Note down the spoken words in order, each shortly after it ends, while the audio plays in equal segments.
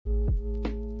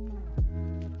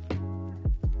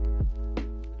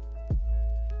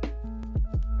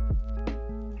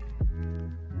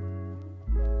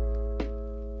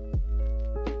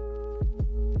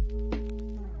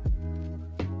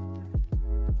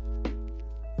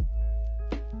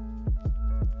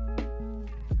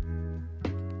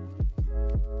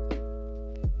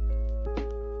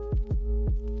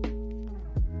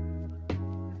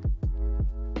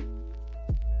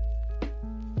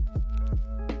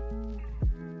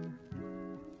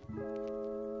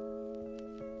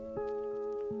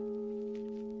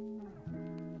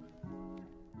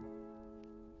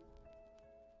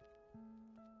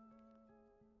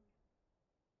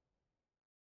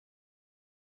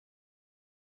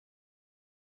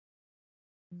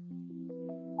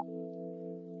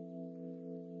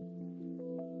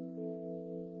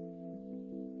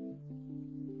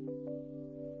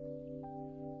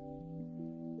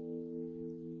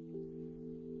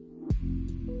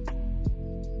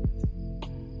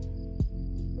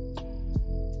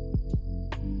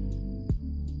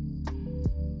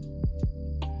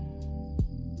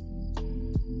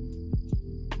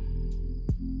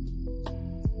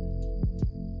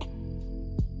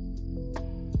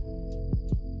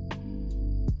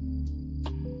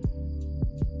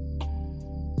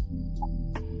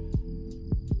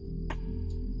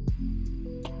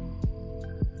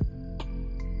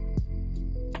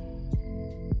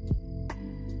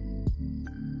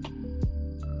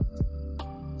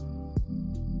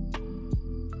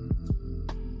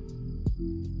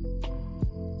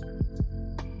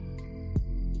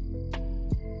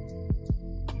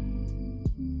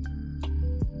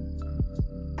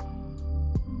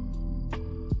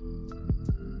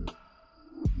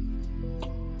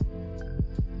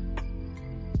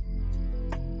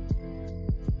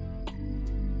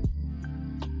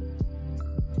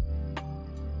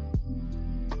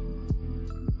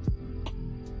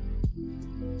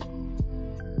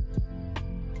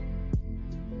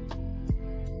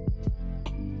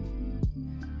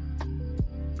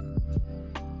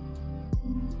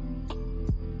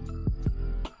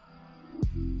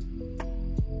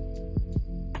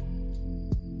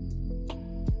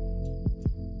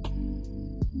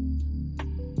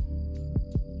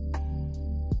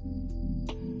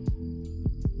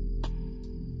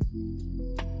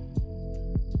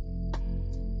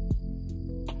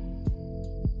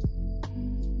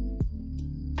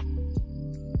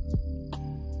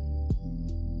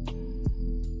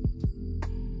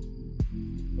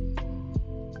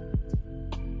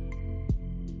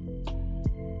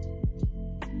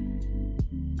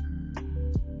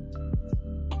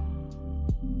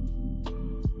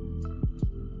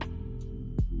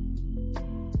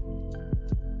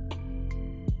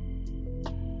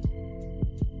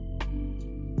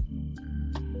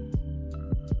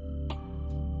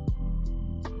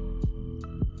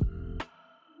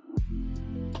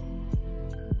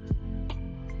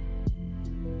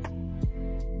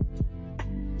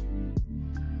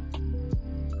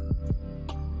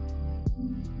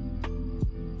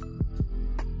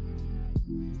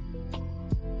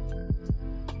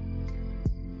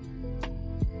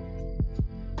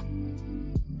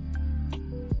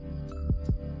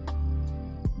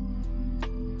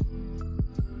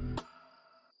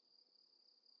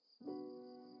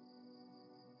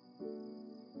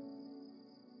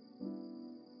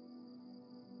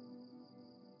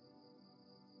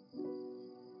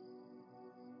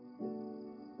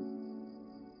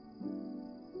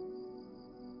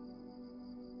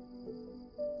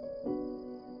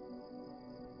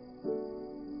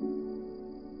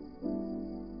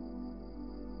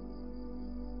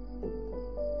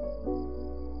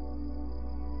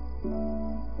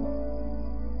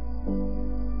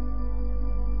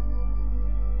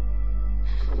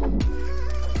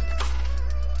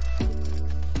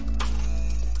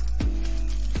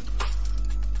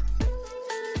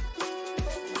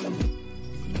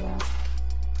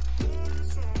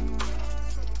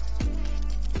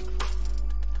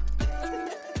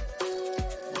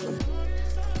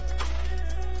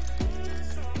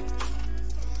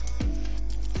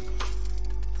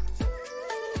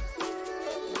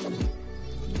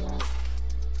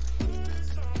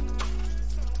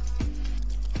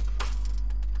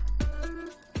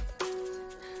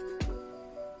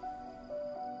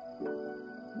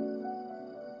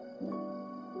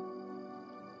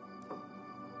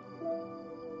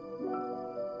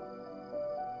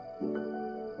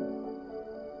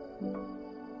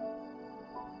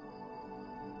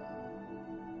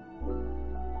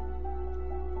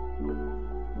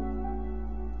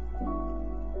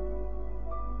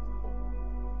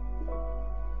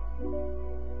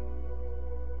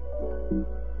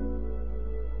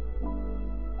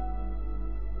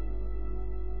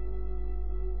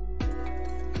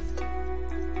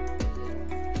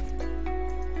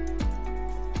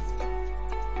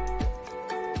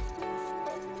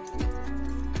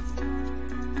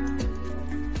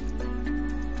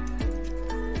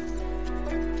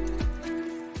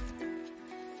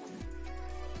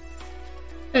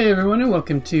Hey everyone, and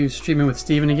welcome to Streaming with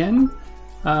Steven again.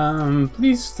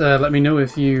 Please let me know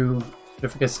if you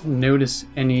notice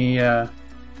any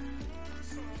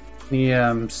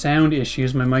sound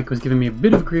issues. My mic was giving me a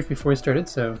bit of grief before I started,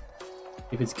 so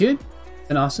if it's good,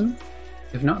 then awesome.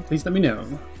 If not, please let me know.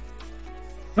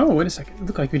 Oh, wait a second. It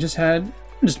looked like we just had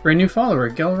a brand new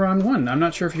follower, Gelron1. I'm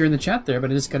not sure if you're in the chat there,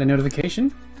 but I just got a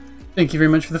notification. Thank you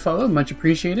very much for the follow, much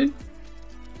appreciated.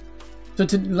 So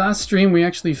last stream we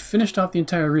actually finished off the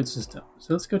entire root system.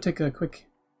 So let's go take a quick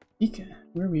peek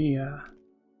where we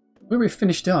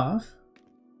finished off.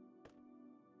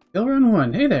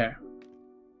 Gelron1, hey there.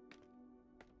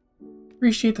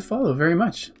 Appreciate the follow very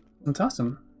much. That's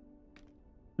awesome.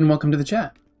 And welcome to the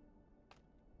chat.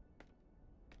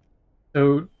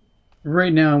 So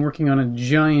right now I'm working on a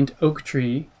giant oak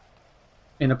tree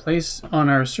in a place on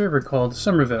our server called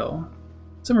Somerville.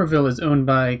 Somerville is owned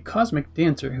by Cosmic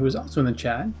Dancer, who is also in the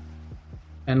chat.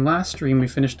 And last stream we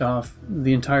finished off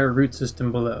the entire root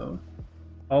system below.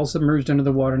 All submerged under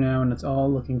the water now, and it's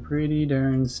all looking pretty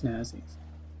darn snazzy.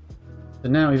 So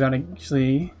now we've got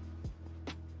to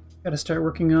start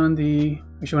working on the.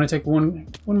 Actually, want to take one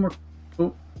more.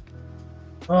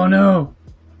 Oh no!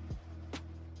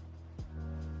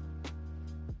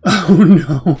 Oh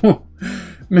no,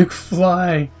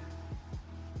 McFly.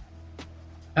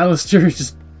 Alistair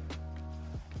just...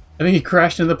 I think he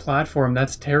crashed into the platform.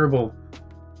 That's terrible.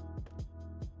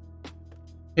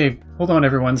 Okay, hold on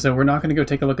everyone. So we're not going to go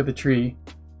take a look at the tree.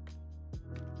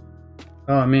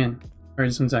 Oh man. Alright,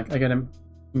 just one sec. I gotta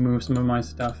move some of my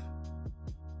stuff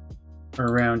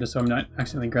around just so I'm not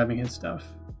accidentally grabbing his stuff.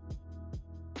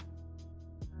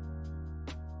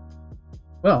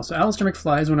 Well, so Alistair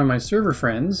McFly is one of my server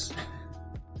friends.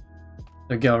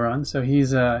 Gelron, so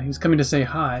he's coming to say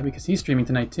hi because he's streaming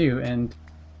tonight too, and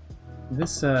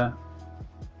this there's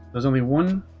only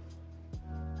one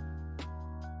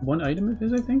item of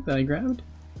his, I think, that I grabbed.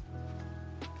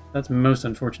 That's most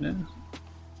unfortunate.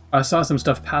 I saw some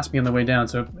stuff pass me on the way down,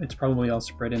 so it's probably all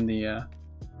spread in the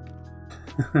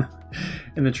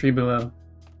in the tree below.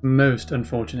 Most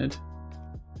unfortunate.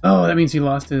 Oh, that means he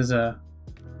lost his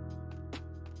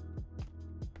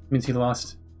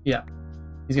yeah.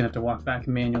 He's gonna have to walk back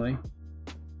manually.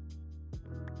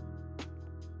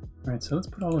 Alright, so let's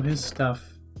put all of his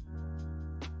stuff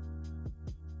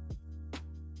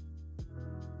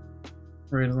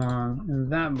right along in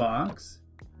that box.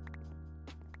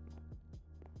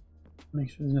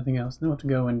 Make sure there's nothing else. Then we'll have to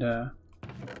go and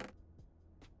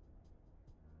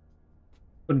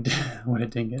what a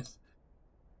dingus.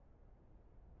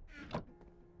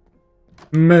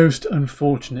 Most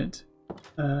unfortunate.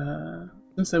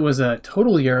 Since there was a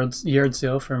total yard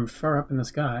sale from far up in the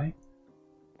sky,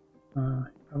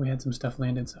 probably had some stuff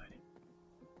land inside.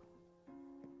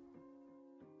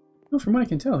 Well, from what I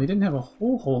can tell, he didn't have a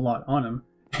whole lot on him.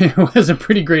 It was a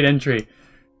pretty great entry.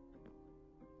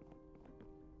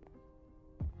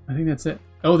 I think that's it.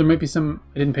 Oh, there might be some...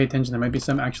 I didn't pay attention. There might be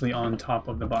some actually on top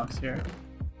of the box here.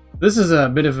 This is a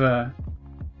bit of a...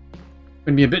 going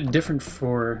to be a bit different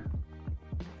for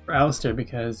Alistair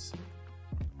because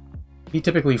he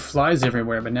typically flies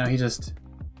everywhere, but now he's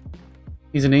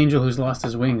an angel who's lost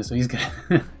his wings, so he's gonna...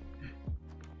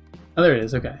 Oh, there it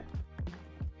is. Okay.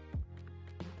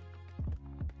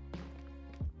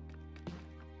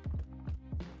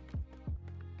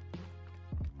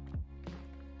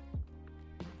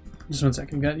 Just one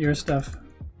second. Got your stuff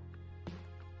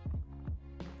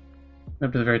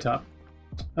Up to the very top.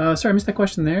 Sorry, I missed that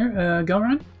question there,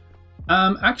 Galran.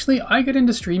 Actually, I got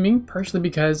into streaming partially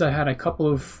because I had a couple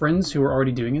of friends who were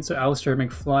already doing it. So Alistair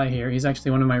McFly here, he's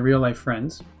actually one of my real life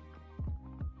friends.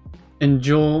 And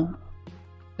Joel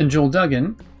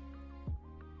Duggan,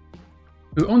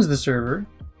 who owns the server,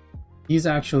 he's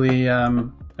actually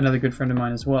another good friend of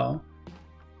mine as well.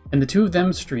 And the two of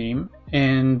them stream,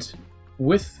 and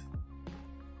with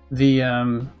the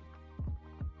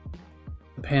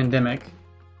pandemic,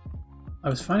 I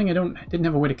was finding I didn't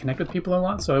have a way to connect with people a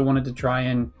lot, so I wanted to try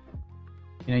and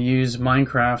use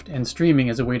Minecraft and streaming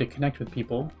as a way to connect with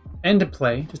people and to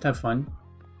play, just have fun.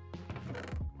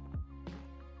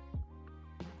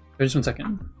 Just 1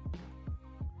 second.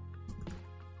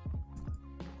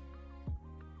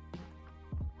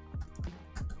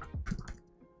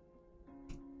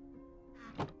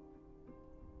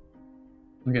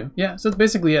 Okay, yeah, so that's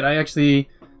basically it. I actually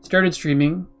started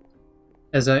streaming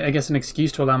as I guess an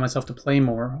excuse to allow myself to play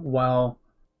more while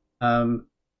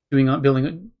creating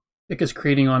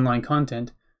online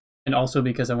content, and also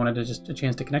because I wanted just a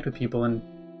chance to connect with people, and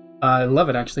I love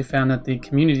it. Actually found that the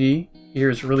community here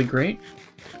is really great.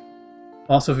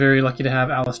 Also very lucky to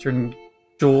have Alistair and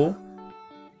Joel,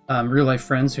 real life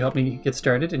friends who helped me get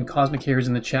started, and Cosmic here is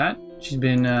in the chat. She's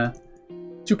been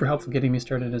super helpful getting me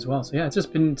started as well. So yeah, it's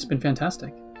been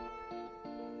fantastic.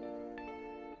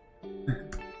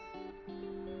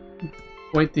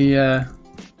 Quite the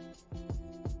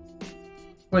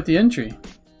entry.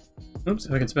 Oops,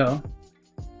 if I can spell.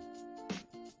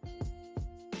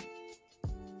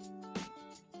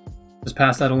 Just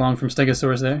pass that along from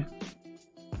Stegosaurus there.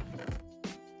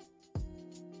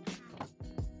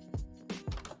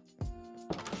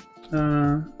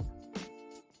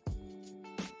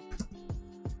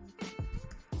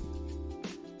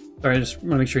 Sorry, I just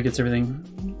want to make sure he gets everything.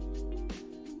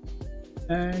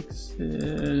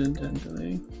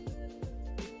 Accidentally.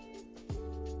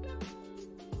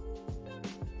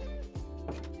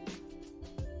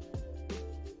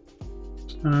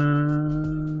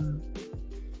 Oh,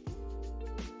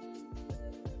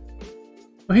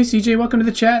 hey CJ, welcome to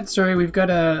the chat. Sorry, we've got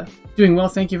doing well,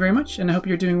 thank you very much, and I hope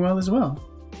you're doing well as well.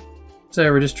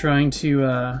 So we're just trying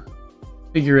to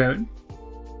figure out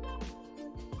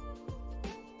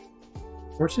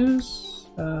torches.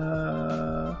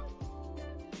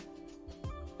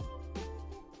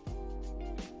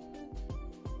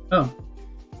 Oh,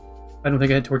 I don't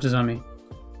think I had torches on me.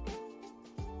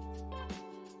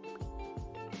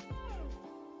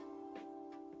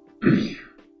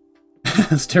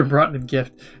 Stir brought the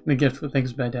gift. The gift with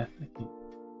thanks by death.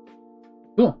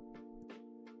 Cool.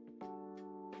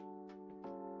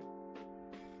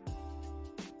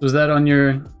 Was that on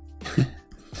your...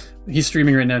 He's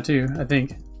streaming right now too, I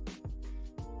think.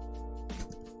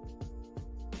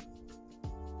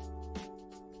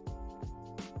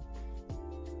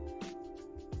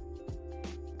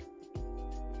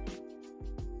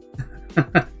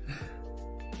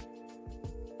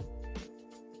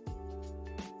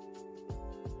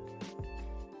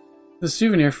 The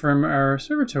souvenir from our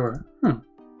server tour.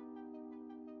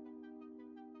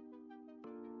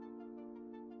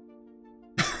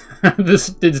 This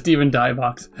did Steven die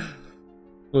box.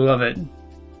 Love it.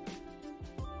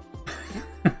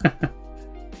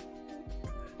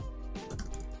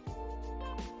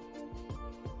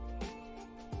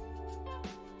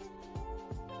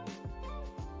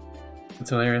 That's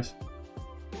hilarious.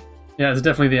 Yeah, it's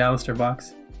definitely the Alistair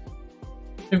box.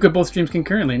 We've got both streams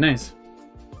concurrently. Nice.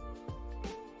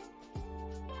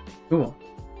 Cool.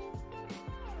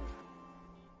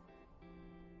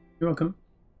 You're welcome.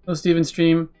 Hello, Steven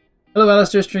stream. Hello,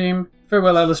 Alistair stream.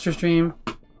 Farewell, Alistair stream.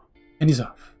 And he's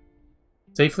off.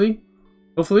 Safely?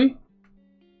 Hopefully?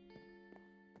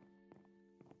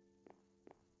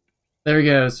 There he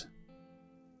goes.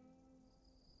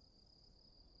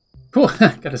 Cool.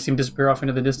 Gotta see him disappear off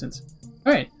into the distance.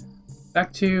 Alright.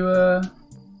 Back to,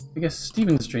 I guess,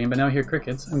 Steven's stream, but now I hear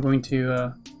crickets. I'm going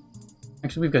to,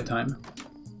 actually, we've got time.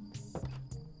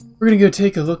 We're gonna go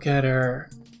take a look at our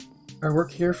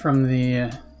work here from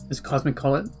the, as Cosmic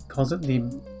calls it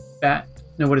the bat,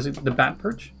 no, what is it, the bat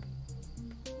perch?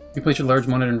 We place your large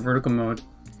monitor in vertical mode.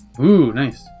 Ooh,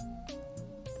 nice.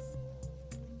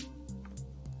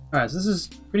 Alright, so this is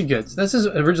pretty good. So this is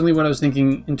originally what I was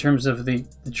thinking in terms of the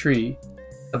tree.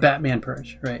 A Batman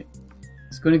perch, right.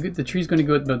 It's going to the tree's going to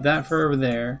go about that far over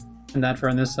there, and that far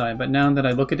on this side, but now that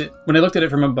I look at it, when I looked at it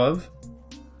from above,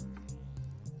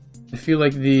 I feel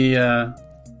like the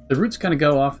roots kind of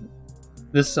go off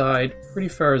this side pretty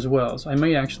far as well, so I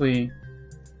might actually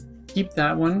keep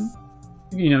that one,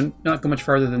 you know, not go much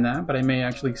farther than that, but I may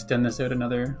actually extend this out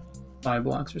another 5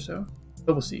 blocks or so,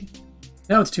 but we'll see.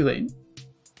 Now it's too late.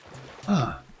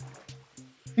 Ah.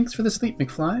 Thanks for the sleep,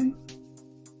 McFly.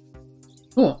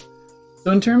 Cool.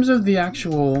 So in terms of the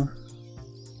actual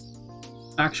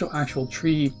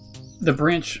tree, the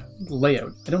branch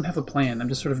layout, I don't have a plan. I'm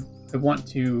just sort of, I want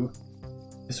to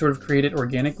sort of create it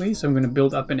organically. So I'm going to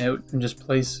build up and out and just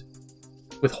place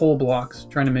with whole blocks,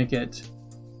 trying to make it,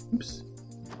 oops.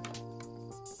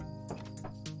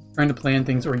 Trying to plan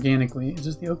things organically. Is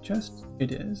this the oak chest?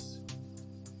 It is.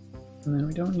 And then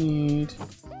we don't need,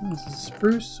 this is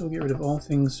spruce, so we'll get rid of all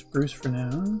things spruce for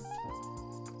now.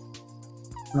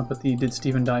 I'll put the Did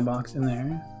Stephen Die box in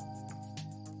there.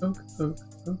 Oak, oak,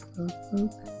 oak, oak,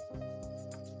 oak.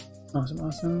 Awesome,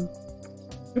 awesome.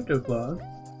 Chipped oak log.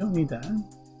 Don't need that.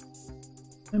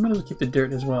 I might as well keep the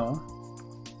dirt as well.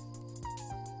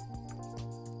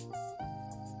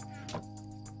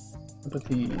 I'll put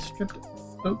the stripped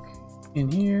oak in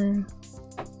here.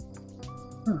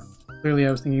 Huh. Clearly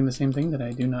I was thinking the same thing, that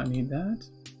I do not need that.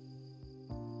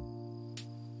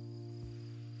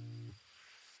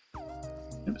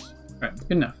 Oops. Alright,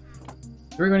 good enough.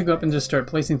 So we're going to go up and just start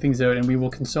placing things out, and we will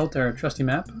consult our trusty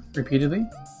map repeatedly.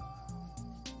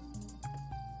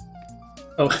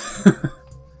 Oh.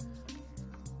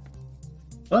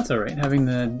 Well, that's alright. Having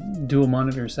the dual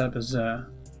monitor setup is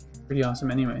pretty awesome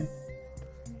anyway.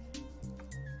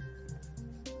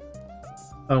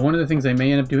 One of the things I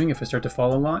may end up doing if I start to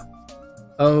fall a lot.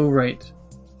 Oh, right.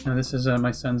 Now this is,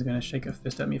 my son's going to shake a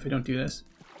fist at me if I don't do this.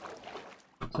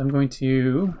 So I'm going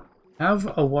to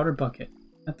have a water bucket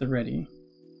at the ready.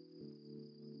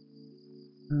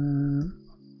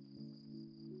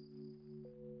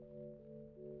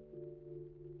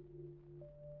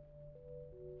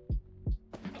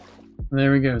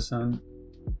 There we go, son.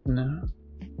 No.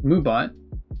 Moobot?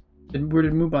 Where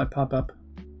did Moobot pop up?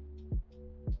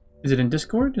 Is it in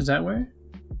Discord? Is that where?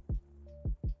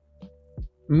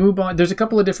 Moobot. There's a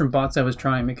couple of different bots I was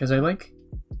trying because I like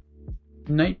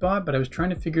Nightbot, but I was trying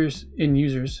to figure in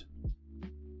users.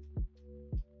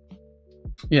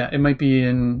 Yeah, it might be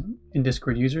in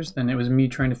Discord users. Then it was me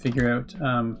trying to figure out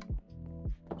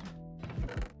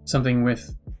something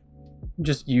with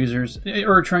just users,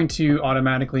 or trying to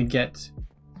automatically get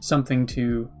something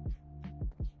to,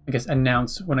 I guess,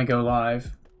 announce when I go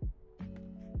live.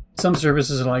 Some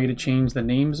services allow you to change the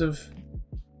names of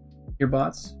your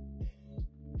bots,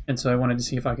 and so I wanted to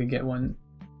see if I could get one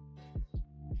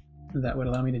that would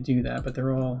allow me to do that, but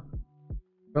they're all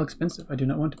expensive. I do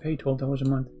not want to pay $12 a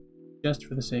month just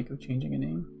for the sake of changing a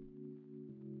name.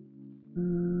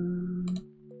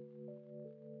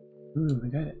 Ooh, I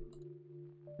got it.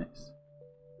 Nice.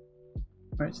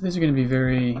 Alright, so these are going to be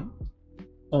very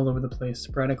all over the place,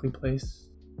 sporadically placed.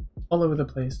 All over the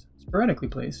place, sporadically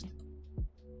placed.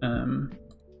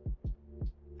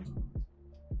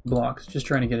 Blocks, just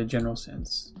trying to get a general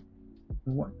sense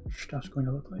of what stuff's going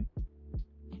to look like.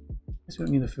 I guess we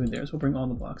don't need the food there, so we'll bring all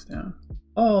the blocks down.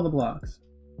 All the blocks.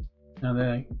 Now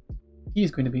the key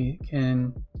is going to be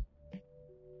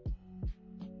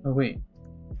oh wait.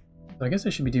 So I guess I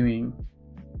should be doing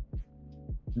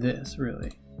this,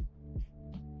 really.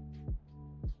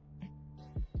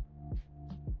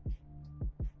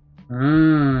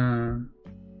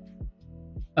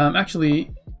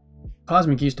 Actually,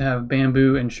 Cosmic used to have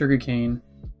bamboo and sugarcane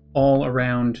all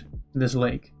around this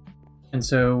lake. And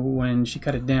so when she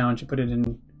cut it down, she put it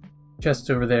in chests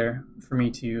over there for me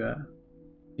to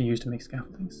use to make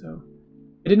scaffolding. So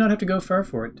I did not have to go far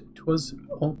for it. It was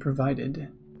all provided.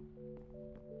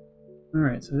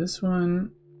 Alright, so this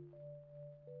one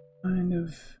kind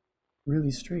of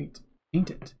really straight,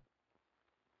 ain't it?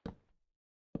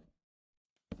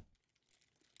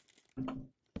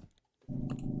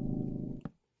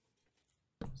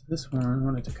 So this one I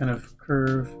wanted to kind of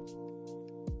curve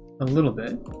a little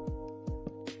bit.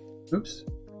 Oops.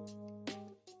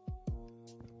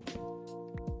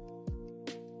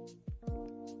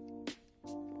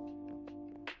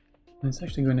 And it's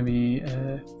actually going to be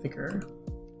thicker.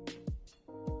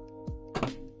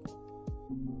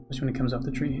 Just when it comes off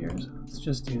the tree here. So let's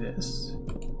just do this.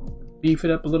 Beef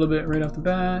it up a little bit right off the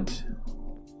bat.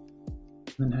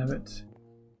 And then have it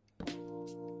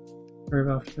curve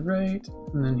off to the right.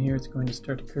 And then here it's going to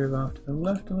start to curve off to the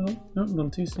left a little. Nope, a little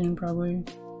too soon probably.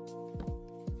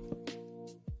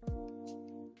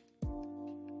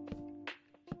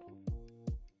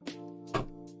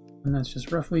 And that's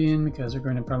just roughly in because we're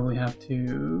going to probably have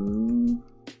to...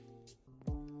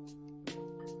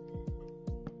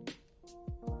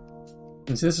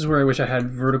 And so this is where I wish I had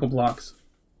vertical blocks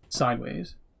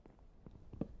sideways.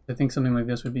 I think something like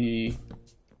this would be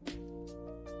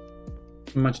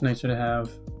much nicer to have.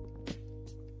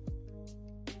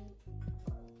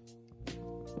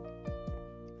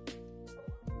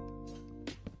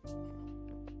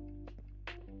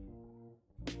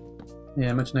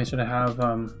 Yeah, much nicer to have,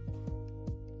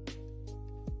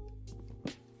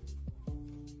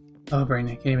 oh, brain,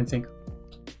 I can't even think.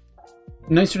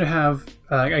 Nicer to have,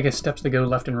 I guess, steps that go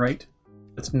left and right.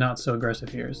 That's not so aggressive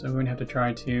here, so we're going to have to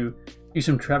try to do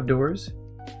some trapdoors.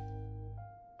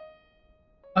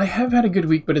 I have had a good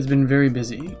week, but it's been very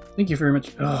busy. Thank you very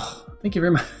much. Oh, thank you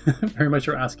very much, very much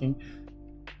for asking.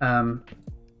 No,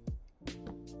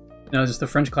 just the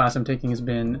French class I'm taking has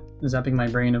been zapping my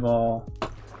brain of all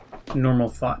normal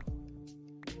thought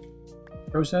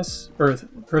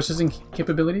processing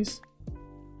capabilities.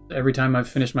 Every time I've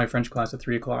finished my French class at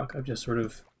 3 o'clock, I've just sort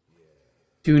of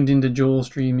tuned into Joel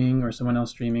streaming or someone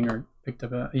else streaming, or picked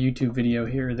up a YouTube video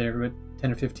here or there for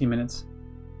 10 or 15 minutes.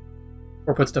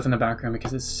 Or put stuff in the background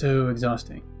because it's so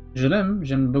exhausting.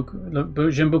 J'aime beaucoup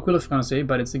le français,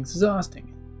 but it's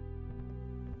exhausting.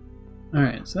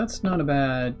 Alright, so that's not a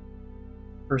bad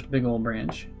first big old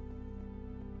branch.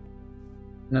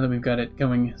 Now that we've got it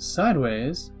going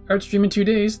sideways, art stream in 2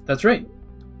 days, that's right.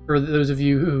 For those of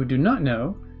you who do not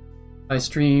know, I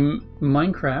stream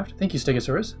Minecraft, thank you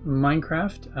Stegosaurus,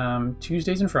 Minecraft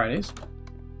Tuesdays and Fridays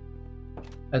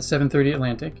at 7:30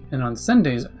 Atlantic, and on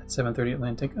Sundays at 7:30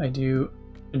 Atlantic I do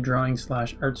a drawing /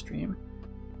 art stream.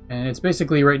 And it's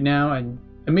basically right now, I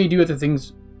may do other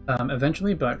things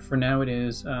eventually, but for now it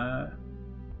is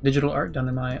digital art done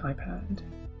on my iPad.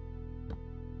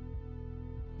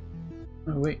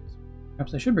 Oh wait,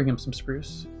 perhaps I should bring him some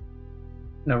spruce.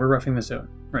 No, we're roughing this out.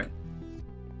 Right.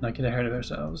 Not get ahead of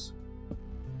ourselves.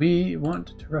 We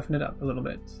want to roughen it up a little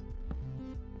bit.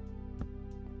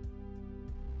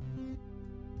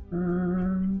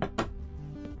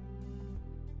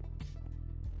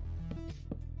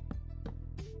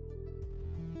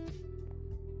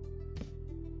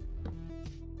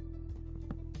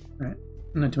 Right.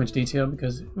 Not too much detail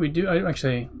because we do.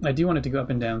 I do want it to go up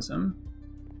and down some.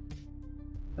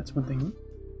 That's one thing.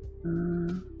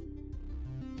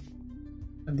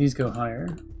 These go higher.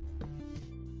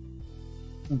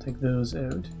 I'll take those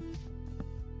out.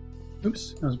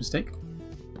 Oops, that was a mistake.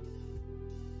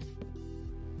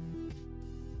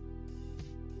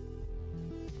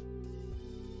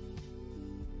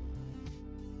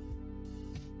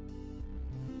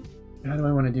 How do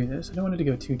I want to do this? I don't want it to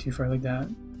go too far like that.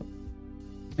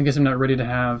 I guess I'm not ready to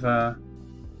have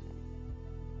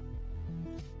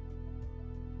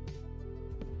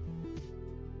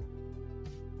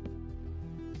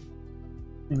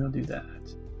maybe I'll do that.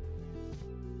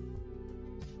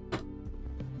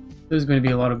 There's going to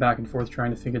be a lot of back and forth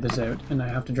trying to figure this out, and I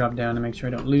have to drop down to make sure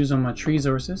I don't lose on my tree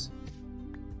sources.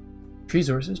 Tree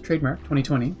sources, trademark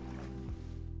 2020.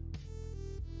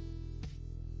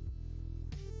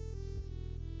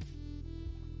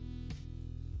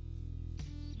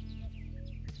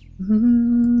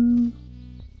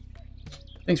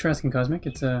 Thanks for asking, Cosmic.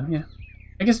 It's yeah.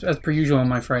 I guess as per usual on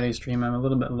my Friday stream, I'm a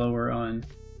little bit lower on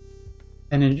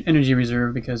energy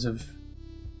reserve because of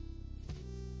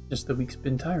just the week's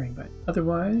been tiring, but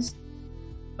otherwise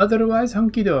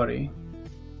hunky dory.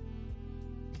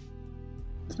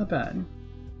 It's not bad.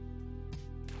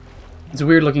 It's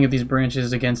weird looking at these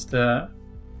branches against the.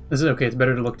 This is okay. It's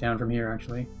better to look down from here,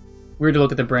 actually. Weird to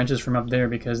look at the branches from up there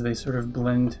because they sort of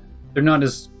blend. They're not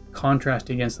as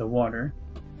contrasty against the water.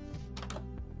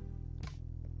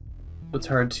 It's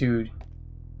hard to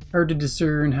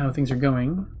discern how things are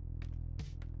going.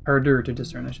 Harder to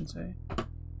discern, I should say.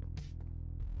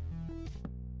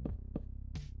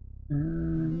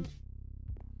 And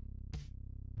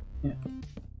yeah.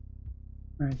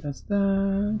 Alright, that's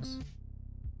that.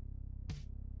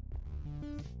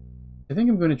 I think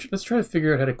I'm going to let's try to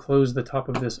figure out how to close the top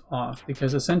of this off,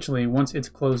 because essentially once it's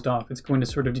closed off, it's going to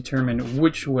sort of determine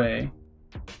which way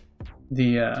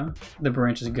the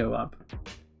branches go up.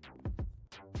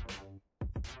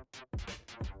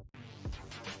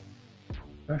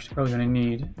 We're actually probably going to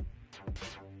need,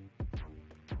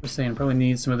 I was saying, probably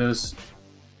need some of those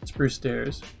spruce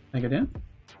stairs. Can I go down?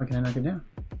 Or can I not go down?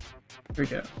 Here we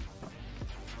go.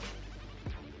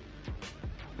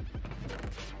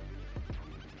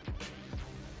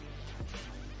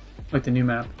 Like the new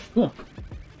map. Cool.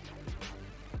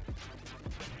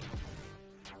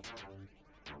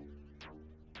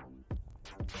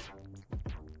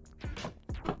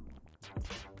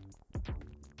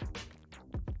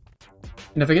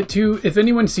 And if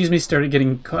anyone sees me start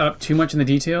getting caught up too much in the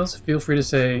details, feel free to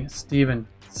say, Steven,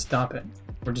 stop it.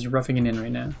 We're just roughing it in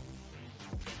right now.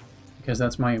 Because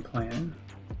that's my plan.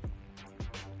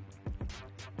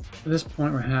 At this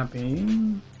point, we're happy.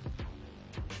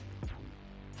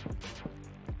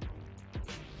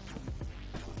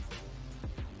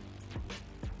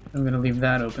 I'm going to leave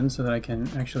that open so that I can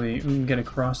actually get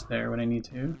across there when I need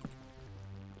to.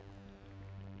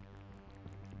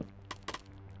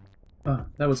 Oh,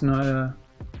 that was not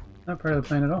part of the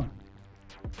plan at all.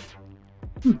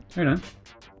 Right on.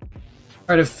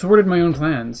 Alright, I've thwarted my own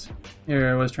plans. Here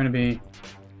I was trying to be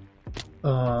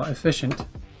efficient,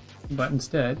 but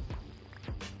instead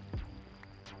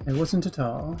it wasn't at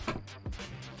all.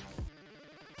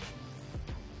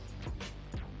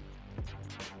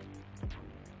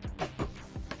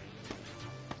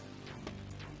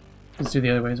 Let's do the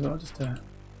other way as well, just to...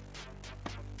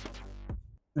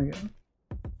 There we go.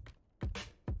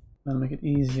 That'll make it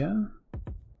easier.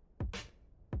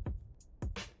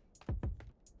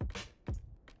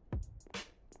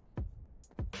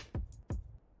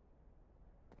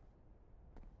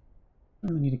 I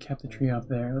really need to cap the tree off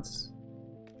there. Let's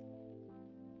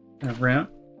kind of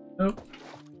ramp. Oh,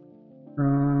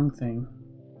 wrong thing.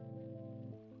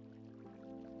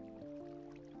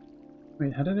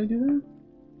 Wait, how did I do that?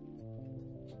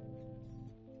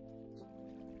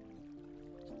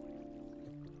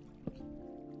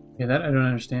 Yeah, that I don't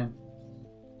understand.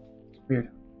 Weird.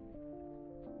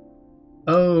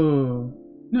 Oh,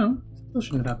 no, still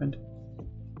shouldn't have happened.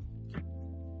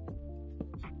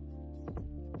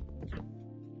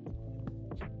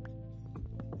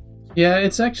 Yeah,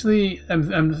 it's actually,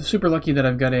 I'm super lucky that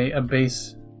I've got a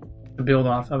base to build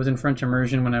off. I was in French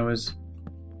immersion when I was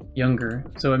younger,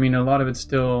 so I mean a lot of it's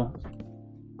still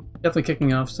definitely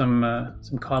kicking off some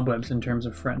cobwebs in terms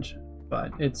of French,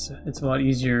 but it's a lot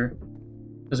easier.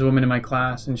 There's a woman in my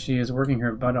class and she is working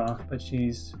her butt off, but I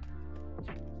think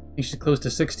she's close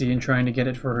to 60 and trying to get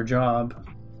it for her job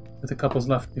with a couple years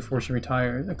left before she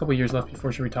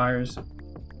retires.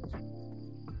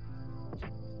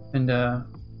 And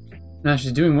now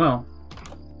she's doing well,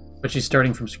 but she's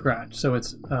starting from scratch, so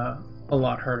it's a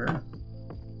lot harder.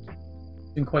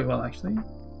 Doing quite well, actually.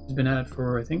 She's been at it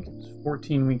for, I think,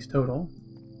 14 weeks total.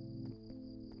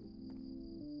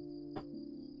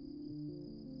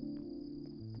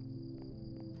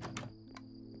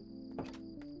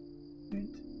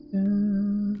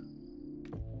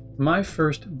 My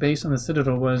first base on the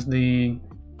Citadel was the...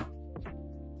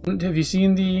 Have you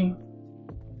seen the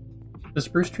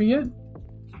spruce tree yet?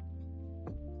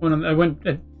 When I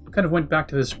kind of went back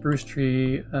to the spruce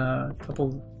tree a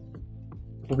couple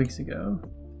weeks ago.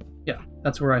 Yeah,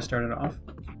 that's where I started off.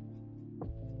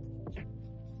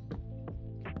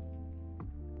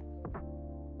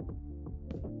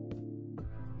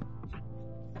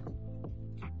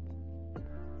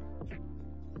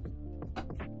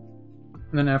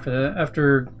 And then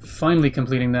after finally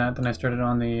completing that, then I started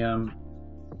on the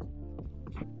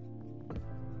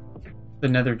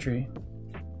nether tree.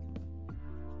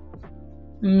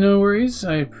 No worries,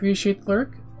 I appreciate the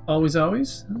lurk. Always,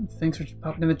 always. Thanks for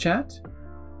popping in the chat.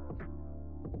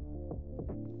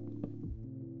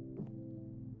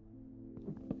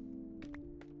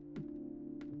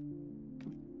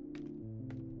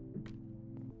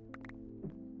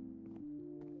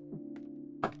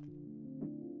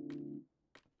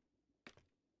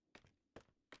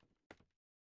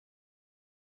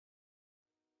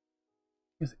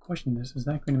 I guess the question is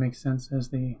that going to make sense as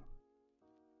the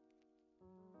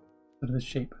sort of the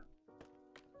shape?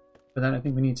 For that, I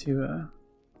think we need to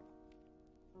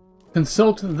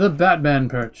consult the Batman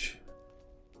perch.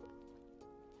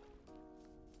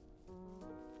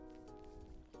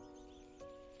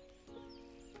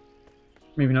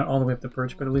 Maybe not all the way up the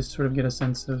perch, but at least sort of get a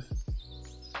sense of...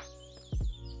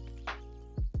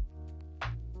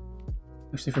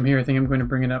 Actually, from here, I think I'm going to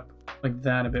bring it up like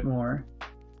that a bit more.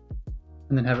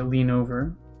 And then have it lean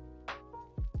over.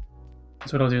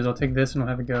 So what I'll do is I'll take this and I'll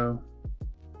have it go...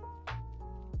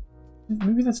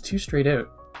 Maybe that's too straight out.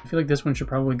 I feel like this one should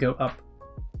probably go up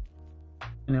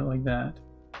and out like that.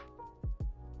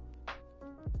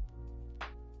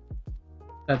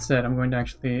 That said, I'm going to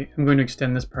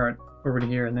extend this part over to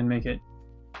here and then make it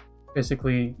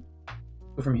basically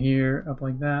go from here up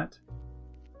like that.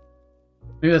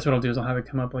 Maybe that's what I'll do is I'll have it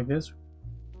come up like this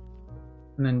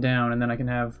and then down, and then I can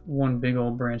have one big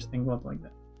old branch thing go up like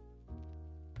that.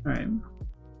 Alright.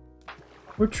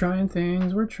 We're trying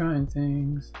things, we're trying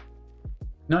things.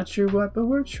 Not sure what, but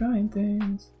we're trying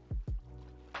things.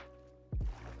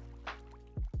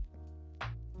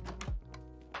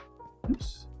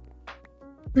 Oops.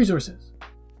 Resources.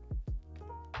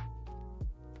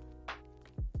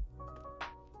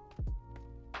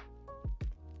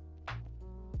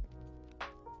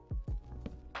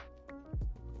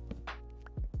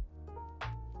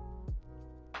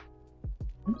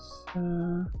 Oops.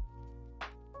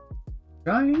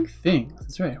 Trying things.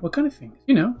 That's right. What kind of things?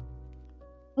 You know.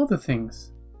 All the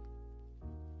things.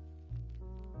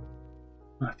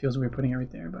 Oh, it feels weird putting it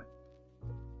right there, but...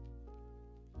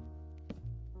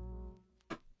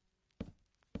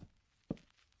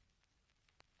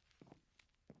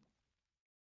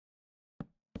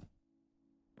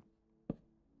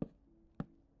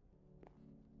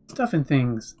 Stuff and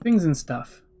things. Things and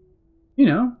stuff. You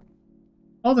know,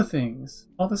 all the things.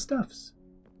 All the stuffs.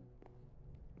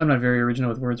 I'm not very original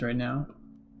with words right now.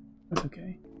 That's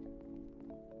okay.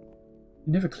 I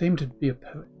never claimed to be a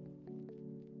poet.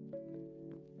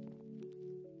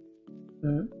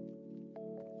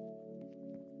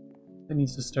 That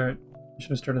needs to start. I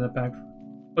should have started that back.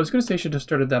 I was going to say I should have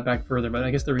started that back further, but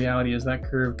I guess the reality is that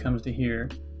curve comes to here.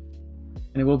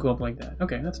 And it will go up like that.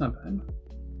 Okay, that's not bad.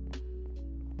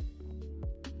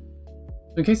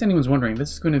 So in case anyone's wondering,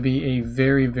 this is going to be a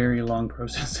very, very long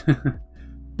process.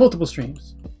 Multiple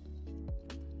streams.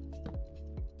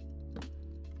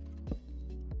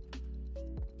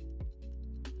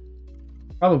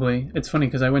 Probably. It's funny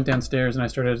because I went downstairs and I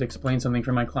started to explain something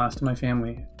from my class to my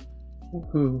family,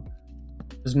 who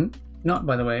does not,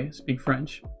 by the way, speak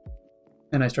French.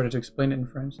 And I started to explain it in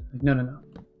French. Like, no, no, no.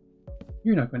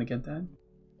 You're not going to get that.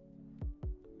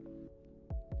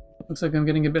 Looks like I'm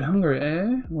getting a bit hungry,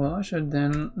 eh? Well, I should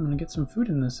then... I'm going to get some food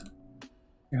in this.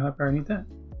 Here, hot power, I need that.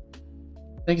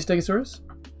 Thank you, Stegosaurus.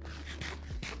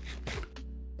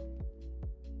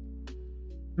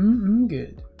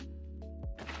 Good.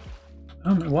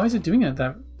 Why is it doing it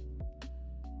that...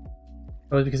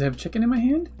 Oh, it's because I have chicken in my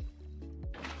hand?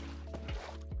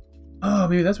 Oh,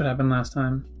 maybe that's what happened last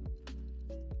time.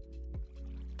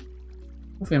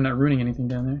 Hopefully I'm not ruining anything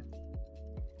down there.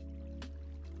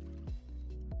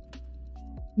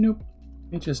 Nope.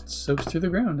 It just soaks through the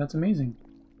ground. That's amazing.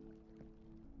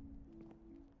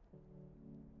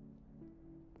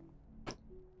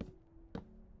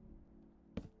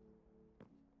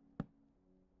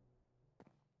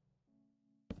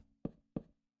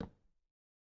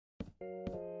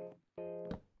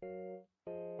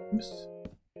 Oops.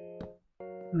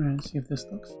 Alright, let's see if this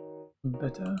looks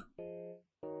better.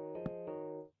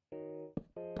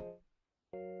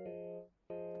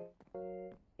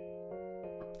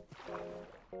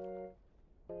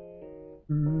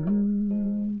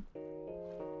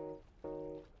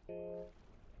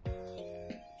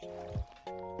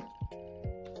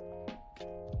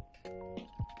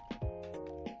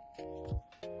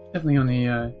 Definitely on the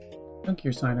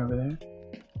chunkier side over there.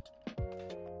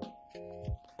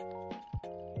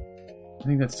 I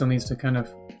think that still needs to kind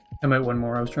of come out one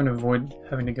more. I was trying to avoid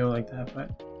having to go like that, but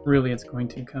really it's going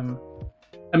to come...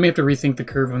 I may have to rethink the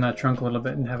curve on that trunk a little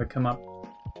bit and have it come up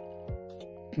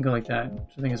and go like that,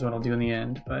 which I think is what I'll do in the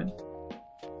end, but...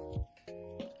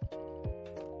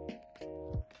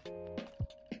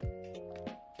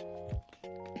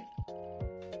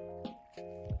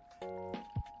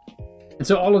 And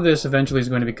so all of this eventually is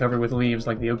going to be covered with leaves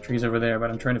like the oak trees over there,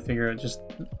 but I'm trying to figure out just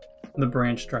the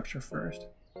branch structure first.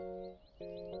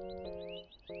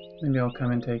 Maybe I'll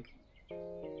come and take...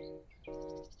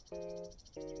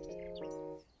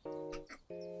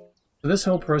 So this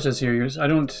whole process here, I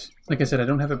don't, like I said, I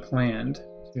don't have it planned.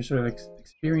 You're sort of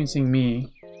experiencing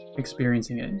me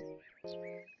experiencing it.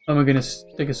 Oh my goodness,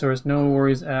 Stegosaurus, no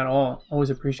worries at all. Always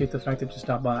appreciate the fact that you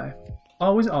stopped by.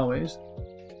 Always, always.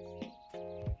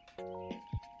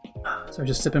 So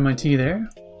just sipping my tea there.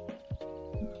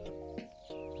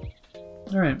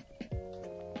 Alright.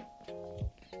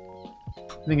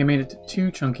 I think I made it too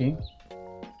chunky.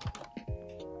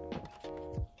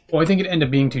 Well, I think it ended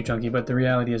up being too chunky, but the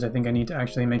reality is I think I need to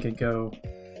actually make it go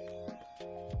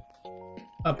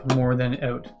up more than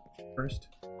out first.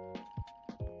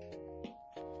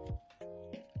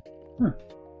 Huh.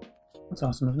 That's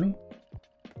awesome of me.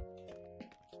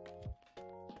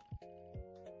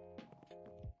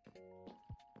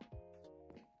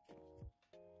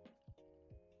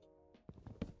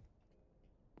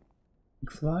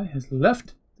 McFly has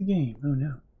left the game. Oh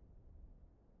no.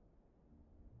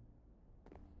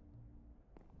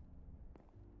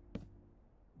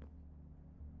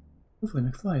 Hopefully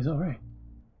McFly is alright.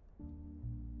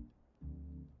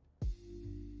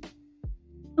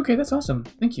 Okay, that's awesome.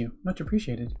 Thank you. Much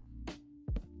appreciated.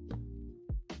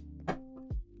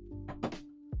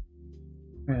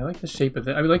 Alright, I like the shape of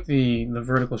it. I like the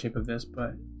vertical shape of this,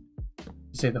 but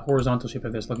say the horizontal shape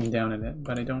of this looking down at it,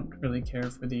 but I don't really care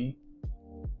for the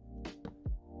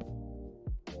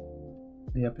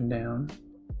up and down.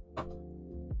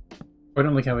 I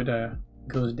don't like how it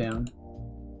goes down.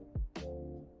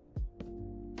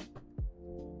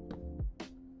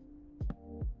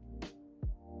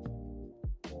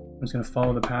 I'm just going to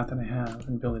follow the path that I have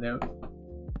and build it out.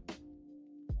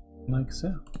 Like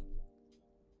so.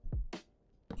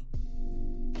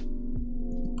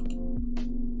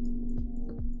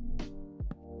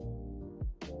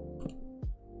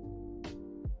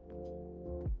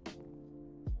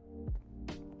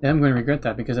 Yeah, I'm going to regret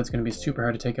that because that's going to be super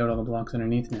hard to take out all the blocks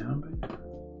underneath now. But...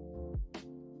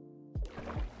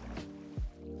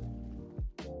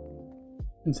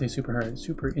 Shouldn't say super hard,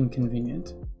 super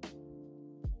inconvenient.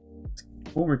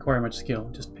 Won't require much skill,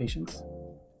 just patience.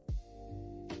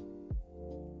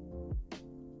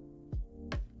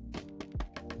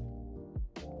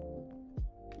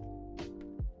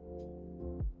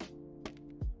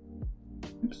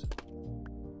 Oops.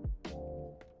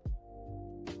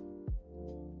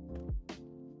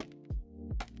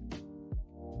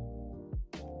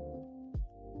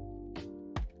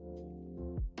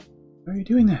 Why are you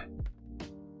doing that?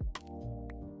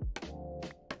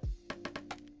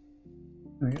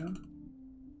 There we go.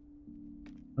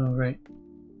 Oh, right.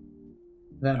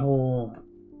 That whole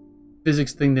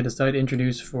physics thing they decided to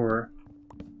introduce for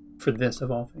this, of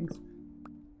all things.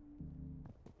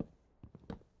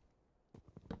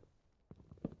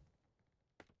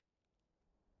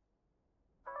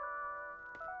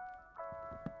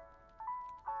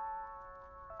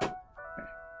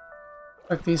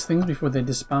 Check these things before they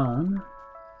despawn.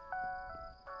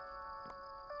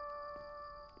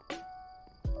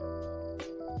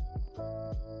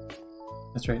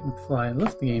 That's right, McFly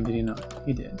left the game, did he not?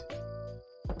 He did.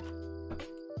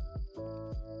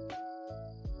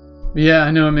 Yeah,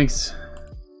 I know it makes...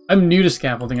 I'm new to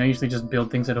scaffolding. I usually just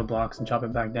build things out of blocks and chop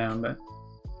it back down, but...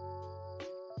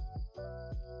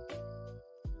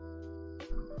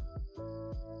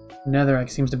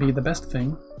 Netherrack seems to be the best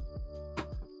thing.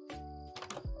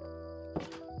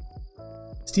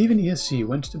 Stephen ESC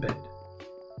went to bed.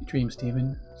 Sweet dreams,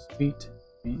 Stephen. Sweet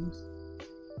dreams.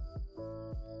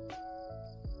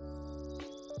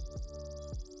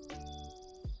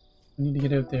 I need to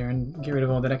get out there and get rid of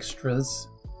all that extras.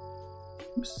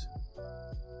 Oops.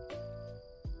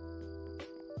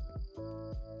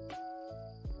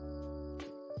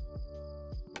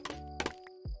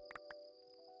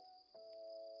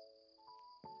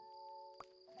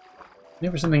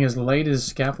 Never something as light as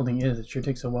scaffolding is, it sure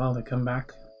takes a while to come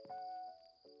back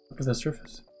up to the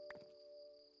surface.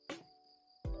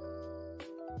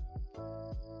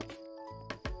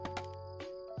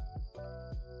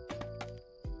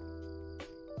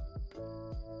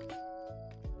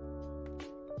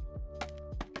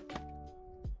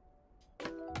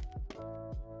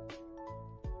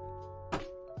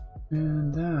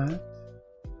 And that...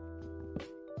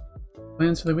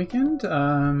 Plans for the weekend?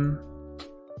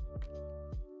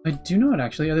 I do not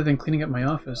actually, other than cleaning up my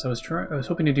office. I was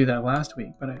hoping to do that last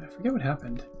week, but I forget what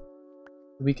happened.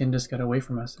 The weekend just got away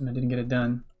from us and I didn't get it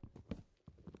done.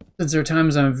 Since there are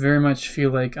times I very much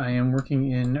feel like I am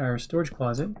working in our storage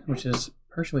closet, which is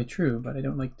partially true, but I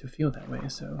don't like to feel that way,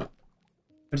 so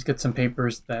I just got some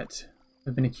papers that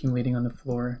have been accumulating on the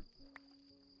floor.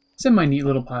 Semi-neat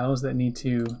little piles that need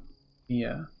to be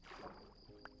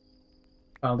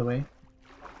filed away.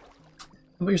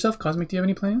 How about yourself, Cosmic? Do you have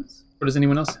any plans? Or does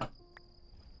anyone else have?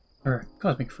 Or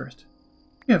Cosmic first. Do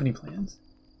you have any plans?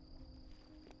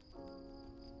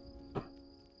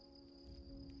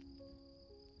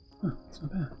 Huh, that's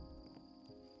not bad.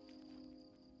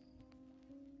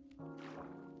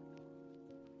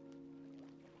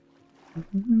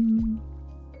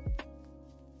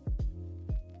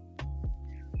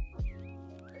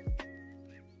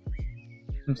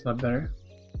 That's a lot better.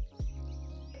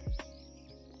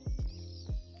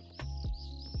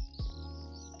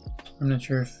 I'm not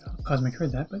sure if Cosmic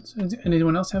heard that, but does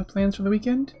anyone else have plans for the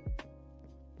weekend?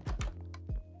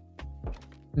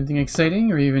 Anything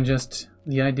exciting, or even just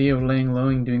the idea of laying low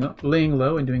and doing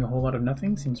a whole lot of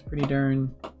nothing seems pretty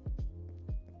darn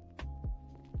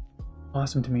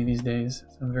awesome to me these days.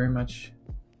 So I'm very much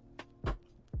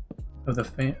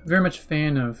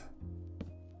fan of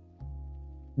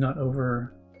not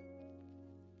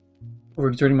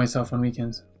overexerting myself on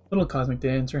weekends. Little Cosmic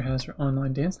Dancer has her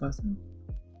online dance lesson.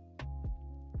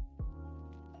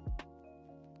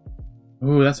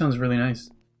 Ooh, that sounds really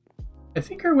nice. I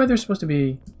think our weather's supposed to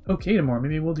be okay tomorrow.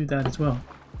 Maybe we'll do that as well.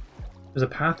 There's a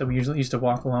path that we usually used to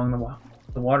walk along the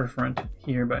waterfront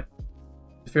here, but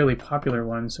it's a fairly popular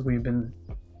one, so we've been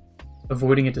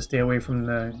avoiding it to stay away from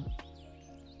the,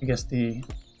 I guess, the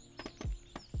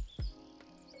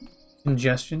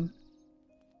congestion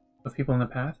of people in the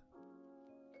path.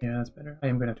 Yeah, that's better. I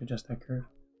am going to have to adjust that curve.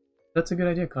 That's a good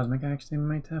idea, Cosmic. I actually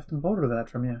might have to borrow that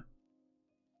from you.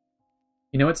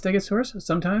 You know what, Stegosaurus?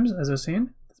 Sometimes, as I was saying,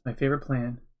 that's my favorite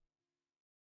plan.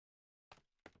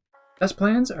 Best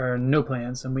plans are no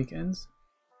plans some weekends.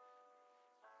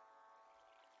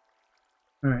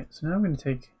 Alright, so now I'm going to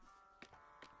take...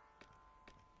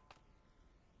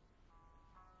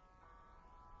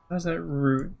 How's that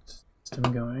root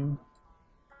system going?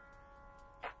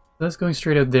 That's going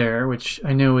straight out there, which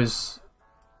I know is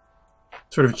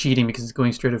sort of cheating because it's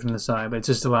going straight out from the side, but it's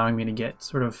just allowing me to get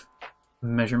sort of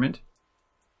measurement.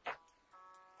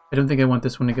 I don't think I want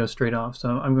this one to go straight off, so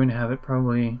I'm going to have it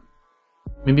probably...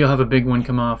 Maybe I'll have a big one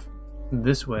come off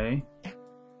this way.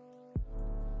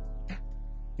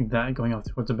 Like that, going off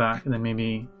towards the back, and then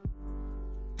maybe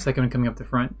the second one coming up the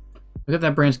front. I got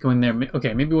that branch going there.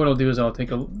 Okay, maybe what I'll do is I'll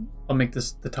make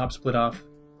this the top split off.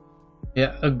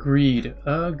 Yeah, agreed.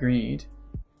 Agreed.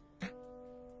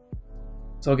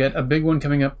 So I'll get a big one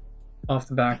coming up off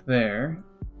the back there,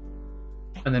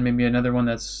 and then maybe another one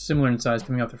that's similar in size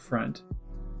coming out the front.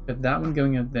 Get that one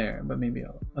going up there, but maybe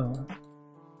I'll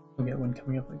get one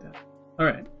coming up like that. All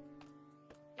right.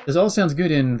 This all sounds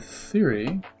good in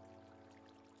theory.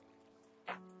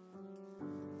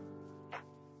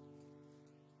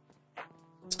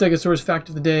 Stegosaurus fact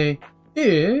of the day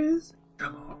is...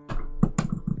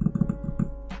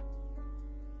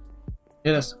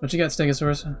 Yes, what you got,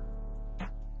 Stegosaurus?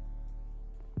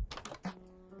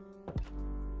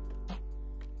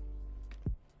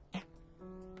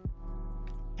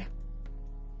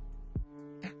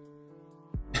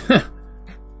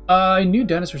 I knew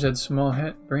dinosaurs had small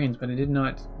brains, but I did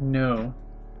not know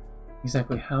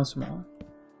exactly how small.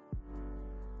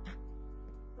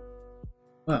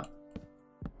 Well,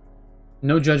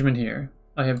 no judgment here.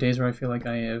 I have days where I feel like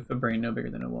I have a brain no bigger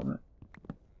than a walnut.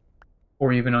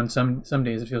 Or even on some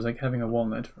days it feels like having a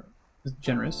walnut is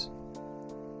generous.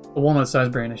 A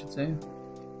walnut-sized brain, I should say.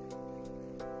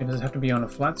 Okay, does it have to be on a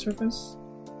flat surface?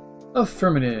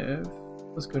 Affirmative.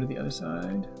 Let's go to the other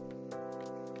side.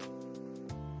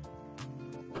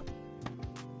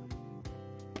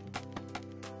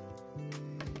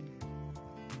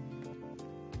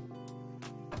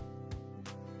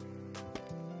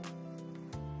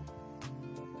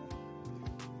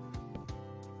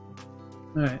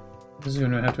 Alright, this is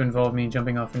going to have to involve me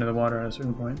jumping off into the water at a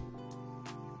certain point.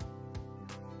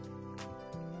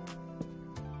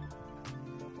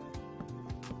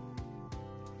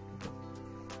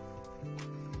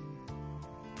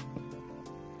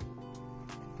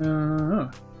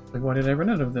 Like, why did I run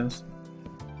out of this?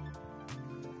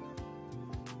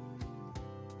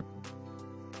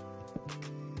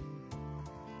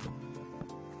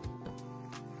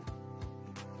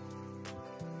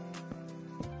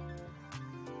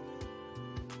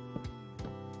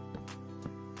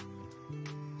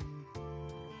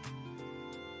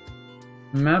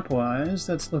 Map-wise,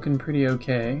 that's looking pretty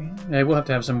okay. I will have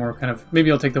to have some more kind of...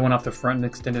 Maybe I'll take the one off the front and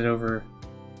extend it over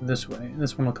this way.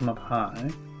 This one will come up high.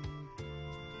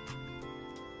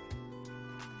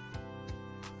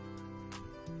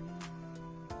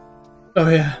 Oh,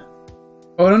 yeah.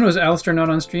 Oh, I don't know. Is Alistair not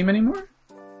on stream anymore?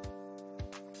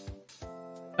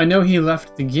 I know he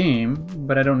left the game,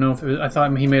 but I don't know if it was... I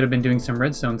thought he might have been doing some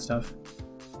redstone stuff.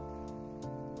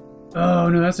 Oh,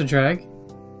 no, that's a drag.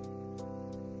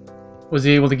 Was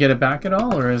he able to get it back at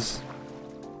all, or is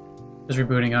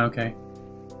rebooting? Oh, okay.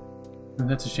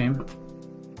 That's a shame.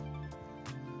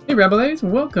 Hey, Rabelais,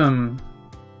 welcome!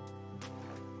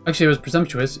 Actually, it was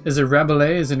presumptuous. Is it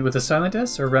Rabelais? Is it with a silent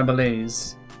S, or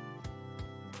Rabelais?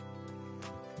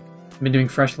 I've been doing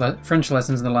French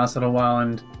lessons in the last little while,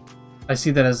 and I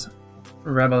see that as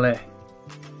Rabelais.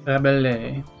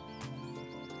 Rabelais.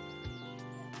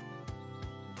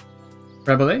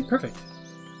 Rabelais? Perfect.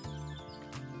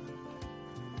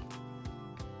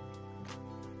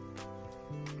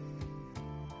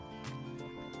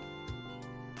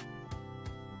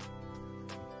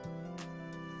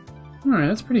 Alright,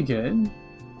 that's pretty good.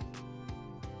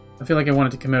 I feel like I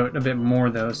want it to come out a bit more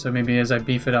though, so maybe as I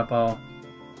beef it up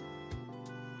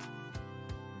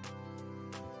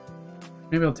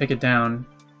maybe I'll take it down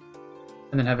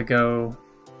and then have it go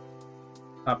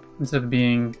up. Instead of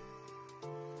being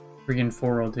 3 and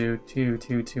 4, I'll do 2,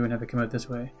 2, 2 and have it come out this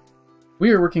way.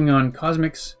 We are working on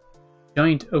Cosmic's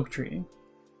Giant Oak Tree.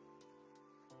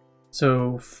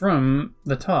 So from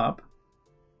the top,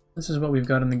 this is what we've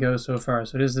got on the go so far.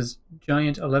 So it is this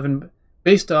giant 11,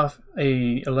 based off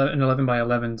an 11 by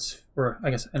 11, or I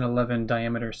guess an 11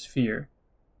 diameter sphere.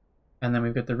 And then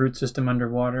we've got the root system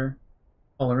underwater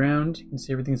all around. You can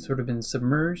see everything's sort of been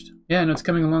submerged. Yeah, no, it's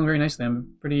coming along very nicely.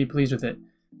 I'm pretty pleased with it.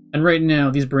 And right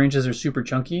now, these branches are super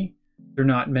chunky. They're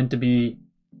not meant to be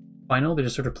final. They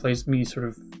just sort of place me sort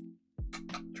of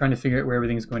trying to figure out where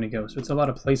everything's going to go. So it's a lot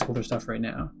of placeholder stuff right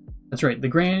now. That's right. The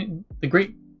great...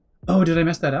 Oh, did I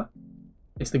mess that up?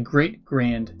 It's the Great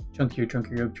Grand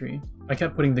Chunkier Oak Tree. I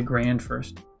kept putting the Grand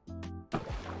first.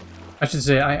 I should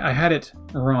say, I had it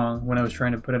wrong when I was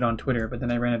trying to put it on Twitter, but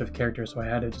then I ran out of characters, so I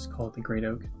had to just call it the Great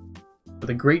Oak. But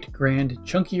the Great Grand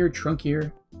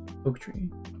Chunkier Oak Tree.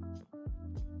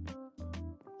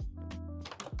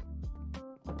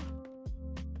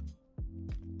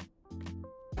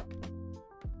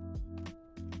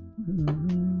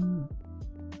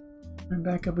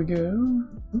 Alright, back up we go.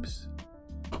 Oops.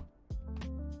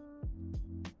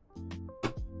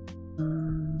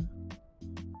 I'm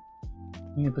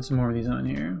gonna put some more of these on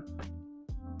here.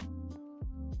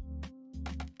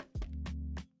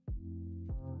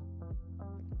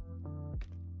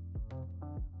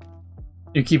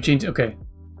 You keep changing. Okay.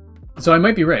 So I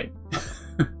might be right.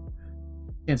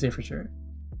 Can't say for sure.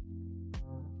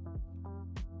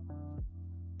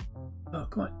 Oh,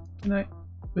 come on. Can I?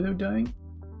 Without dying?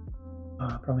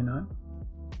 Probably not.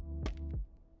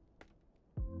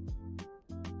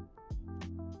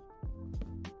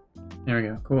 There we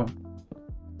go. Cool.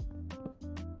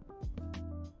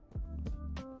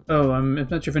 Oh, I'm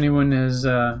not sure if anyone has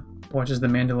watches The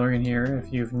Mandalorian here.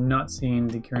 If you've not seen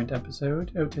the current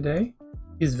episode out today,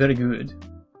 he's very good.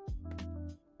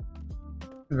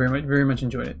 Very much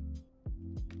enjoyed it.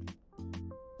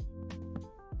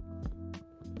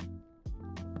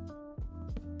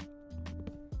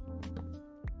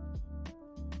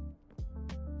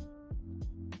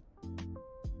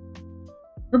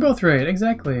 We're both right,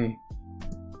 exactly.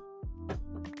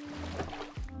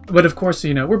 But of course,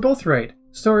 you know, we're both right.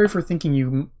 Sorry for thinking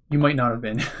you might not have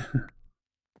been.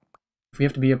 If we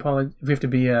have to be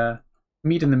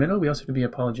meet in the middle, we also have to be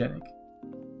apologetic.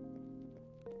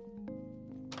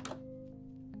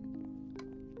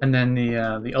 And then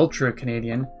the ultra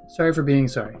Canadian, sorry for being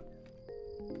sorry.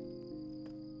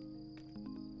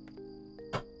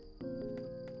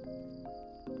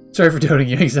 Sorry for doubting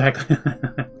you, exactly.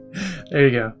 There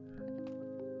you go.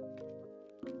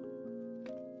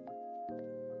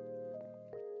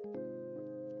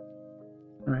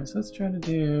 Alright, so let's try to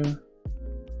do...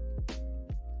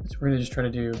 We're going to just try to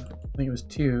do, I think it was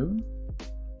 2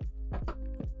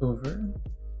 over.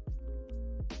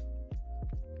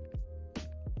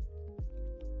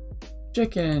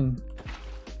 Chicken!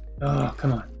 Oh,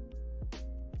 come on.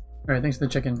 Alright, thanks for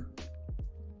the chicken.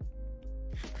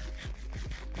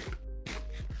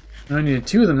 I needed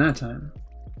 2 of them that time.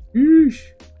 Yeesh!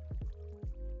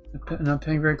 Not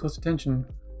paying very close attention.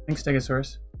 Thanks,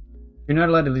 Stegosaurus. You're not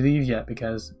allowed to leave yet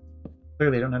because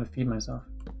clearly I don't know how to feed myself.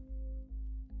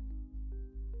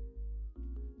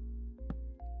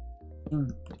 1,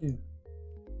 2.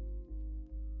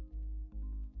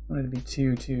 I wanted to be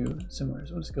 2 similar,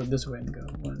 so we'll just go this way and go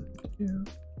 1, 2.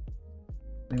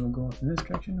 Then we'll go off in this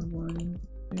direction of 1,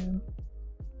 2.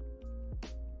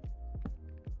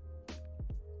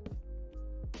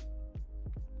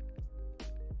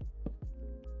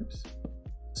 Oops.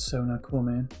 So not cool,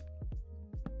 man.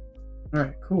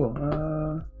 Alright, cool.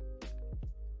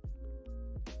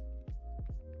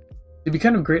 It'd be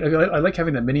kind of great. I like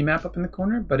having that mini map up in the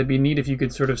corner, but it'd be neat if you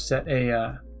could sort of set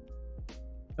a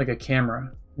like a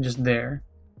camera just there.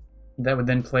 That would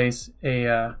then place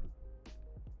a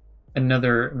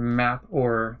another map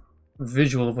or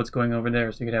visual of what's going over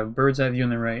there. So you could have bird's eye view on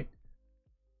the right,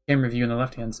 camera view on the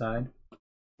left hand side.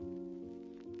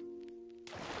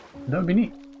 That would be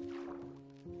neat.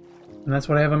 And that's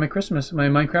what I have on my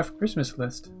Minecraft Christmas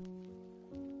list.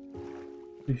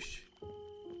 Oosh.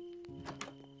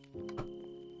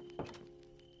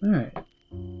 Alright.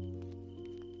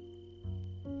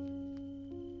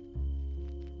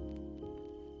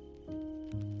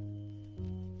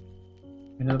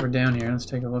 Now that we're down here, let's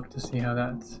take a look to see how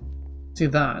that's... See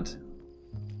that?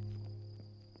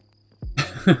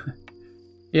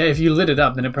 Yeah, if you lit it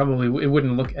up, then it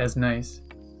wouldn't look as nice.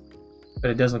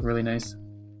 But it does look really nice.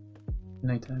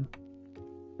 Nighttime.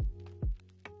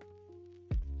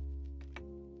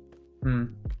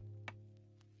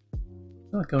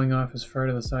 It's not going off as far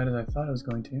to the side as I thought it was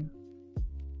going to.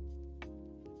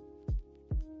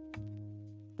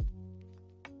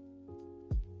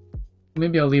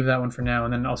 Maybe I'll leave that one for now,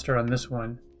 and then I'll start on this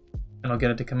one, and I'll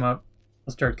get it to come up.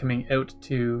 I'll start coming out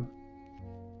to...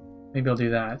 Maybe I'll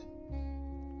do that.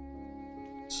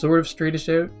 Sort of straightish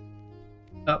out,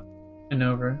 up and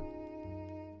over.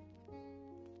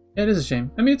 Yeah, it is a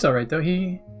shame. I mean, it's alright though.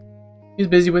 He's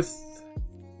busy with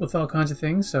all kinds of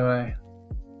things, so I...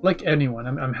 Like anyone,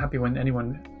 I'm happy when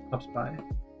anyone pops by.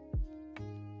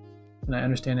 And I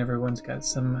understand everyone's got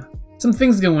some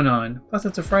things going on. Plus,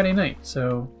 it's a Friday night,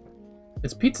 so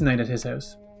it's pizza night at his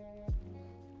house.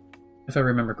 If I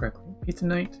remember correctly. Pizza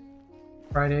night,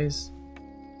 Fridays,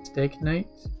 steak night,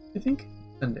 I think?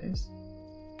 Sundays.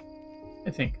 I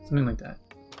think, something like that.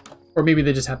 Or maybe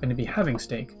they just happen to be having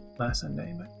steak last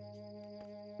Sunday, but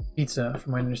pizza,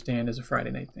 from what I understand, is a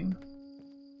Friday night thing.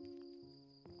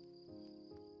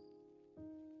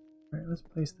 Alright, let's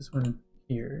place this one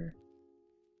here.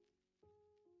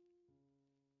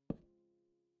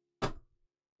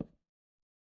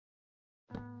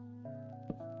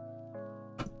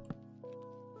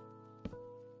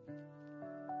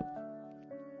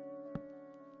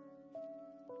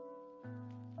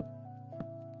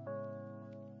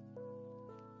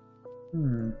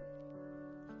 Hmm.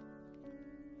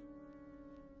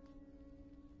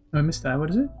 Oh, I missed that. What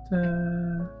is it?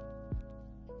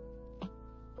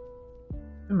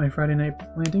 My Friday night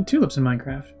planting tulips in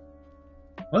Minecraft.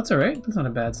 Well, that's alright. That's not a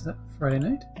bad Friday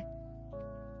night.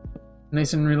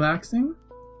 Nice and relaxing.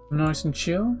 Nice and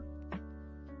chill.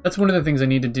 That's one of the things I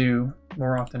need to do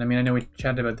more often. I mean, I know we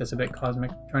chatted about this a bit,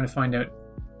 Cosmic, trying to find out,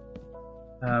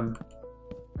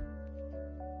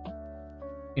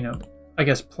 you know, I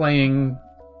guess playing,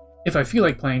 if I feel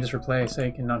like playing just for play's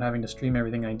sake and not having to stream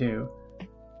everything I do.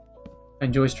 I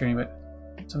enjoy streaming, but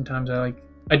sometimes I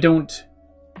don't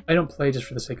play just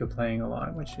for the sake of playing a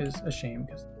lot, which is a shame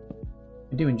because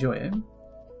I do enjoy it.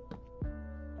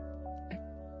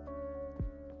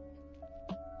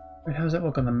 Right, how does that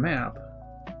look on the map?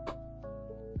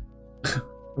 I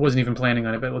wasn't even planning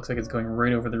on it, but it looks like it's going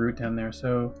right over the route down there,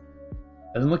 so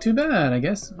doesn't look too bad, I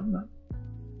guess. I'm not...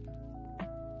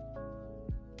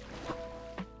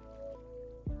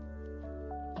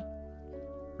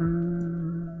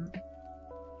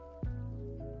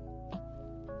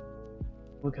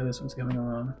 Look how this one's coming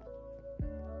along.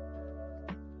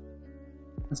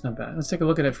 That's not bad. Let's take a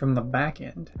look at it from the back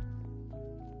end.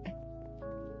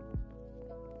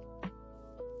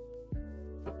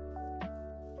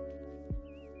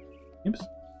 Oops.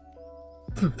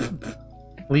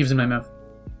 Leaves in my mouth.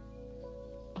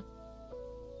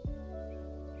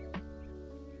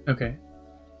 Okay.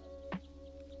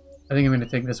 I think I'm going to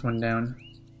take this one down.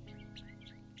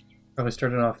 Probably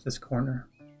start it off this corner.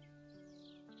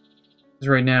 Because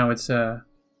right now it's, I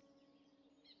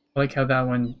like how that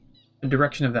one, the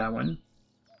direction of that one.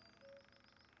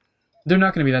 They're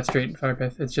not going to be that straight,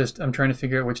 Firepath. It's just, I'm trying to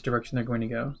figure out which direction they're going to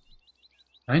go.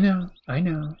 I know.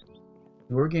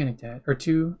 Two organic dad, or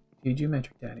two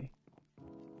geometric daddy.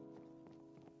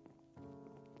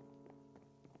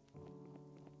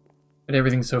 But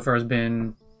everything so far has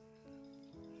been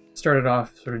started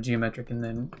off sort of geometric and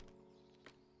then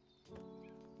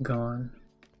gone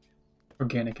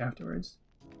organic afterwards.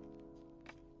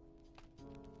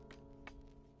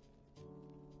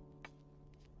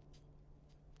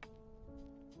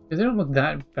 They don't look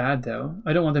that bad though.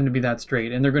 I don't want them to be that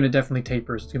straight, and they're going to definitely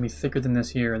taper. So it's going to be thicker than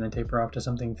this here and then taper off to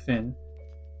something thin.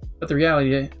 But the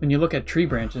reality, when you look at tree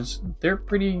branches, they're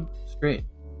pretty straight.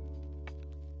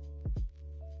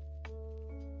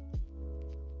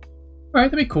 Alright,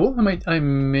 that'd be cool. I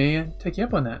may take you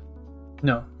up on that.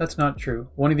 No, that's not true.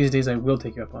 One of these days I will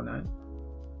take you up on that.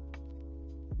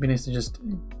 It'd be nice to just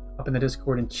hop in the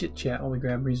Discord and chit-chat while we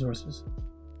grab resources.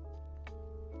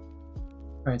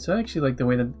 Alright, so I actually like the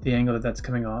way that the angle that's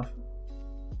coming off.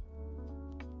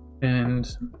 And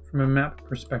from a map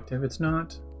perspective, it's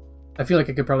not... I feel like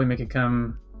I could probably make it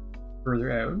come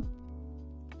further out. And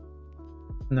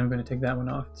then I'm going to take that one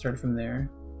off and start from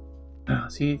there.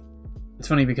 See, it's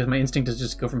funny because my instinct is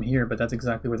just go from here, but that's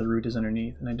exactly where the root is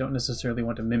underneath, and I don't necessarily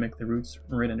want to mimic the roots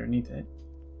right underneath it.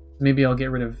 Maybe I'll get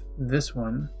rid of this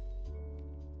one,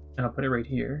 and I'll put it right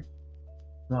here.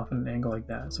 I'm off at an angle like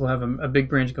that. So we'll have a big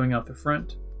branch going out the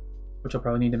front, which I'll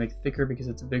probably need to make thicker because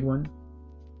it's a big one.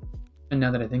 And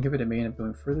now that I think of it, it may end up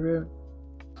going further out.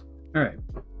 Alright.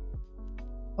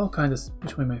 All kinds of...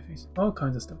 Which way my face? All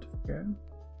kinds of stuff to figure out.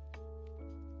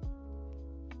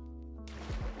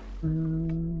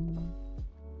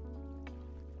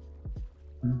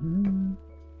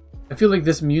 I feel like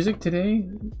this music today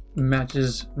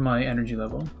matches my energy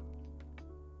level.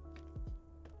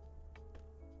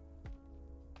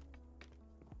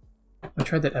 I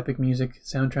tried that epic music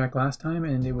soundtrack last time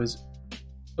and it was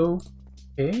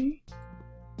okay.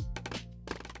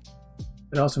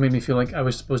 It also made me feel like I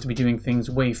was supposed to be doing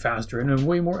things way faster in a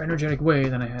way more energetic way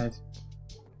than I had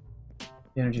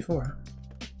the energy for.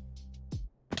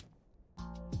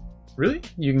 Really?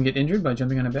 You can get injured by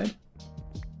jumping on a bed?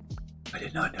 I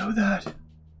did not know that.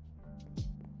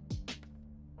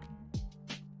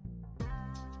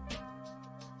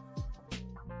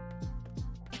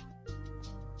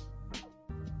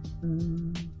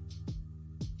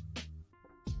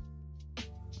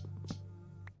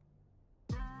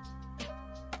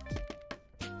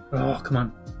 Oh, come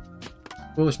on.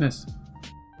 Foolishness.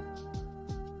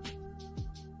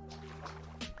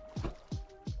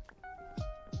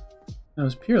 That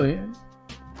was purely...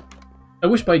 I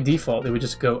wish by default it would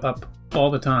just go up all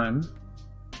the time.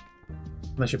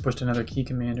 Unless you pushed another key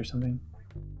command or something.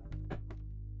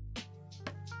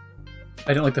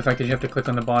 I don't like the fact that you have to click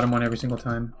on the bottom one every single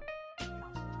time.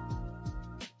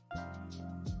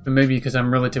 But maybe because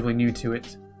I'm relatively new to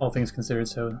it, all things considered,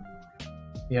 so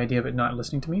the idea of it not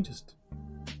listening to me just...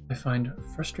 I find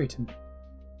frustrating.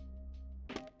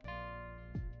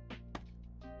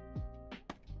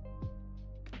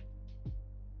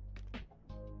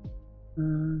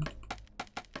 Well,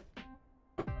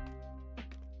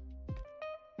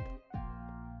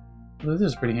 this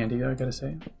is pretty handy, though, I gotta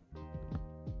say.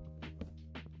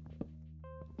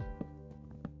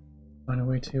 Find a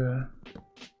way to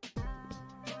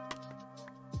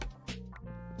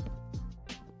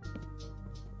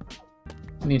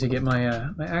I need to get my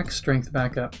my axe strength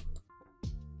back up.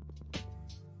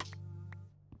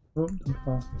 Oh, don't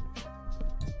fall.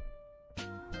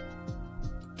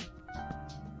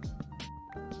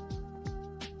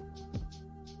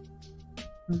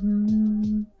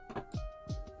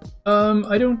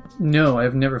 I don't know.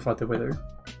 I've never fought the Wither.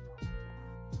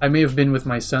 I may have been with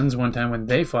my sons one time when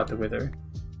they fought the Wither,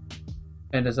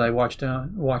 and as I watched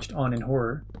on in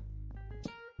horror.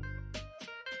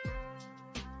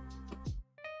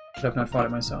 But I've not fought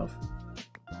it myself.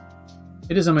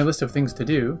 It is on my list of things to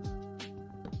do.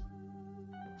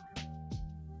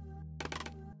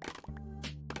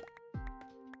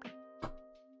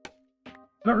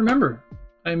 I don't remember.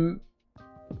 It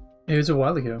was a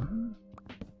while ago.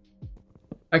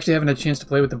 I actually haven't had a chance to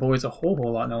play with the boys a whole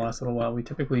lot in the last little while. We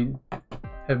typically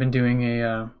have been doing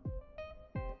a...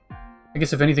 I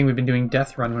guess if anything, we've been doing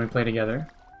Death Run when we play together.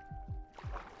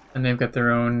 And they've got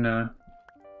their own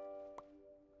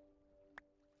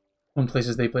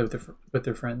places they play with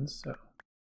their friends, so...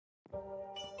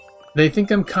 They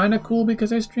think I'm kind of cool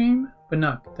because I stream, but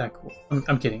not that cool.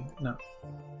 I'm kidding, no.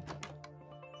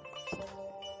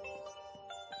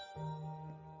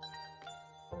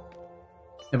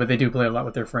 Yeah, but they do play a lot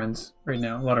with their friends right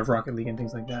now. A lot of Rocket League and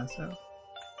things like that, so...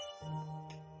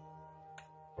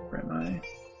 Where am I?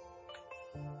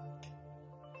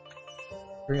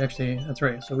 Actually, that's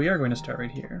right. So we are going to start right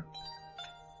here.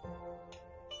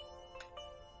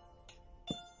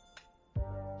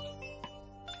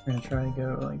 We're going to try to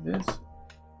go like this.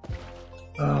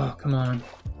 Oh, come on.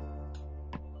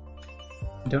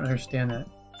 I don't understand that.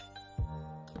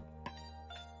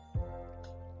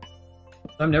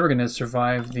 I'm never going to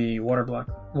survive the water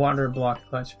block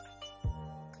clutch.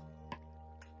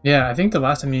 Yeah, I think the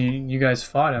last time you guys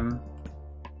fought him,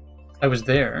 I was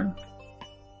there.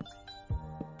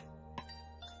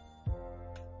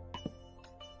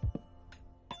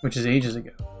 Which is ages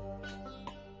ago.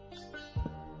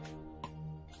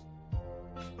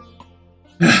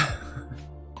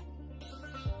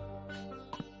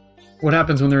 What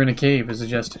happens when they're in a cave? Is it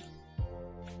just...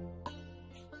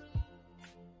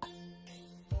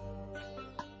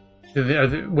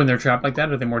 when they're trapped like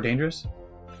that, are they more dangerous?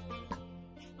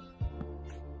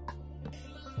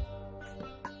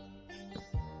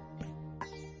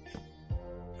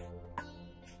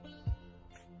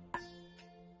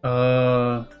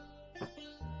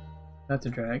 That's a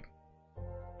drag.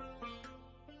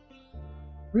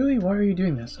 Really? Why are you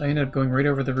doing this? I ended up going right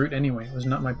over the route anyway. It was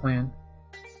not my plan.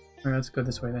 Alright, let's go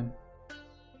this way then.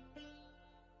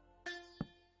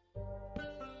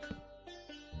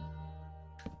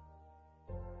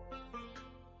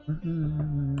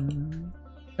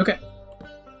 Okay.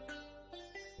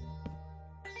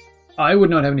 I would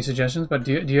not have any suggestions, but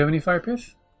do you have any fire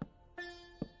pith?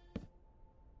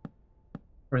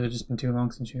 Or has it just been too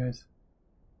long since you guys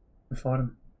have fought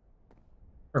him?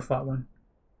 Or fought one?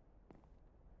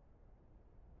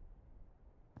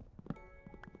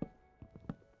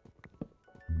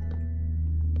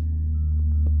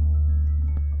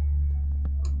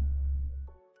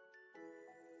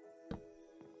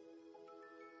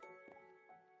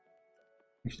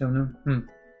 You don't know?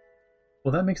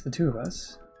 Well, that makes the two of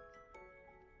us.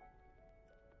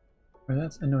 Or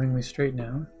that's annoyingly straight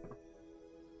now.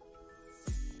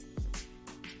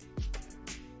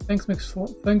 Thanks,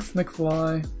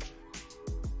 McFly.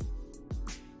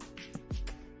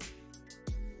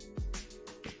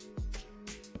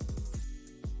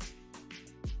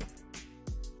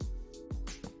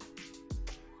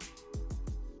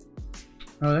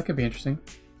 Oh, that could be interesting.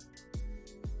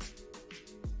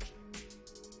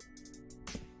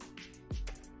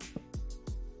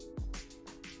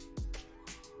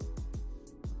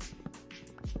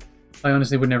 I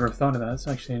honestly would never have thought of that. It's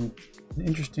actually an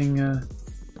interesting,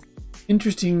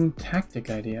 interesting tactic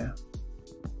idea.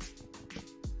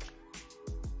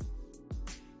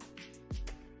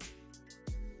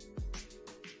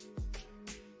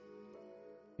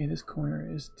 Okay, this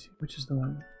corner is two, which is the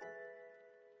one?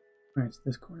 Alright, it's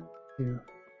this corner. Two.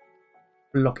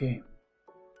 Blocky.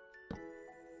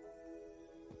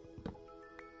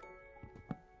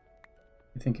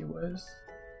 I think it was.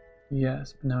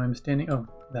 Yes, but now I'm standing. Oh,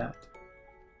 that.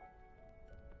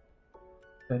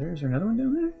 Better. Is there another one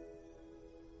down there?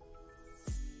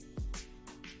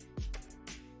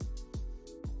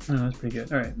 Oh, that's pretty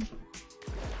good. Alright.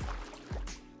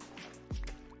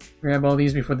 Grab all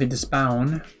these before they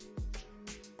despawn.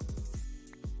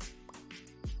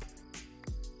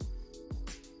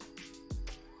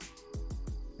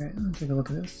 Alright, let's take a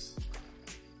look at this.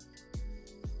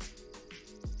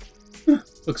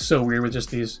 Looks so weird with just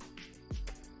these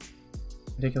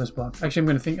ridiculous blocks.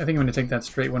 Actually, I think I'm gonna take that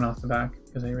straight one off the back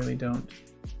because I really don't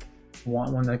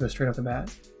want one that goes straight off the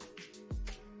bat.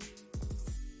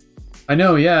 I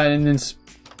know, yeah, and it's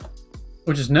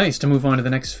which is nice to move on to the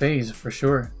next phase for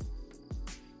sure.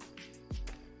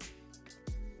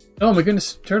 Oh my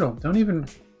goodness, Turtle! Don't even.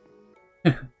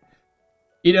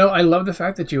 You know, I love the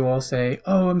fact that you all say,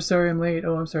 "Oh, I'm sorry, I'm late.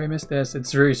 Oh, I'm sorry, I missed this."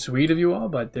 It's very sweet of you all,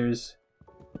 but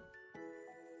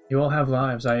you all have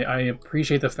lives. I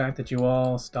appreciate the fact that you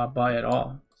all stop by at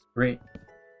all. It's great.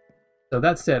 So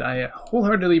that said, I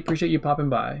wholeheartedly appreciate you popping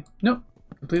by. Nope,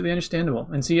 completely understandable.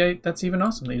 And see, that's even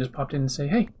awesome that you just popped in and say,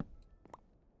 "Hey,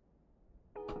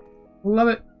 love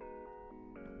it."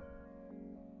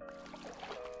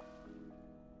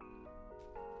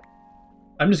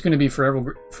 I'm just going to be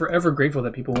forever grateful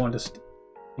that people want to,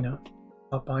 you know,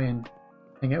 pop by and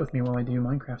hang out with me while I do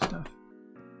Minecraft stuff.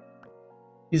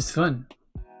 It's fun.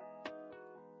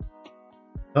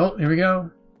 Oh, here we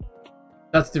go.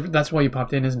 That's why you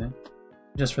popped in, isn't it?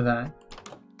 Just for that.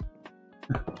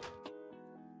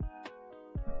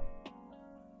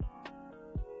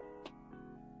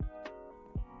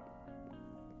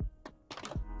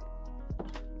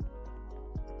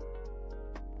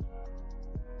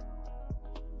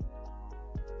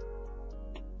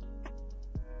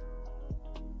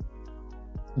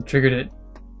 You triggered it.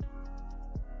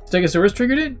 Stegosaurus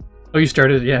triggered it? Oh, you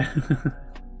started it, yeah.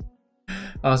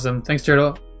 Awesome. Thanks,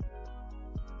 Turtle.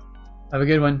 Have a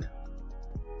good one.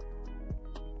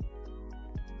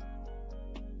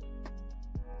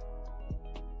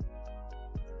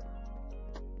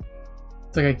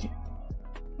 It's like I can't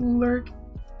lurk.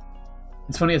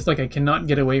 It's funny, it's like I cannot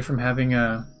get away from having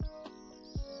the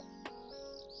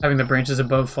branches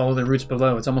above follow the roots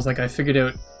below. It's almost like I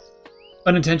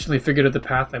unintentionally figured out the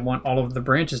path I want all of the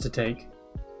branches to take.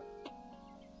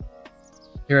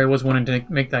 Here I was wanting to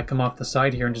make that come off the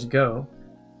side here and just go.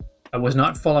 I was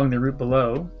not following the route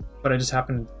below, but I just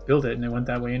happened to build it and it went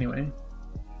that way anyway.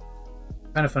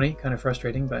 Kind of funny, kind of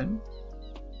frustrating, but...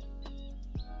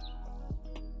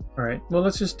 Alright, well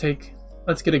let's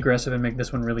get aggressive and make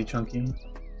this one really chunky.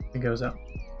 It goes up.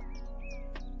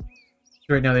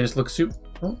 Right now they just look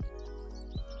Oh.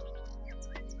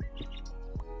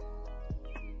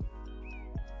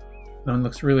 That one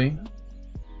looks really...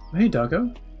 Hey,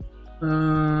 doggo. Do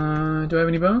I have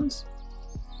any bones?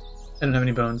 I don't have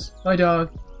any bones. Bye,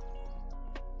 dog.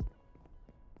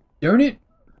 Darn it!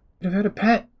 Could have had a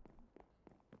pet.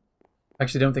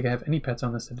 Actually, I don't think I have any pets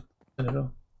on this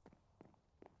Citadel.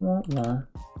 Wah, wah.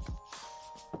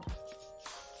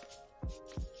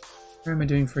 How am I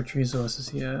doing for tree sources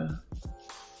here?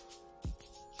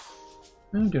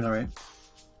 I'm doing alright.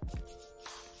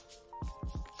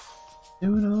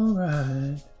 Doing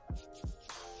alright.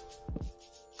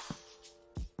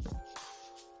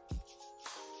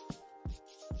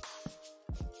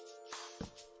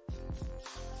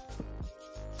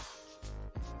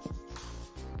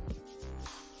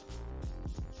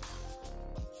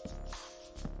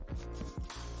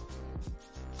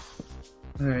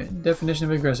 Alright, definition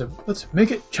of aggressive. Let's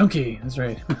make it chunky. That's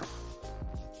right.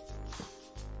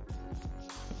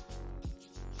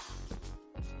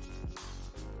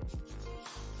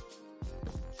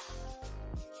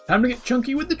 Time to get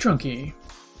chunky with the trunky.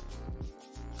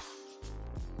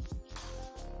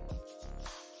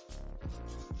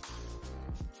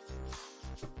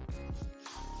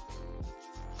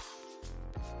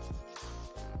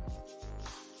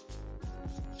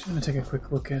 Just gonna take a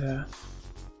quick look at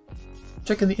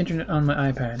checking the internet on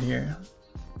my iPad here.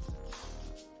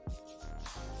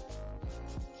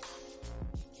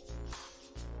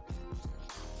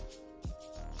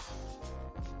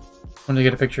 I wanted to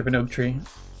get a picture of an oak tree.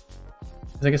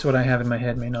 I guess what I have in my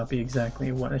head may not be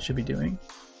exactly what I should be doing.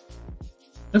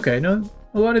 Okay, no,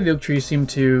 a lot of the oak trees seem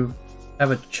to have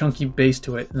a chunky base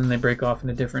to it, and then they break off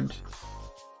into different...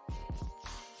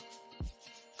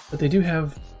 But they do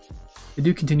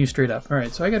continue straight up.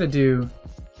 Alright, so I gotta do...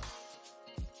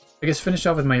 I guess finish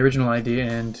off with my original idea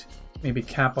and maybe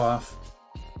cap off...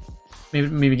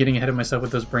 Maybe getting ahead of myself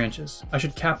with those branches. I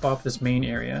should cap off this main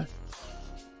area.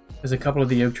 Because a couple of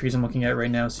the oak trees I'm looking at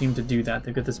right now seem to do that.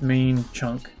 They've got this main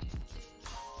chunk.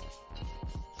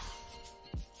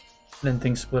 And then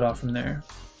things split off from there.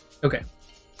 Okay.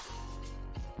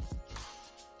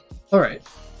 Alright.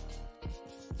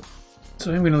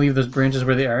 So I'm going to leave those branches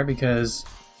where they are because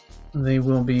they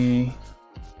will be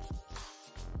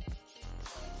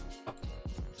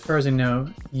far as I know,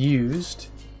 used.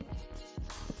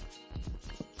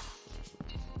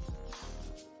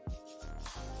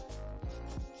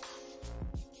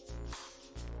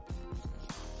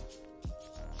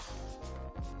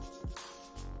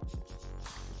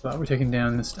 But we're taking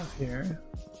down this stuff here.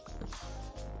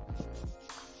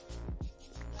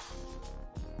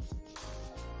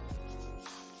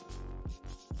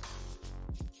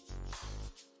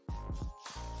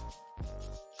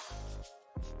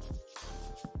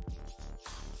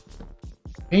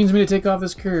 Pains me to take off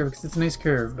this curve because it's a nice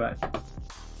curve, but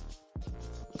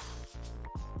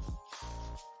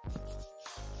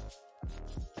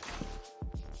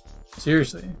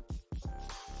seriously,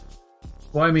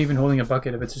 why am I even holding a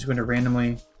bucket if it's just going to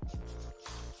randomly?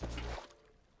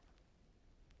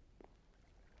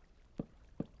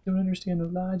 Don't understand the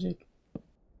logic.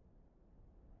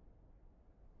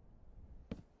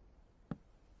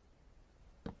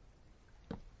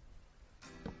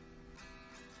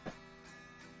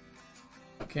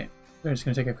 Okay, we're just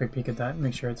going to take a quick peek at that and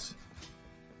make sure it's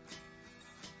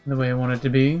the way I want it to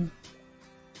be.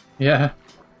 Yeah,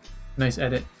 nice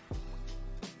edit.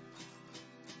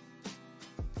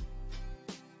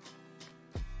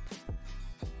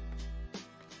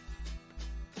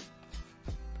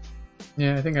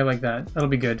 Yeah, I think I like that. That'll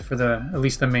be good for at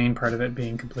least the main part of it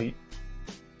being complete.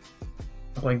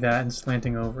 Like that and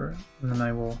slanting over, and then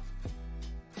I will...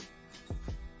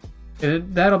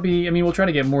 That'll be, I mean, we'll try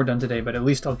to get more done today, but at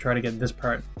least I'll try to get this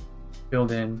part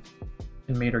filled in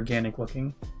and made organic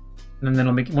looking. And then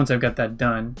I'll make, once I've got that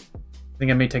done, I think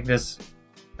I may take this,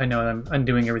 I know I'm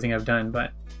undoing everything I've done,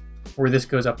 but where this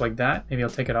goes up like that, maybe I'll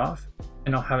take it off,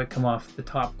 and I'll have it come off the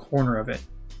top corner of it.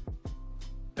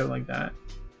 Go like that.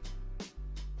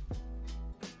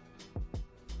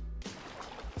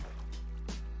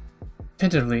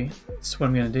 Tentatively, that's what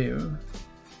I'm gonna do.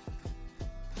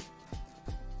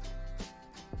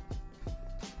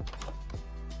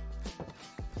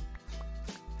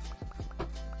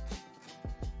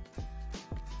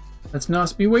 Let's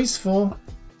not be wasteful.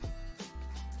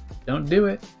 Don't do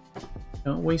it.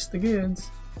 Don't waste the goods.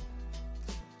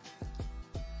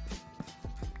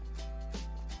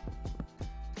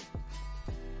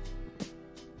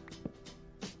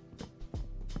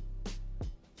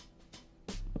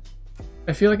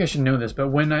 I feel like I should know this, but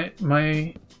when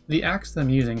the axe that I'm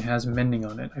using has mending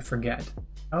on it, I forget.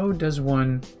 How does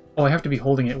one? Oh, I have to be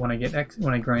holding it when I get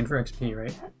when I grind for XP,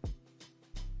 right?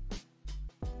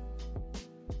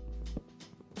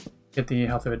 Get the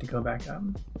health of it to go back up.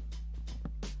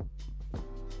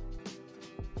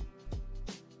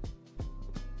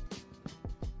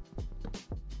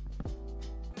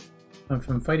 If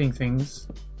I'm fighting things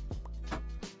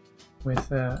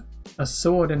with a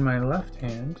sword in my left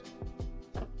hand,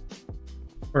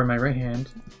 or in my right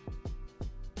hand,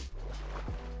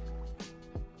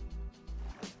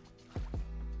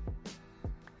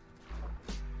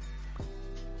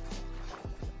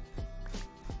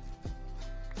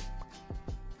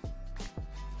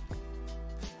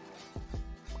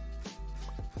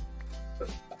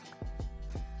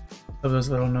 of those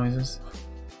little noises.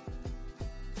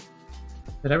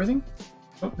 Is that everything?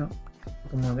 Oh, no. A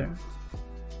couple more there.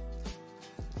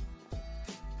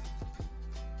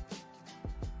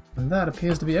 And that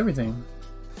appears to be everything.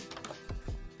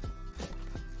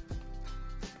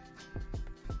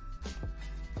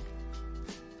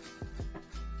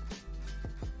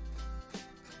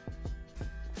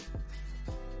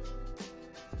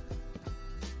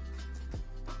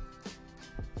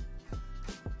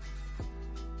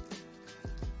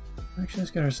 Actually,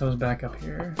 let's get ourselves back up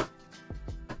here.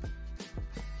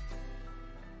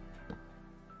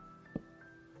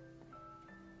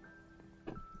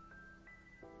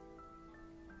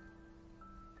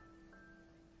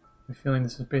 I'm feeling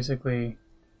this is basically,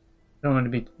 I don't want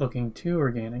it to be looking too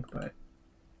organic, but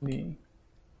the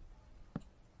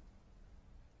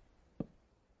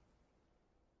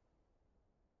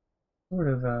sort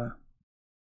of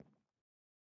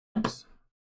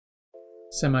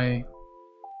semi,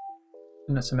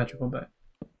 not symmetrical, but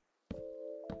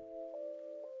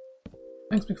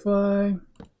thanks, McFly.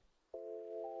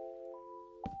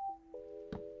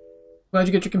 Glad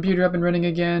you get your computer up and running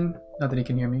again. Not that he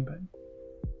can hear me, but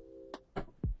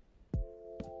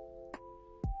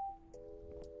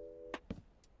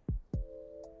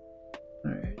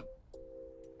alright.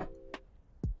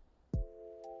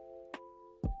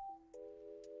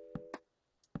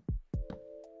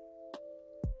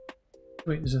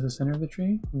 Wait, is it the center of the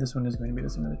tree? This one is going to be the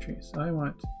center of the tree. So I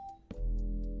want...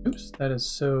 Oops, that is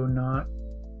so not...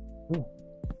 Ooh.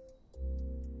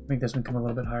 Make this one come a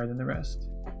little bit higher than the rest.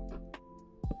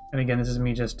 And again, this is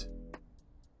me just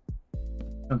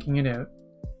chunking it out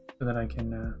so that I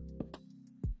can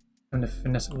come to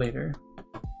finesse it later.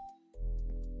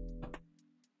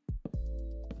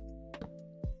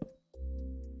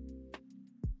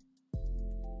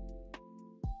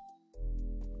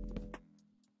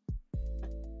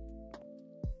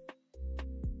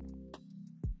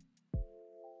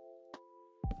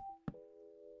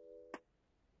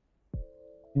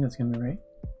 I think that's gonna be right.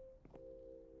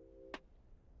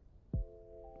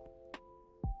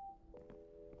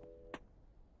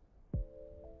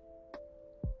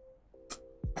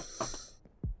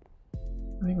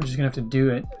 I think we're just gonna have to do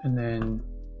it and then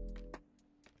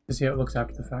see how it looks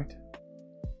after the fact.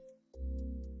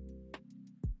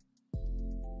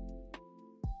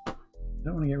 I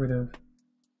don't want to get rid of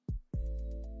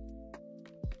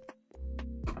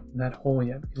that hole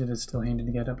yet because it is still handy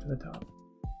to get up to the top.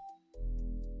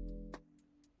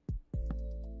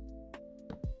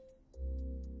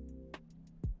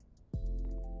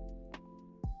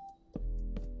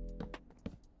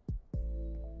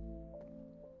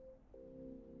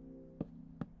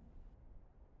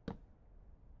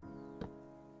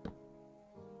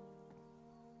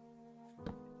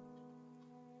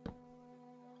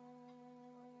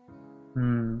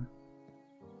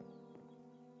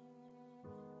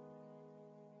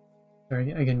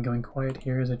 Sorry, again, going quiet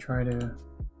here as I try to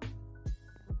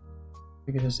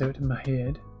figure this out in my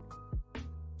head.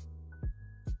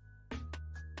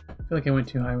 I feel like I went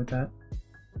too high with that.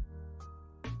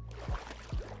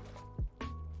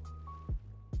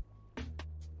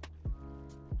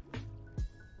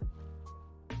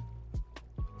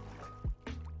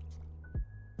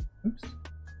 Oops.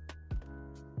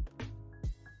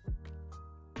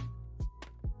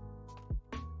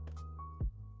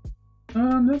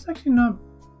 That's actually not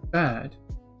bad,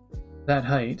 that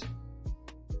height.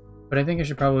 But I think I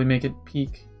should probably make it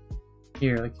peak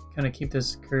here, like kind of keep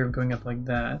this curve going up like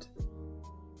that.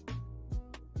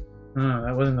 Oh,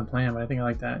 that wasn't the plan, but I think I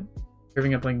like that.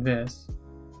 Curving up like this.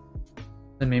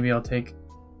 Then maybe I'll take,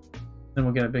 then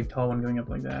we'll get a big tall one going up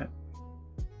like that.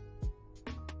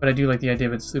 But I do like the idea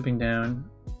of it swooping down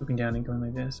and going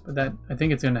like this. But that, I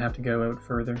think it's going to have to go out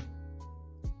further.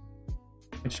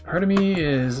 Which part of me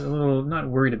is a little not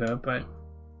worried about, but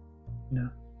you know,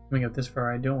 coming up this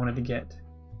far, I don't want it to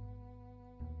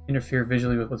interfere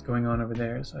visually with what's going on over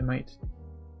there, so I might.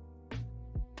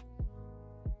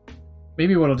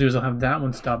 Maybe what I'll do is I'll have that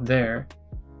one stop there,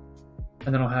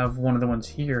 and then I'll have one of the ones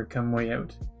here come way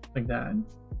out, like that.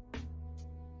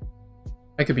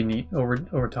 That could be neat,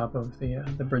 over top of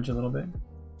the bridge a little bit.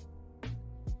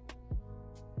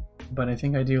 But I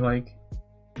think I do like,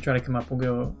 try to come up, we'll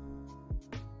go.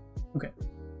 Okay.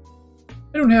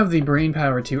 I don't have the brain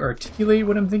power to articulate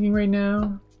what I'm thinking right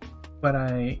now, but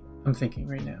I'm thinking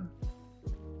right now.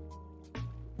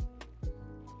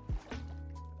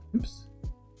 Oops.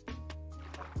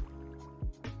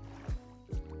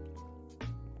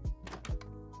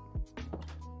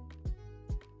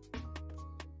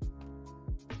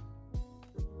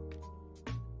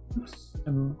 Oops,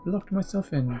 I locked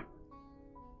myself in.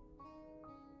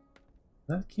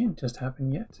 That can't just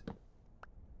happen yet.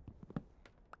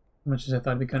 As much as I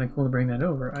thought it'd be kind of cool to bring that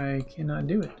over, I cannot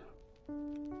do it.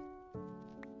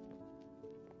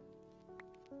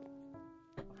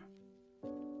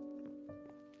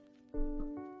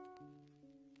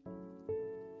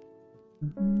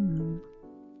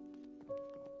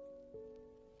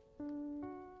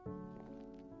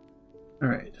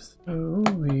 Alright, so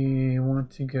we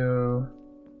want to go...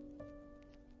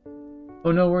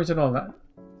 Oh, no worries at all, that.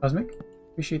 Cosmic,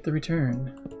 appreciate the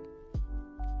return.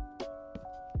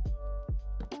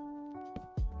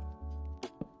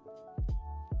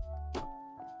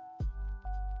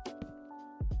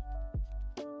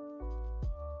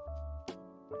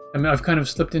 I mean, I've kind of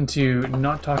slipped into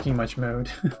not talking much mode.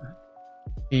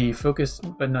 The focus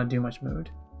but not do much mode.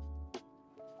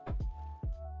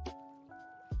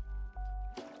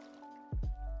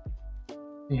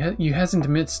 You hasn't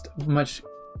missed much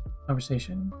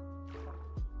conversation.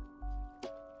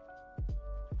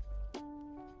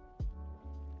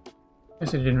 I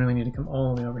guess I didn't really need to come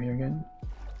all the way over here again.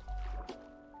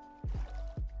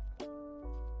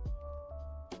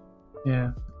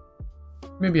 Yeah.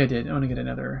 Maybe I did. I want to get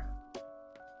another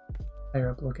higher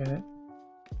up look at it.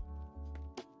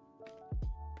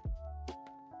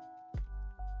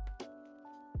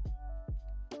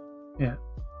 Yeah.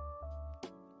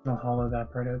 I'll hollow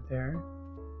that part out there. And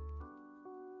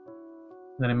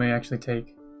then I may actually take,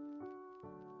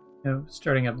 you know,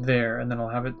 starting up there, and then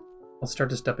I'll start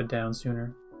to step it down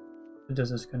sooner. It does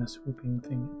this kind of swooping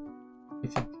thing, I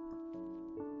think.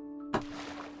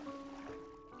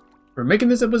 We're making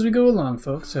this up as we go along,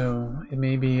 folks, so it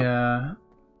may be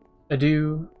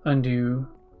ado, undo,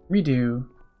 redo.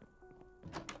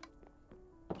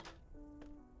 I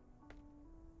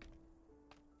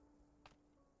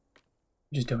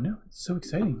just don't know. It's so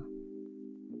exciting.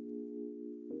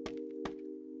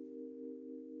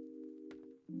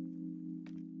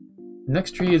 The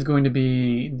next tree is going to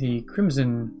be the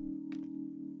Crimson.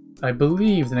 I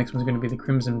believe the next one's going to be the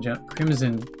Crimson.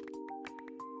 Crimson.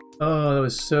 Oh, that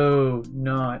was so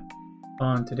not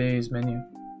on today's menu.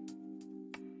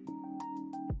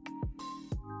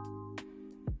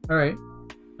 Alright.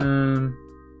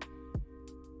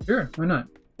 Sure, why not?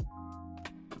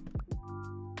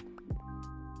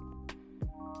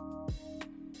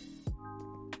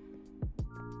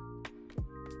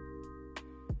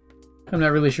 I'm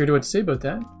not really sure what to say about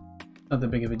that. Not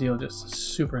that big of a deal, just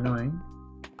super annoying.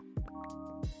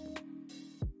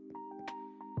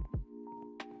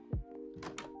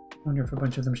 Wonder if a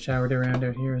bunch of them showered around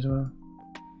out here as well.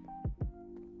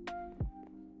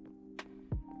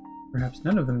 Perhaps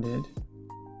none of them did.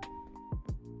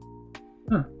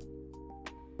 Huh.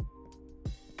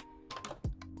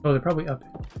 Oh, they're probably up.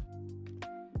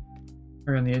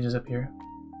 Around the edges up here.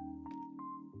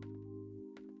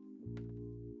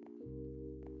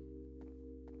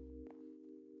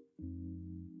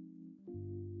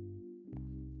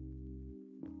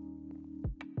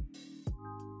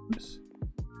 Oops.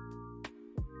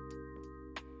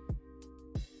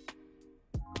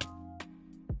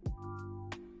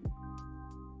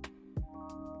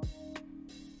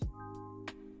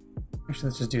 Actually,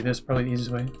 let's just do this, probably the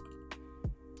easiest way.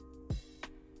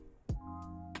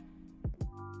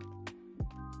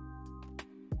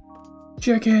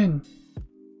 Chicken!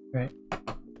 Right.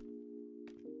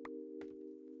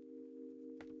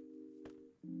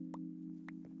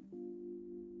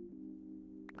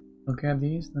 I'll grab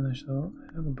these, then I shall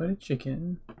have a bite of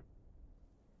chicken.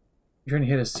 You're trying to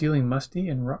hit a ceiling musty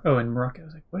and rock. Oh, and rock. I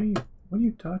was like, what are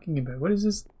you talking about? What is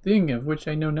this thing of which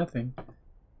I know nothing?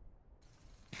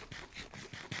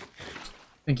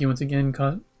 Thank you once again,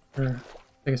 for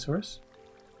Pegasaurus.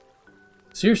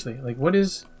 Seriously, like, what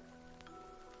is...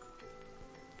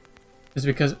 Is it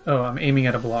because... Oh, I'm aiming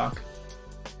at a block.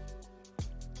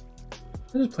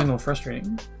 This is plain old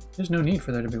frustrating. There's no need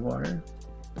for there to be water.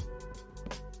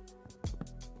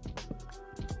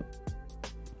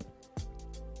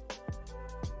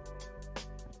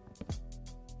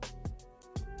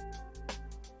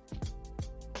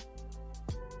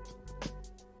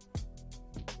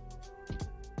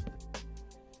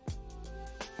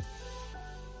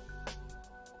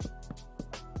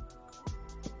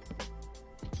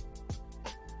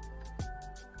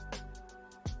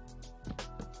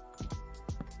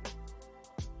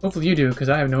 Hopefully you do, because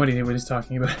I have no idea what he's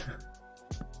talking about.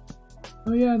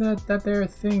 Oh yeah, that there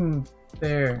thing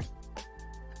there.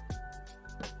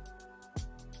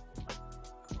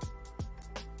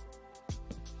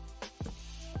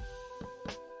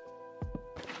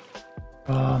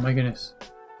 Oh my goodness.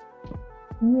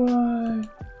 What?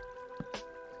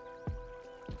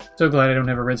 So glad I don't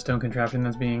have a redstone contraption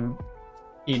that's being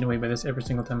eaten away by this every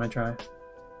single time I try.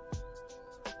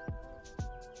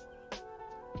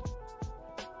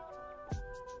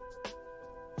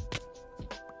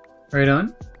 Right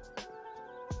on.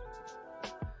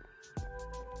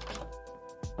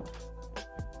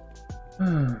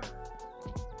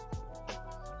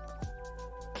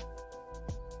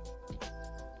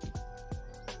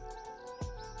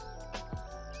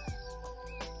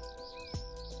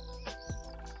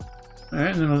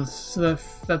 Alright, and then so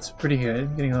that's pretty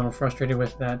good. Getting a little frustrated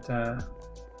with that, the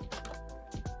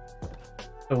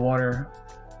water.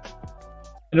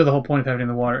 I know the whole point of having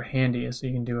the water handy is so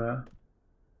you can do a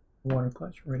water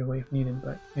clutch right away if needed,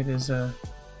 but it is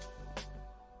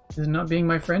not being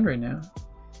my friend right now.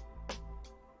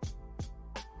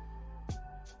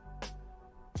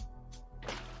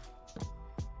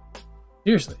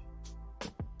 Seriously.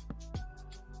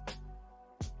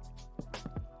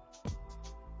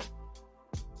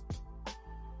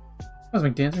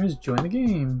 Cosmic Dancer has joined the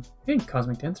game. Hey,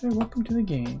 Cosmic Dancer, welcome to the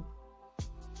game.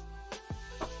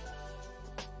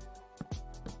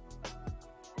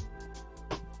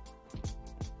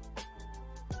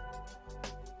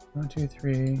 One, two,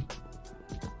 three.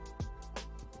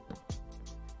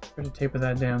 Try to taper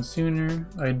that down sooner.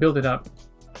 I'd build it up,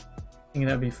 thinking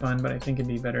that'd be fun, but I think it'd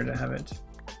be better to have it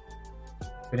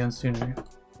go down sooner.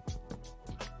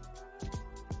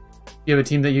 You have a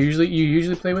team that you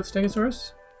usually play with,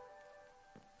 Stegosaurus?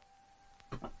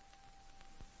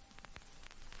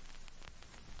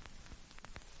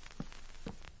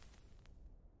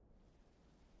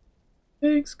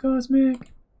 Thanks,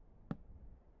 Cosmic.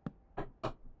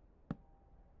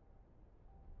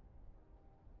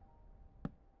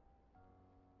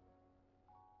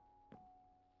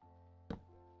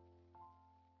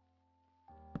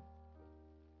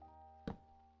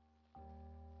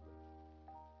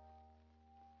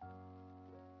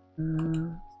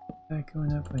 That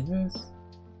going up like this.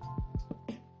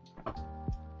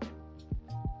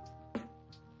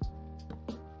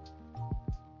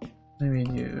 Maybe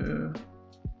do.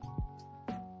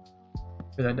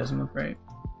 But that doesn't look right.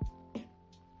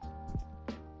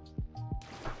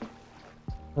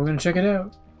 We're gonna check it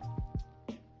out.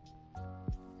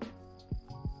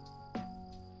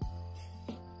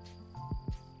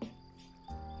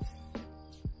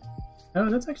 Oh,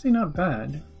 that's actually not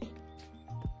bad.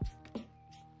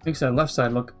 Makes that left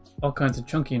side look all kinds of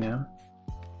chunky now.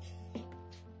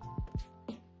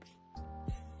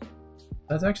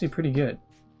 That's actually pretty good.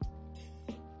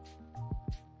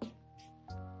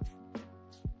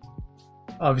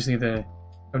 Obviously,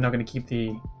 I'm not going to keep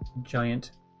the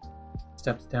giant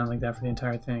steps down like that for the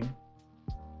entire thing.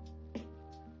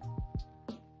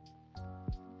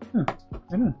 Huh,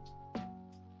 I don't know.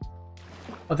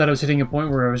 I thought I was hitting a point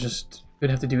where I was just going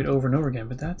to have to do it over and over again,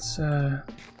 but that's,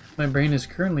 my brain is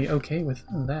currently okay with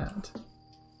that.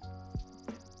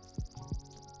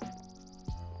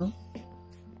 Oh.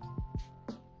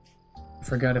 I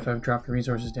forgot if I've dropped the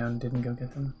resources down and didn't go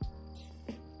get them.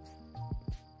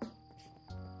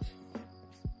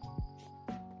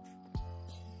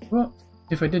 Well,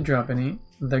 if I did drop any,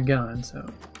 they're gone, so...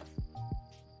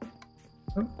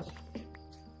 Oh.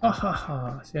 Ah ha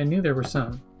ha! See, I knew there were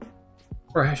some.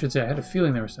 Or I should say, I had a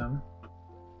feeling there were some.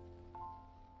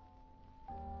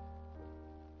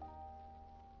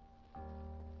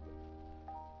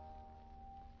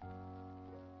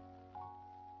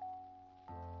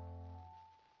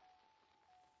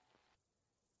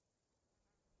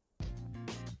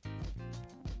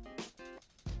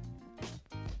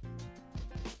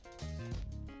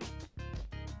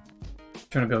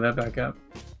 Trying to build that back up.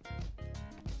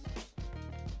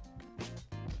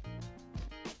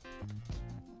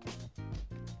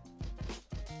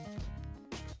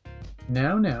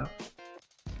 Now.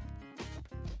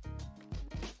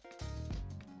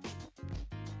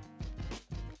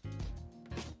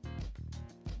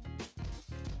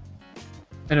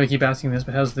 I know I keep asking this,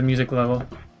 but how's the music level?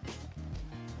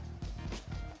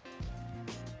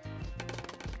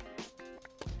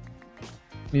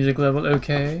 Music level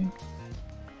okay.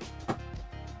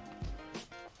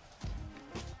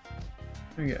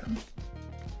 There we go.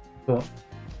 Cool.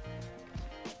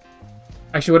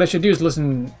 Actually, what I should do is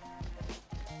listen...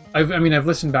 I've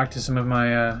listened back to some of my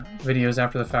videos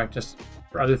after the fact just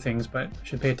for other things, but I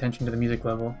should pay attention to the music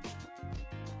level.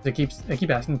 I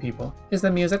keep asking people, is the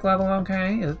music level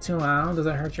okay? Is it too loud? Does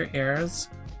it hurt your ears?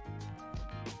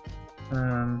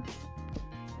 Yeah,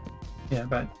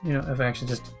 but, you know, if I actually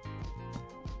just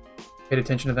paid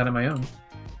attention to that on my own,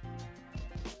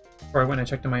 or when I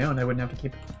checked on my own, I wouldn't have to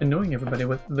keep annoying everybody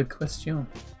with the question.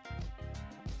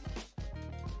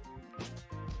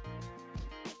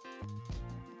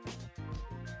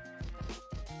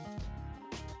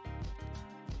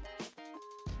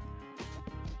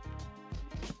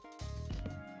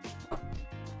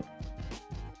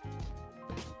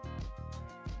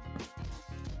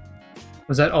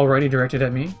 Was that already directed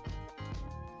at me?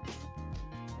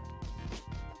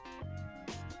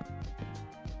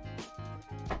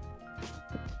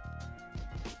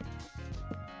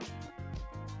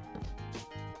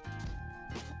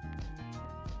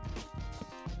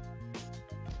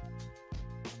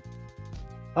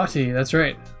 Artie, that's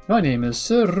right. My name is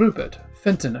Sir Rupert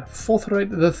Fenton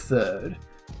Forthright III.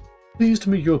 Pleased to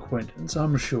meet your acquaintance,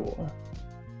 I'm sure.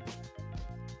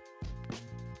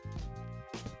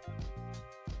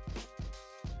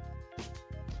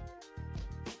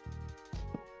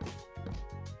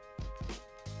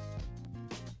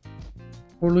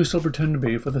 Or at least I'll pretend to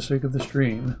be for the sake of the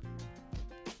stream.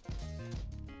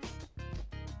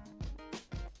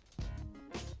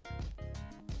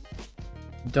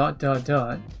 Dot dot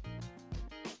dot.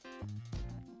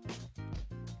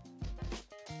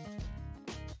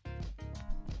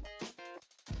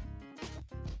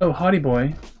 Oh, Hottie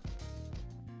Boy.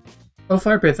 Oh,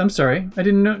 Firepith, I'm sorry. I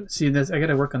didn't know. See, this. I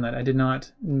gotta work on that. I did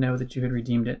not know that you had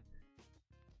redeemed it.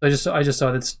 I just saw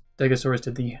that Stegosaurus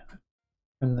did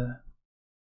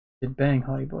did bang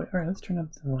Hottie Boy. All right, let's turn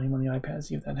up the volume on the iPad,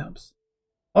 see if that helps.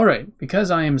 All right, because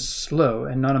I am slow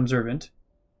and not observant,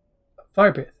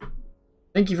 Firepith,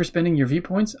 thank you for spending your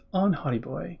viewpoints on Hottie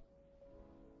Boy.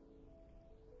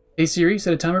 Hey Siri,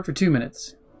 set a timer for 2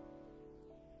 minutes.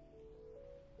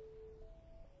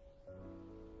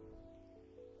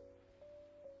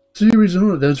 Siri's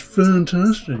on it, that's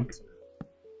fantastic.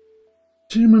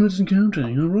 2 minutes and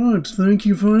counting. Alright, thank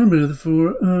you Firepith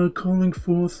for calling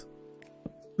forth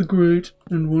the great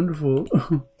and wonderful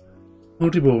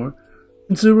Hottie Boy.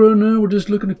 And so right now we're just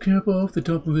looking to cap off the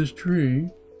top of this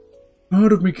tree.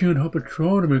 Part of me can't help but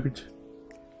try to make it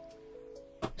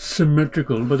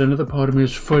symmetrical, but another part of me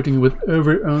is fighting with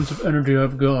every ounce of energy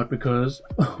I've got because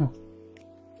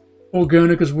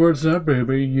organic is where it's at,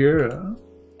 baby. Yeah.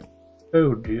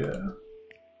 Oh dear.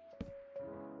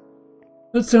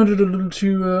 That sounded a little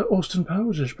too Austin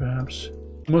Powers-ish, perhaps.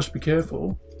 Must be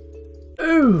careful.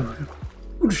 Oh,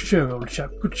 good show, old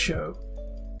chap. Good show.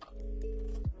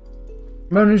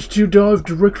 Managed to dive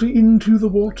directly into the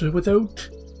water without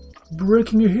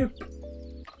breaking a hip.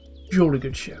 Jolly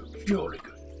good show. Jolly good.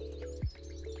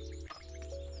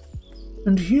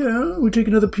 And here, we take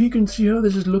another peek and see how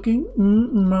this is looking.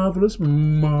 Marvelous,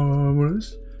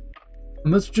 marvelous.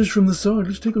 And that's just from the side.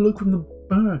 Let's take a look from the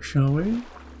back, shall we?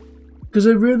 Because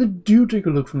I rarely do take a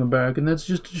look from the back, and that's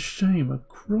just a shame. A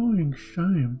crying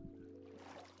shame.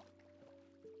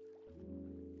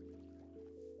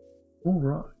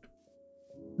 Alright.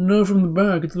 Now from the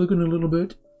back, it's looking a little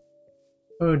bit,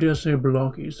 I dare say,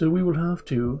 blocky. So we will have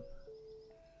to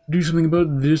do something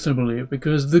about this, I believe,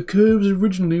 because the curves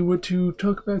originally were to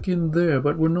tuck back in there,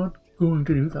 but we're not going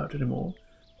to do that anymore.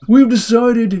 We've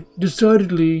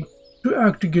decidedly, to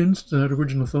act against that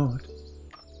original thought.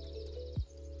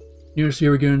 Yes,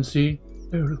 here again, see?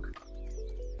 Oh, look.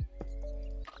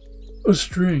 A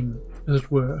string, as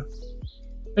it were.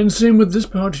 And same with this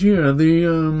part here.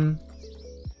 The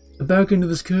back end of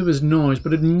this curve is nice,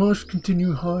 but it must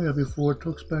continue higher before it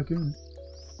tucks back in.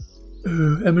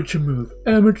 Oh, amateur move.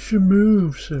 Amateur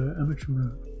move, sir. Amateur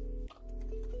move.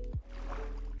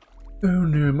 Oh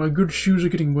no, my good shoes are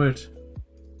getting wet.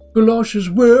 Galoshes,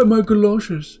 where are my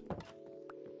galoshes?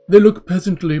 They look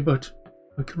peasantly, but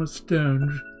I cannot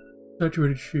stand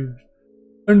saturated shoes.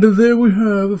 And there we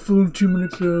have a full 2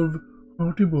 minutes of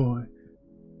Hottie Boy.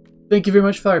 Thank you very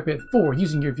much, Firepit, for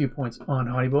using your viewpoints on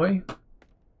Hottie Boy.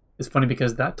 It's funny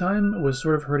because that time was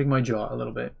sort of hurting my jaw a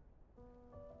little bit.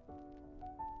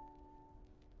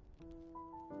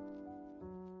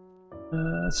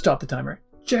 Stop the timer.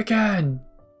 Chicken!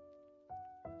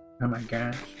 Oh my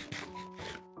gosh.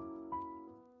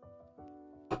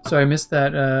 Sorry, I missed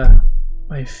that.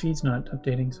 My feed's not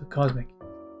updating, so Cosmic.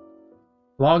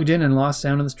 Logged in and lost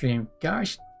sound of the stream.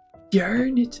 Gosh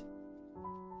darn it.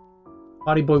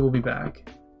 Hottie Boy will be back.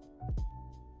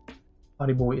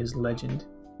 Hottie Boy is legend.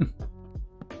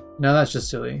 Now that's just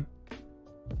silly.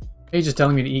 He's just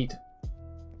telling me to eat.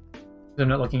 I'm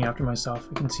not looking after myself.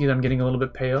 I can see that I'm getting a little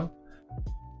bit pale.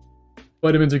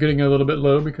 Vitamins are getting a little bit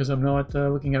low because I'm not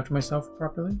looking after myself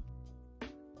properly.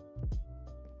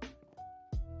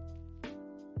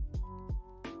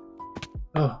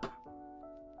 Oh.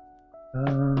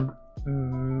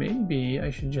 Maybe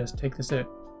I should just take this out.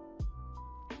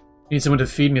 Need someone to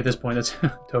feed me at this point. That's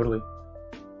totally.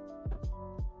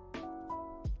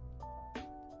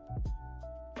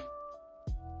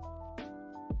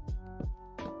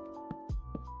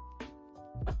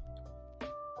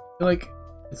 I feel like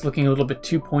it's looking a little bit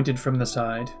too pointed from the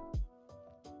side.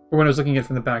 Or when I was looking at it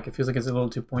from the back, it feels like it's a little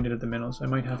too pointed at the middle, so I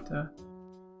might have to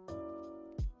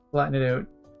flatten it out,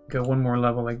 go one more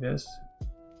level like this.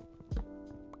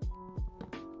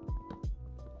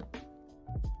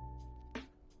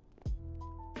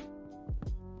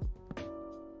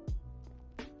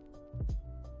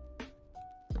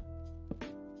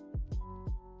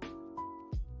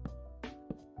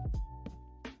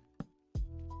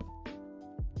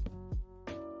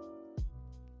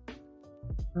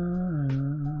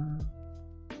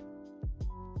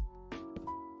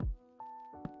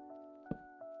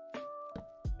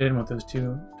 I didn't want those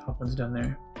two top ones done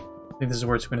there. I think this is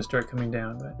where it's going to start coming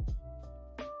down, but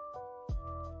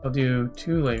I'll do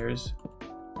 2 layers.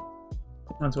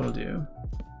 That's what I'll do.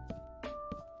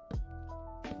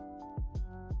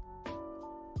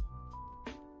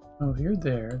 Oh, if you're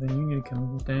there, then you need to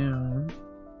come down.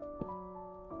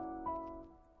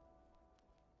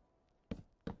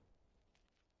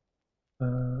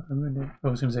 I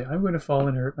was going to say, I'm going to fall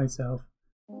and hurt myself.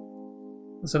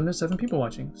 So there's 7 people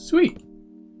watching. Sweet!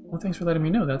 Well, thanks for letting me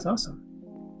know. That's awesome.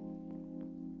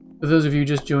 For those of you who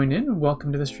just joined in,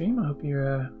 welcome to the stream. I hope you're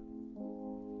a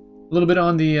little bit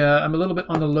on the I'm a little bit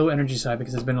on the low energy side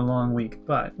because it's been a long week,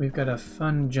 but we've got a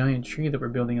fun giant tree that we're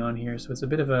building on here, so it's a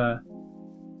bit of a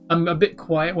I'm a bit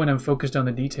quiet when I'm focused on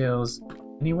the details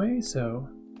anyway, so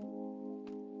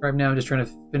right now I'm just trying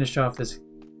to finish off this,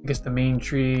 I guess, the main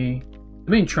tree,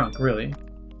 the main trunk, really.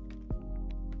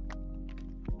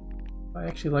 I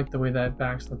actually like the way that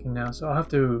back's looking now, so I'll have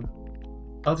to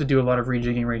do a lot of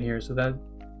rejigging right here, so that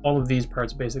all of these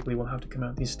parts basically will have to come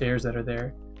out, these stairs that are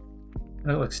there,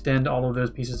 and I'll extend all of those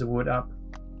pieces of wood up.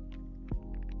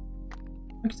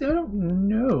 Actually, I don't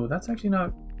know, that's actually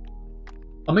not...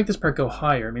 I'll make this part go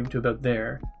higher, maybe to about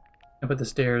there, I put the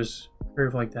stairs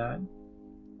curve like that.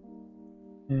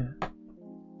 Yeah. I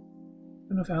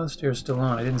don't know if Alistair's still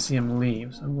on. I didn't see him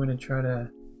leave, so I'm going to try to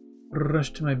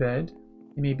rush to my bed.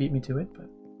 He may beat me to it, but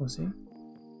we'll see.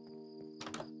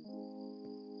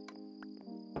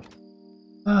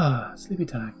 Ah, sleepy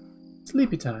time.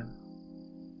 Sleepy time.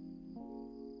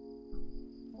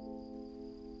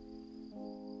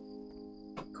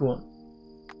 Cool.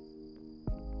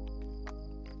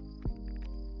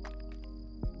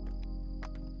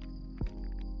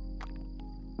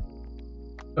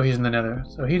 Oh, he's in the nether,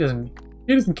 so he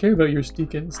doesn't care about your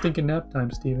stinking nap time,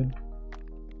 Steven.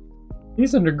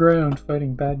 He's underground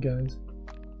fighting bad guys.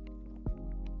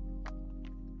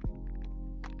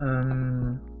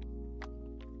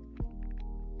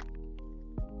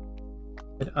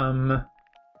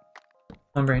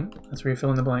 On brain, that's where you fill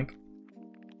in the blank.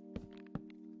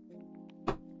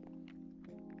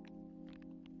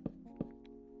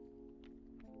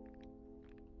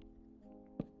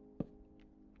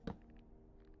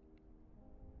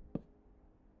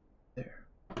 There.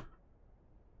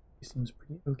 He seems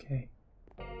pretty okay.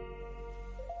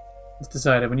 It's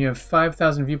decided. When you have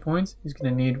 5,000 viewpoints, he's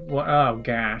gonna need what? Oh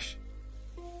gosh.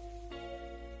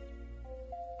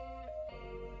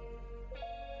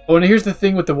 Oh, and here's the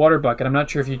thing with the water bucket. I'm not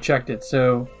sure if you checked it.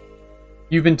 So,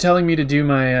 you've been telling me to do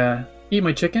my eat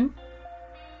my chicken.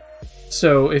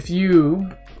 So if you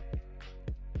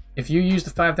use the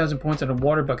 5,000 points on a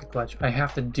water bucket clutch, I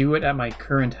have to do it at my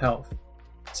current health.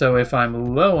 So if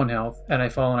I'm low on health and I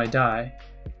fall and I die,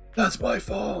 that's my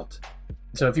fault.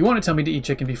 So if you want to tell me to eat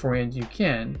chicken beforehand, you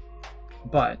can.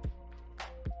 But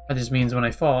that just means when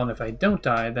I fall and if I don't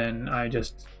die, then I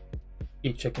just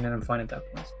eat chicken and I'm fine at that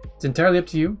point. It's entirely up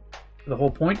to you. The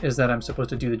whole point is that I'm supposed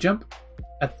to do the jump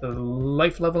at the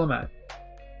life level I'm at.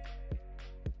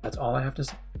 That's all I have to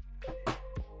say.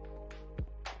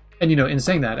 And you know, in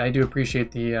saying that, I do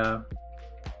appreciate the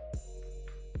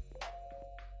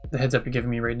heads up you're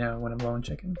giving me right now when I'm low on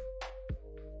chicken.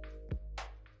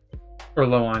 Or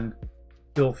low on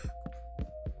filth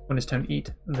when it's time to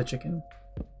eat the chicken.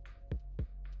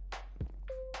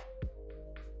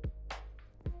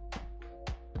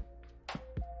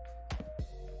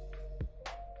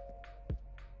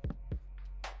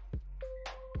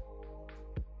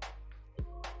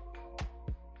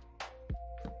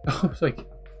 Oh, it's like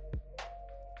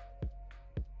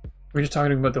we're just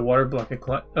talking about the water bucket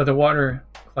clutch, the water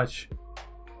clutch.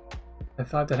 I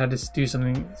thought that had to do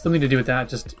something to do with that,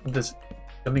 just this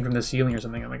something from the ceiling or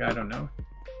something. I'm like, I don't know.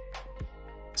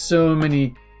 So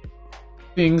many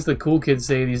things the cool kids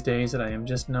say these days that I am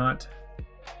just not.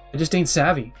 I just ain't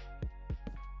savvy.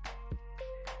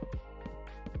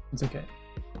 It's okay.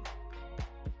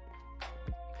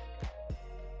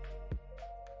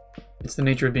 It's the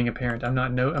nature of being a parent. I'm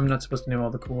not supposed to know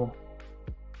all the cool.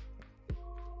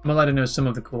 I'm allowed to know some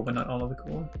of the cool, but not all of the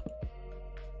cool.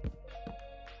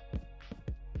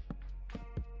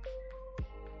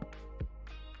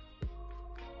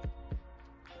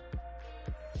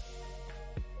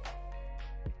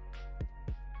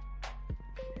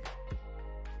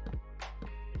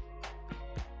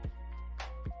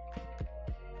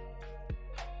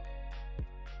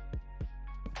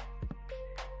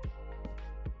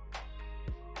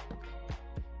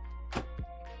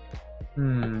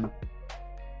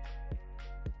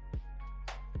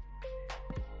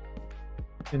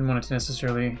 Didn't want it to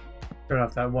necessarily start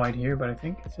off that wide here, but I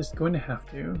think it's just going to have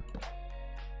to.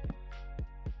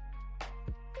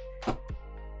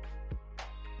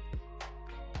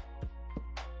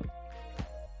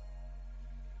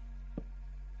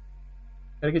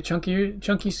 Gotta get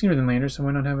chunky sooner than later, so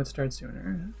why not have it start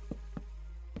sooner?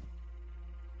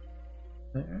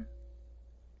 There.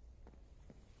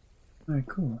 Alright,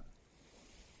 cool.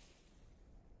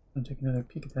 I'll take another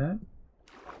peek at that.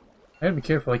 I gotta be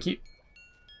careful, I keep...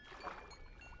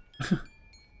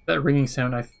 that ringing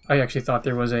sound, I actually thought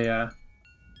there was a,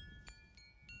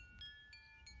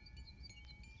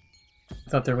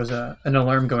 an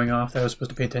alarm going off that I was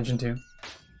supposed to pay attention to.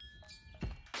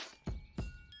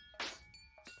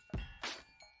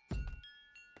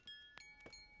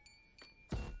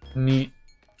 Neat.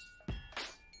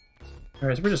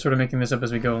 Alright, so we're just sort of making this up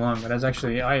as we go along, but I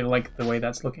like the way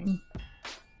that's looking.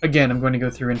 Again, I'm going to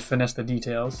go through and finesse the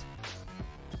details.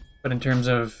 But in terms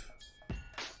of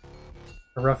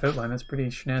a rough outline, that's pretty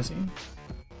snazzy.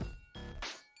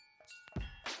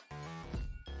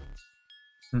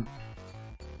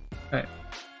 Alright.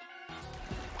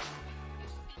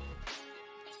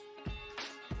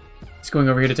 Just going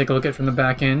over here to take a look at it from the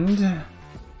back end.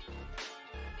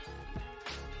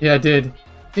 Yeah, I did.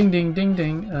 Ding, ding, ding,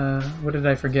 ding. What did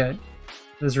I forget?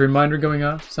 There's a reminder going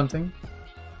off, something.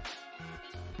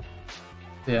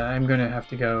 Yeah, I'm gonna have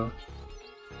to go.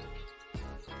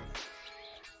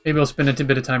 Maybe I'll spend a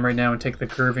bit of time right now and take the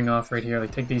curving off right here,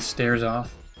 like take these stairs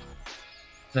off,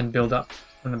 then build up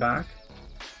from the back.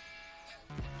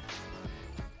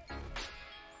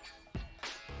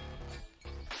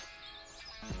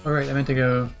 Alright, I meant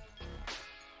to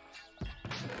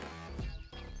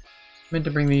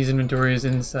bring these inventories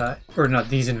inside, or not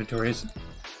these inventories,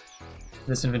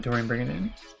 this inventory and bring it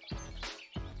in.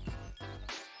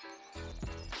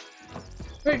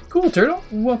 Alright, cool, Turtle.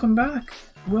 Welcome back.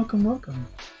 Welcome, welcome.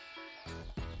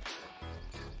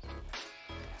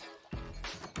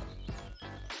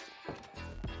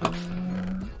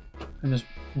 I'm just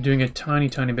doing a tiny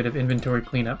bit of inventory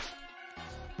cleanup.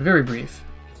 Very brief.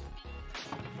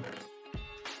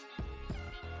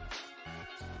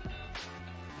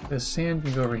 The sand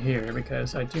can go over here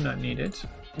because I do not need it.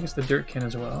 I guess the dirt can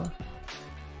as well.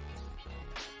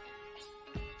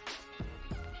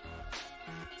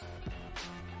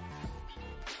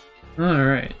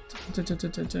 Alright.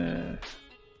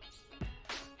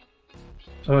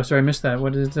 Oh, sorry, I missed that.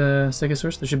 What is the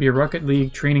Stegosaurus? There should be a Rocket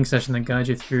League training session that guides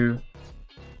you through.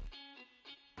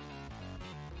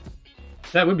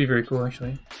 That would be very cool,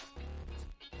 actually.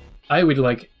 I would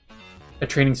like a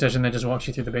training session that just walks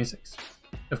you through the basics.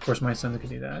 Of course, my son could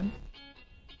do that.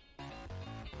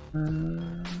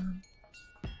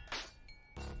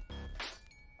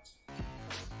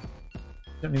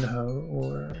 Don't need the hoe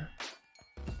or...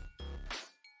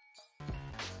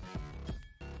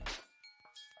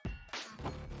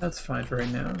 That's fine for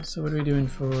right now. So what are we doing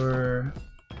for...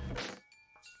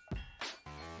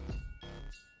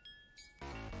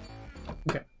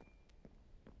 Okay.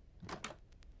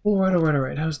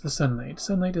 Alright. How's the sunlight?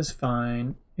 Sunlight is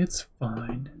fine. It's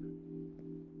fine.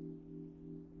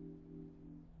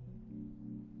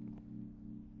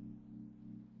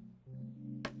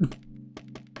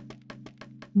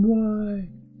 Why?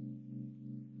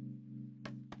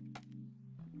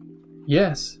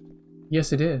 Yes.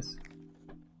 Yes, it is.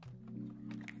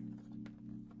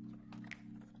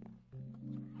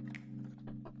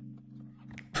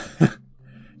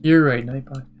 You're right,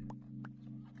 Nightbot.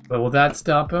 But will that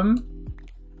stop him?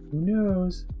 Who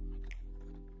knows?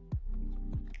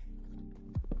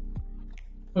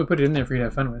 Oh, we put it in there for you to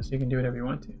have fun with, so you can do whatever you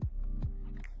want to.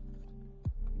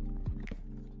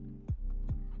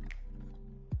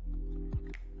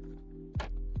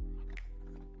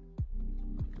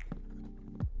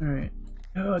 Alright.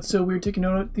 Oh, it's so weird taking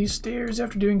out these stairs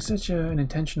after doing such an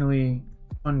intentionally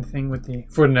fun thing with the...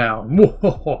 For now.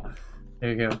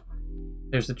 There you go.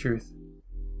 There's the truth.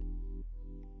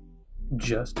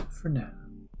 Just for now.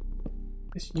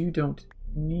 Guess you don't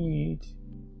need...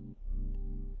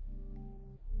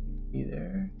 be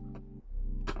there.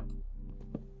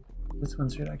 This one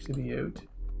should actually be out.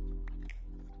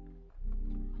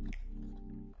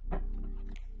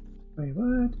 Wait,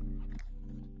 what?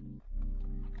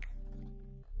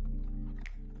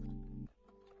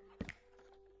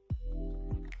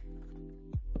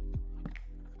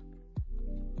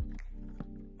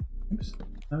 Oops,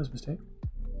 that was a mistake.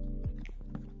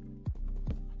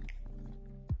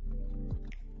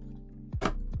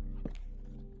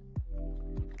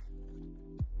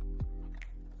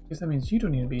 Guess that means you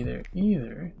don't need to be there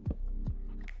either,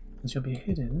 since you'll be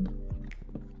hidden.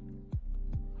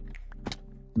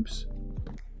 Oops.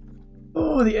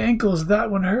 Oh, the ankles!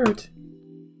 That one hurt.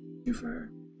 You for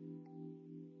her.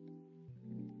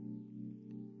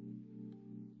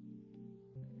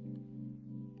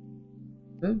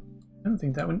 I don't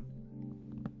think that one...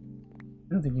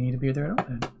 I don't think you need to be there at all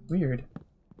then. Weird.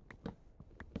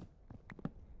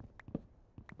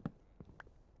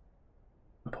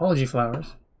 Apology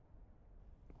flowers.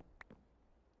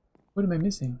 What am I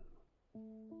missing?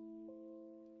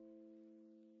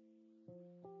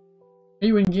 Are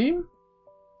you in game?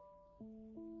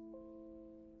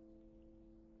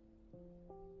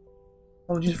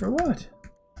 Apologies for what?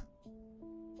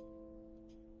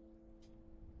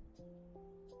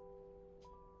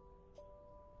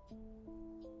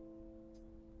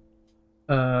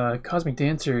 Cosmic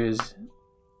Dancer is...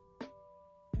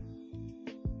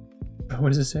 What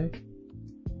does it say?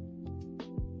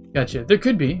 Gotcha. There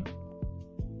could be.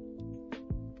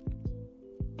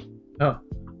 Oh,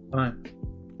 fine.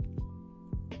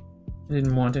 I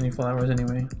didn't want any flowers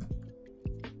anyway.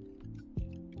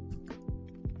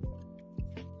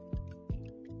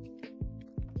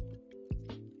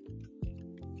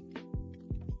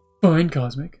 Fine,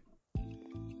 Cosmic.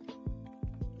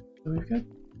 So we've got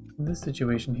this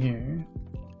situation here.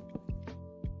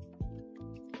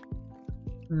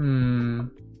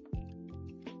 I'm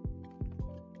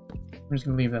just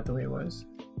gonna leave that the way it was.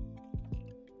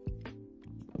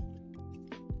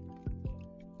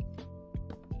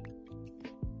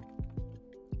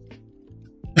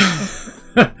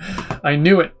 I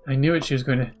knew it. I knew it. She was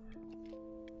going to.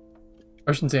 Or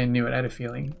I shouldn't say I knew it. I had a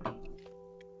feeling.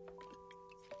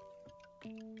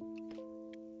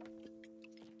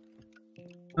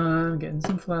 I'm getting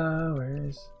some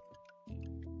flowers.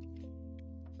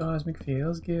 Cosmic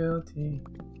feels guilty.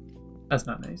 That's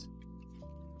not nice.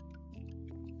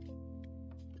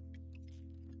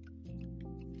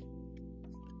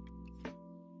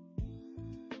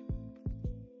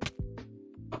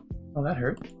 Oh, that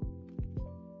hurt.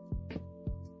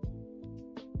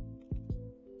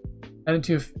 Added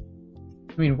to.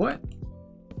 I mean, what?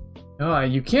 Oh,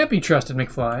 you can't be trusted,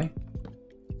 McFly.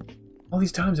 All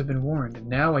these times I've been warned, and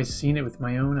now I've seen it with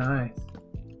my own eyes.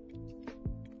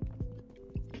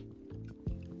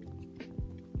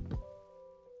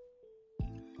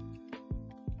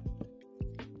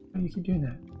 Why do you keep doing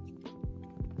that?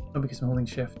 Oh, because I'm holding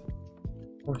shift.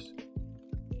 Of course.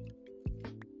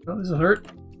 Oh, this'll hurt.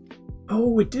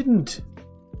 Oh, it didn't!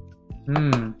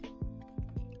 Hmm.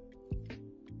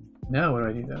 Now what do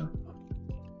I do, though?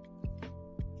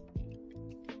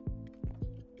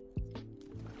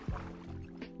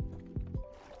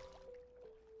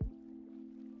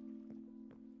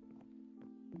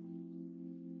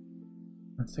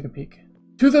 Let's take a peek.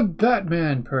 To the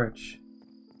Batman perch!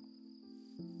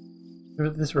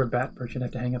 If this were a bat perch, you'd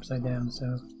have to hang upside down,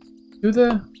 so... To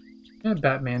the... Yeah,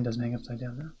 Batman doesn't hang upside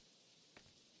down, though.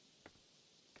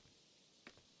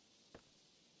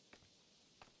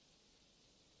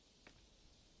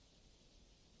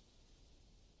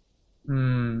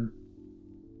 Hmm.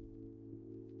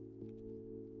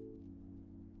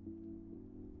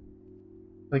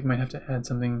 Like, might have to add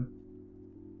something.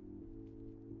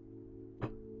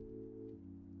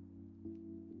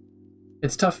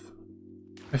 It's tough.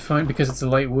 I find because it's a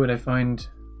light wood. I find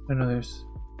I don't know.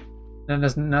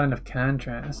 There's not enough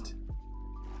contrast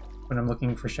when I'm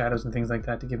looking for shadows and things like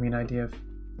that to give me an idea of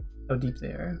how deep they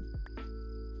are.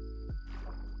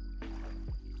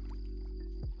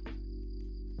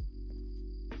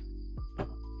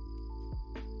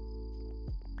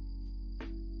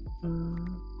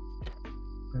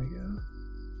 There we go.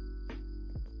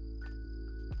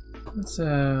 Let's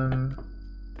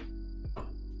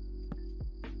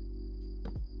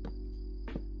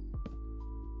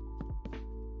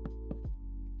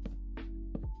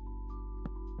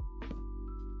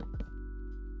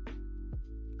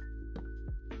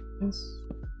yes.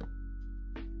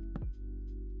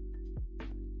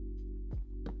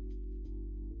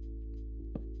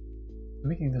 I'm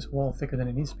making this wall thicker than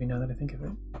it needs to be now that I think of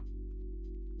it.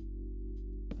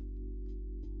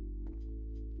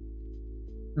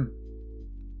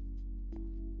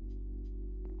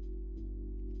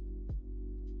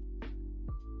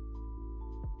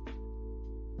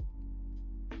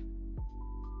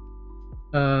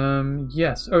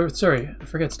 Yes. Oh, sorry. I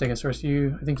forget,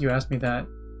 Stegosaurus. I think you asked me that.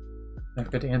 I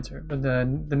forgot to answer. But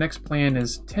the next plan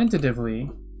is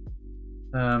tentatively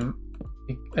an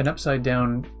upside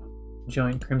down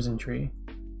giant crimson tree.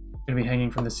 Going to be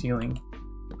hanging from the ceiling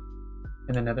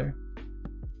in the nether.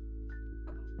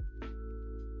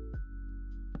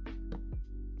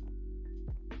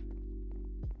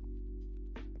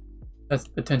 That's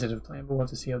the tentative plan, but we'll have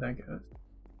to see how that goes.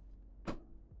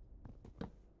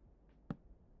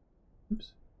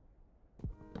 Oops.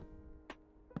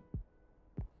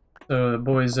 So the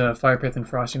boys, Fire Pith and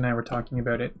Frosty and I were talking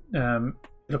about it.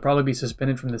 It'll probably be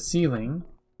suspended from the ceiling.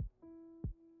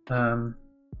 Oh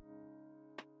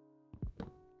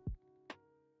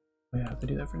yeah, I have to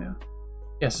do that for now.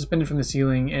 Yeah, suspended from the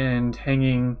ceiling and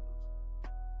hanging.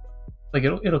 Like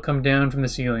it'll come down from the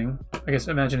ceiling. I guess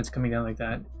imagine it's coming down like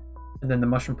that, and then the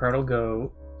mushroom part will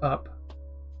go up.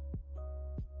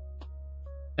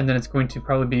 And then it's going to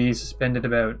probably be suspended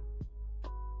about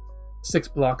 6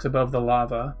 blocks above the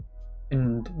lava.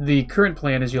 And the current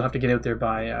plan is you'll have to get out there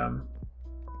by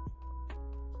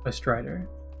Strider.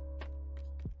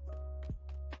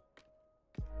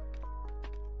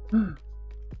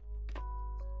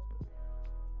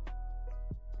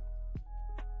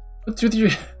 What's with you?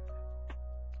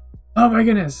 Oh my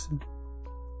goodness! I'm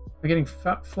getting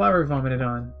flour vomited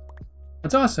on.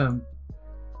 That's awesome.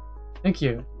 Thank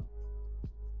you.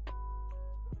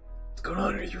 What's going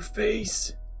on with your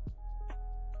face?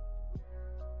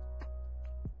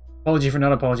 Apology for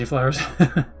not apology flowers.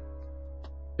 The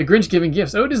Grinch giving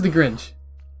gifts. Oh, it is the Grinch.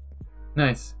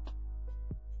 Nice.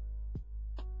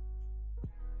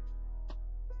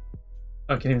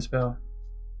 Oh, I can't even spell.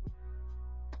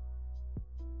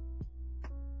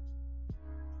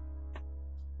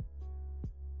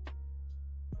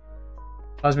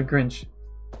 Cosmic Grinch.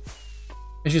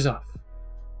 Issues off.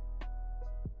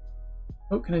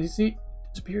 Oh, can I see?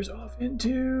 Disappears off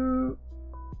into...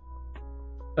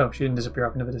 Oh, she didn't disappear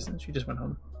off into the distance. She just went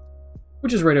home.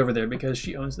 Which is right over there because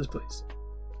she owns this place.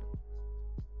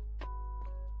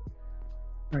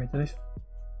 Alright, did I...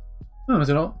 Oh, is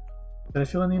it all... Did I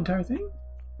fill in the entire thing?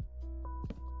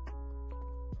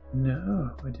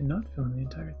 No, I did not fill in the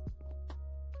entire thing.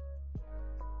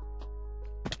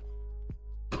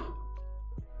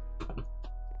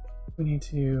 We need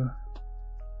to...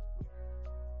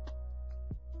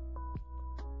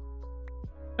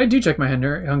 I do check my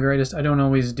hunger. I don't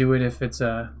always do it if it's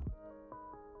not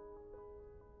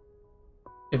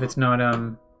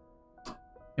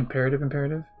imperative.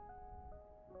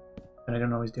 And I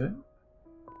don't always do it.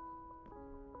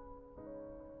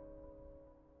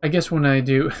 I guess when I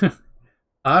do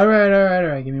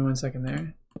Alright, give me 1 second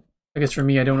there. I guess for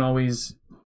me I don't always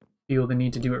feel the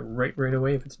need to do it right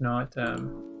away if it's not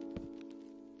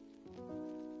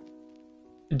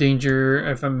danger,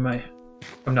 if I'm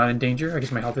not in danger. I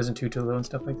guess my health isn't too low and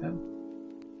stuff like that.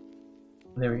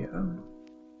 There we go.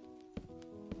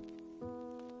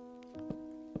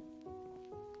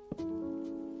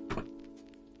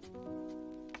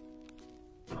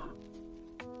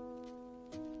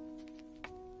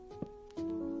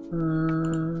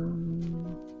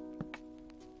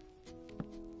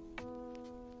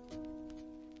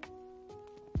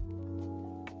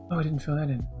 Oh, I didn't fill that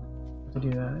in. I have to do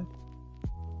that.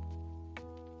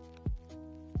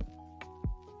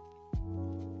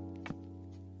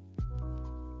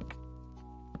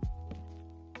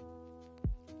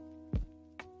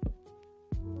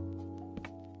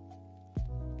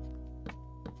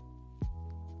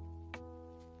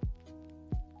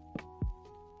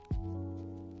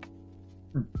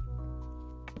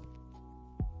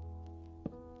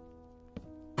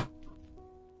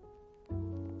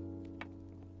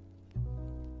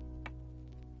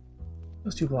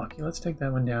 Those too blocky. Let's take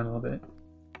that one down a little bit.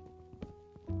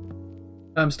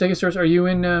 Stegosaurus, are you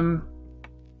in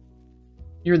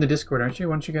you're in the Discord, aren't you?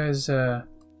 Why don't you guys share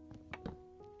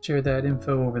that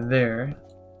info over there,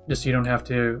 just so you don't have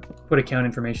to put account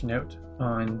information out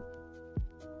on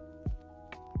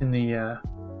in the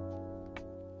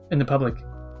public.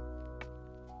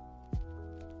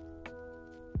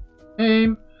 Hey,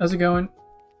 how's it going?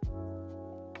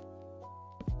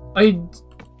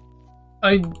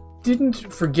 I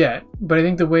didn't forget, but I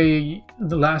think the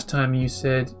last time you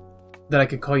said that I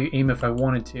could call you AIM if I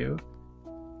wanted to,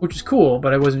 which is cool,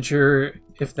 but I wasn't sure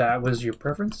if that was your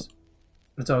preference.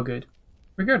 But it's all good.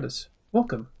 Regardless,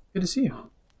 welcome. Good to see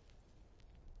you.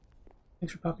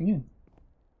 Thanks for popping in.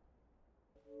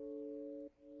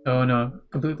 Oh no,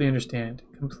 completely understand.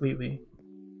 Completely.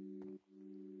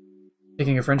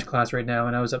 Taking a French class right now,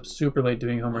 and I was up super late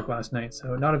doing homework last night,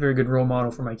 so not a very good role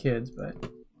model for my kids, but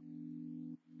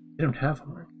they don't have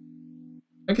homework.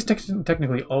 I guess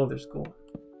technically all of their school.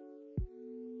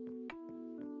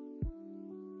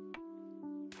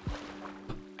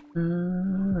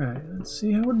 Alright, let's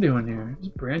see how we're doing here.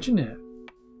 Just branching out.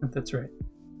 That's right.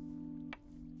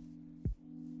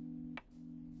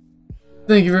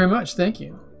 Thank you very much, thank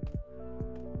you.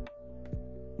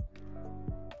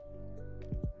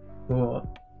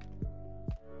 Cool.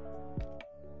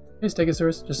 Hey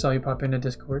Stegosaurus, just saw you pop into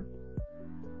Discord.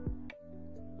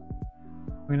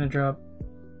 I'm gonna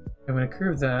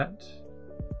curve that.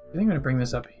 I think I'm gonna bring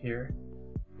this up here.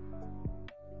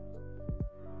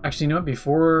 Actually, you know what?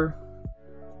 Before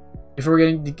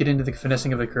we get into the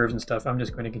finessing of the curves and stuff, I'm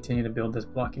just going to continue to build this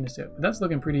blockiness out. But that's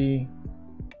looking pretty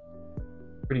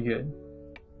good.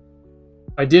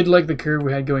 I did like the curve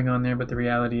we had going on there, but the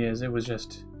reality is it was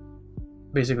just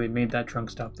basically made that trunk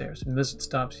stop there. So this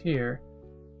stops here,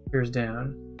 curves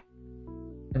down,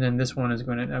 and then this one is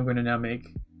I'm going to now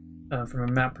make from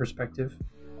a map perspective.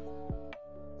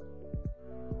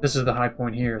 This is the high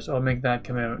point here, so I'll make that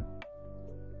come out.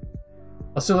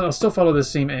 I'll still follow the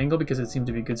same angle because it seemed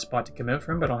to be a good spot to come out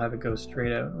from, but I'll have it go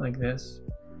straight out like this,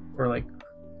 or like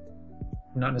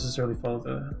not necessarily follow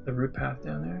the route path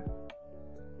down there.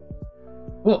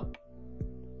 Cool.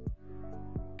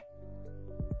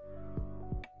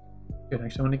 Good.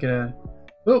 Actually, I want to get a.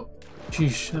 Oh,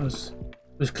 jeez, that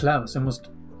was close. Almost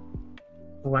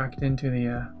whacked into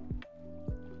the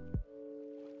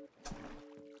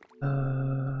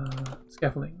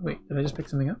scaffolding. Wait, did I just pick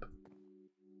something up?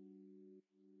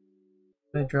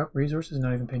 Did I drop resources and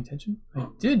not even pay attention? I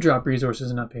did drop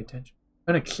resources and not pay attention.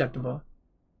 Unacceptable.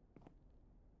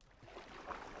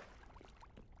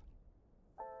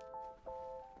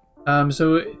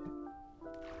 So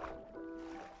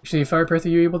actually, Fire Breath, are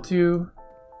you able to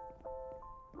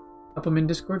help them in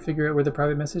Discord figure out where the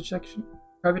private message section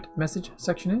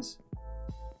is?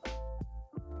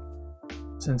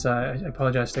 Since I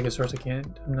apologize, Stegosaurus, I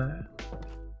can't. I'm not.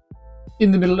 in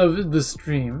the middle of the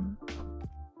stream.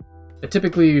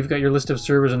 Typically, you've got your list of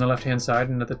servers on the left-hand side,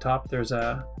 and at the top there's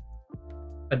a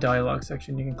dialogue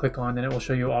section you can click on, and it will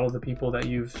show you all of the people that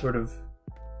you've sort of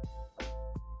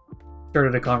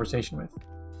started a conversation with.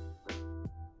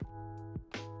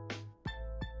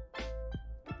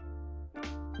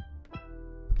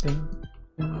 Ding,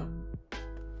 ding.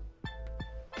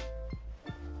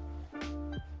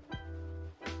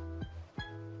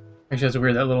 Actually, that's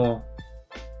weird, that little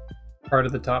part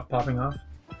at the top popping off.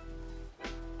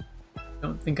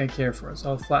 Don't think I care for it,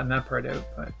 so I'll flatten that part out,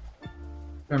 but in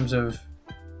terms of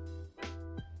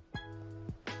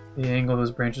the angle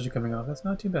those branches are coming off, that's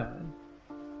not too bad.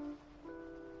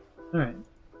 Alright.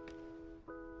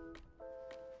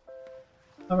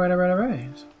 Alright, alright,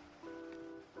 alright.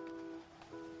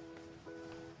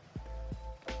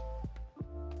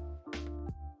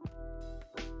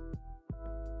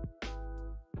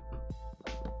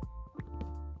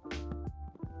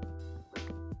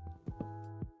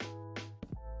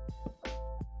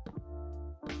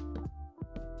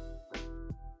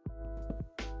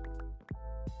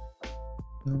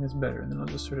 I think that's better, and then I'll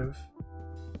just sort of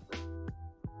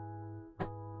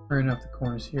turn off the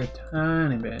corners here a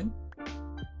tiny bit. And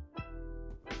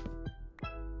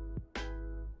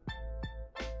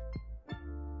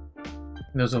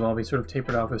those will all be sort of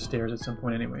tapered off with stairs at some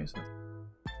point anyway. So.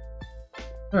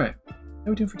 Alright, how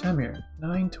are we doing for time here?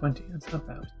 9:20, that's not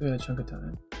bad, let's do that chunk of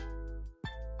time.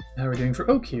 How are we doing for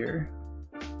oak here?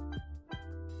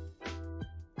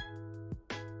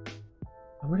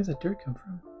 Oh, where does that dirt come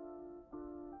from?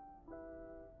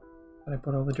 But I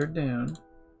put all the dirt down.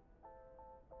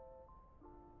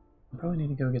 I probably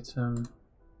need to go get some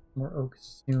more oak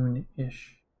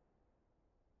soon-ish.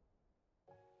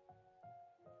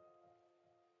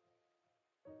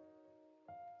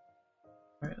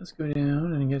 Alright, let's go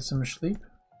down and get some sleep.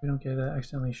 We don't get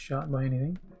accidentally shot by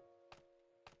anything.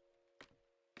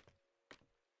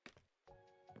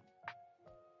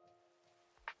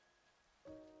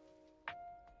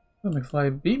 Oh,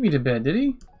 McFly beat me to bed, did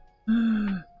he?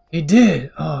 He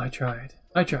did! Oh, I tried.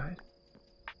 I tried.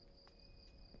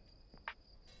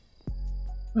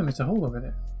 Oh, there's a hole over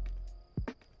there.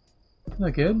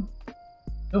 Not good.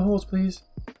 No holes, please.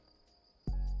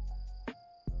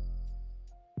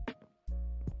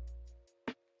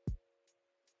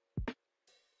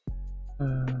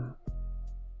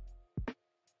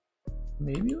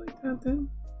 Maybe like that then?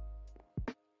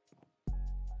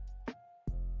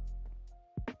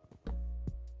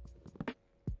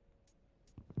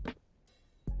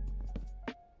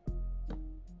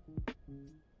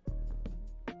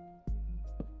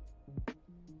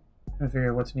 Trying to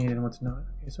figure out what's needed and what's not.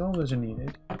 Okay, so all those are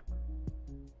needed.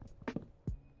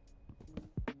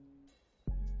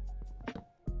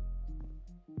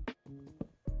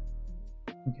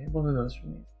 Okay, both of those are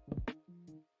needed.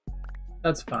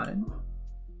 That's fine.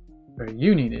 Are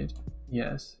you needed?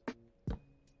 Yes.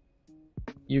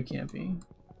 You can't be.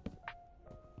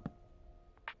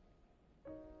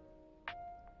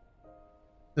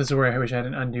 This is where I wish I had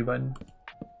an undo button.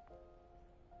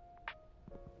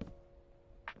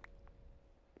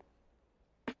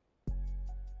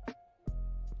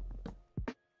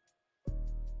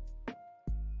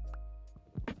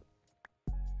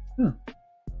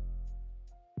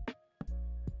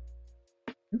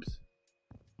 Oops.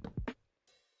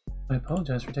 I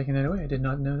apologize for taking that away. I did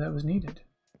not know that was needed.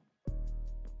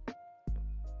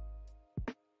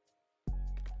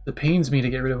 It pains me to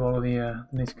get rid of all of the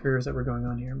nice curves that were going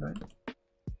on here, but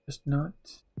just not.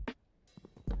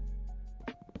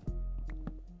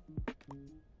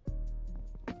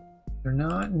 They're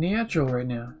not natural right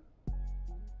now.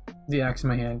 The axe in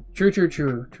my hand. True, true,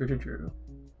 true, true, true, true.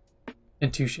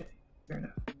 And touche. Fair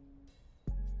enough.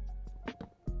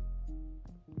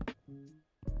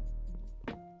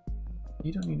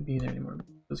 You don't need to be there anymore.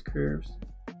 Those curves,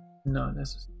 not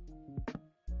necessary.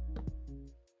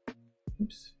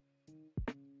 Oops.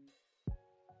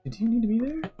 Did you need to be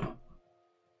there?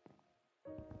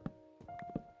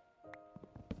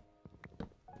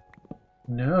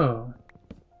 No.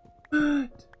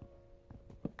 What?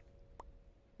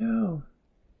 No.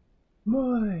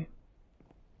 Why?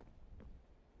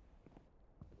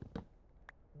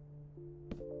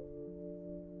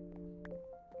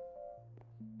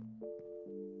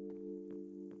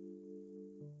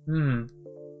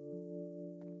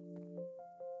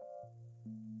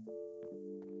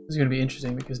 This is going to be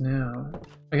interesting because now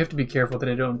I have to be careful that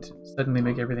I don't suddenly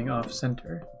make everything off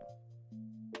center.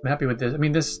 I'm happy with this. I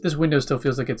mean, this window still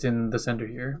feels like it's in the center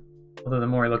here. Although the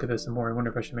more I look at this, the more I wonder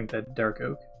if I should make that dark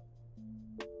oak,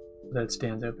 so that it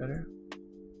stands out better.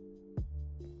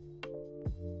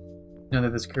 Now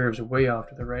that this curve's way off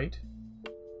to the right.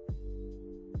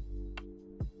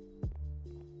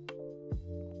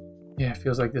 Yeah, it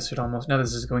feels like this should almost... Now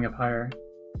this is going up higher.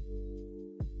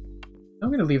 I'm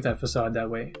going to leave that facade that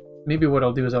way. Maybe what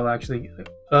I'll do is I'll actually...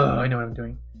 Oh, I know what I'm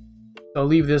doing. I'll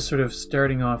leave this sort of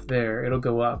starting off there. It'll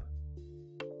go up.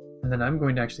 And then I'm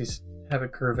going to actually have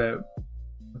it curve out.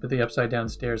 Put the upside down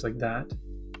stairs like that.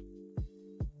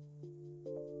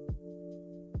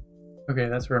 Okay,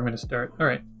 that's where I'm going to start.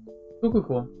 Alright. Cool, cool,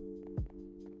 cool.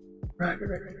 Right.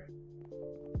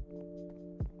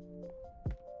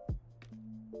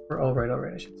 Or all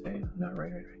right, I should say. Not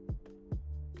right.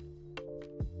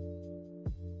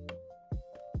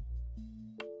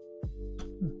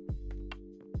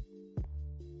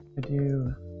 I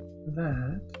do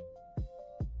that.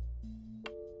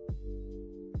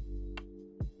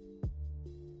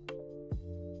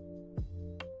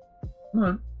 Come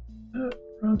on.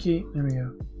 Wrong key. There we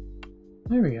go.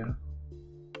 There we go.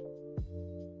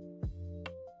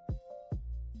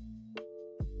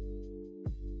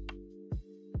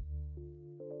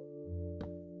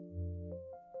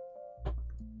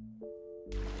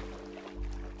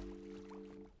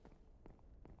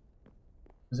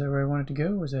 Is that where I wanted to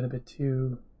go, or is that a bit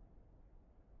too...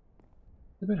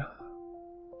 a bit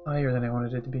higher than I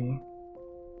wanted it to be?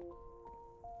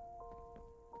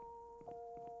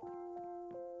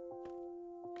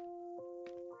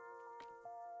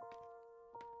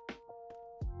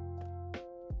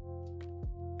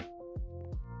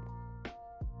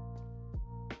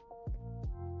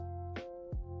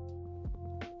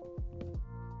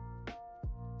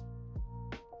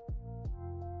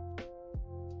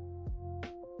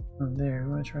 Oh, there, we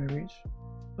want to try to reach.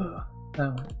 Ugh,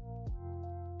 that one.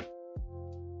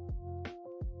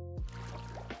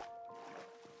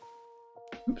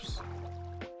 Oops.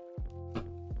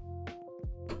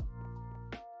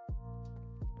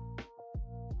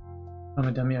 I'm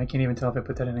a dummy, I can't even tell if I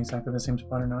put that in exactly the same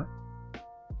spot or not.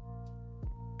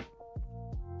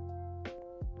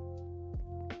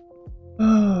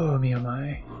 Oh, me oh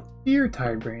my. Dear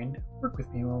tired brain, work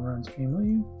with me while we're on stream, will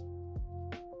you?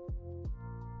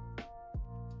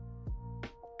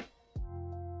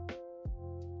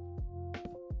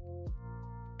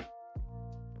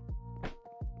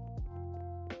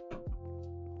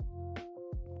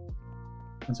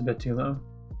 That's a bit too low.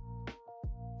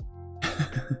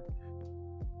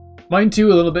 Mine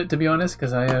too, a little bit, to be honest,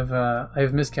 because I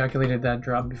have miscalculated that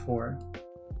drop before.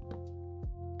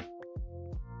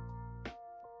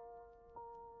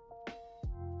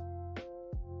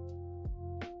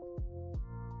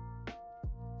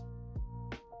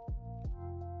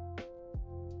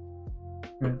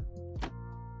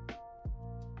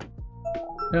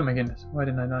 Oh my goodness, why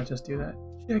didn't I not just do that?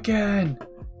 Chicken!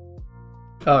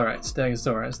 Alright,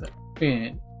 Stegosaurus then.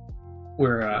 And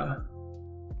we're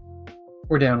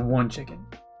down one chicken.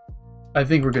 I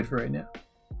think we're good for right now.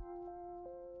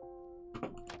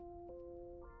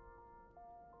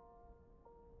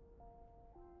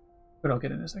 But I'll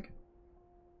get in a second.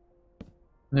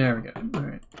 There we go.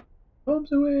 Alright.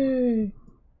 Bumps away!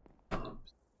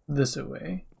 This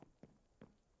away.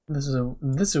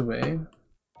 This away.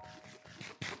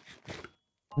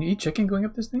 Can you eat chicken going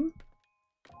up this thing?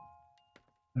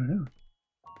 I don't know.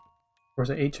 Of course,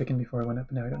 I ate chicken before I went up,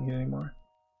 and now I don't need it anymore.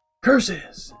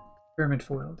 Curses! Experiment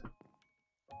foiled.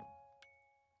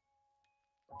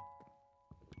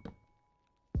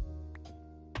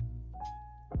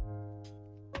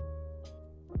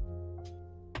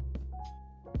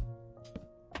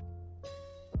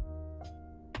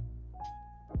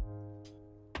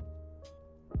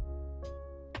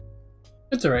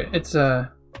 It's alright. It's I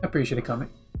appreciate a comic.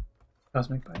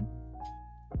 Cosmic Bite.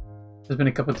 There's been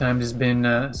a couple times it's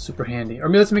been super handy. Or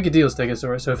let's make a deal,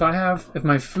 Stegosaurus. So if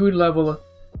my food level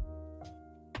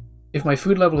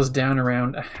is down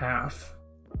around a half,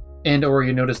 and or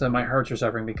you notice that my hearts are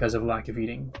suffering because of lack of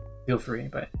eating, feel free.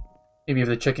 But maybe if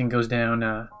the chicken goes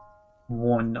down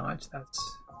one notch,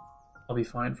 I'll be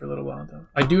fine for a little while though.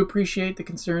 I do appreciate the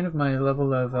concern of my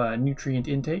level of nutrient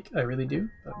intake. I really do.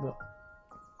 But well.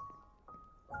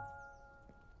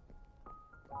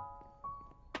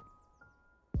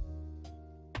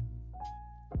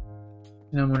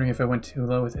 Now I'm wondering if I went too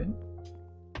low with it.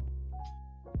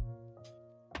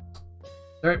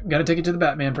 Alright, gotta take it to the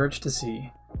Batman perch to see.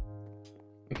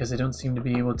 Because I don't seem to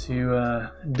be able to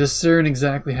discern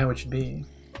exactly how it should be.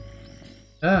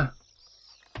 Ah!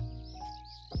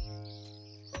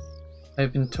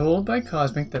 I've been told by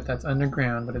Cosmic that that's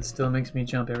underground, but it still makes me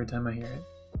jump every time I hear it.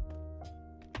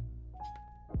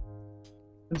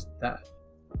 What's that?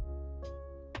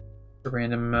 A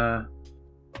random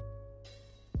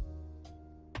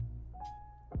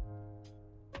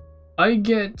I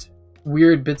get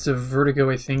weird bits of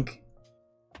vertigo, I think,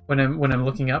 when I'm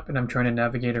looking up and I'm trying to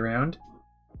navigate around.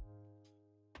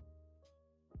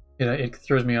 It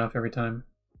throws me off every time.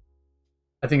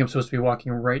 I think I'm supposed to be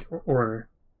walking right or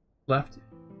left.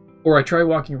 Or I try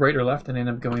walking right or left and end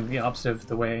up going the opposite of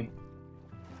the way.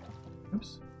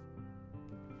 Oops.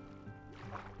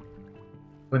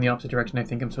 Going the opposite direction I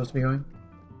think I'm supposed to be going.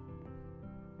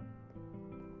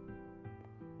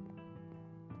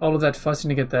 All of that fussing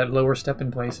to get that lower step in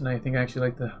place, and I think I actually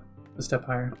like the step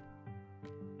higher.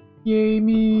 Yay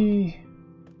me!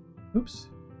 Oops.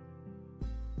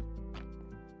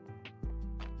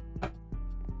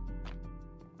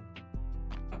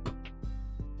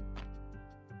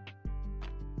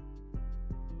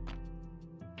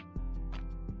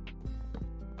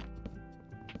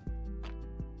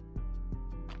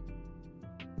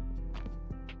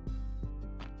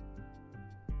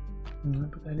 I'm gonna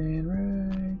put that in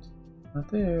right, not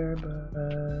there,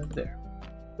 but there.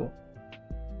 Cool.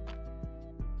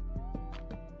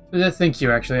 Thank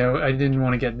you, actually. I didn't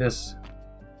want to get this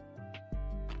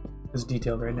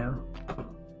detailed right now.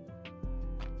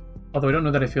 Although I don't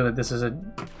know that I feel that this is a...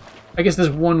 I guess this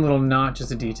one little notch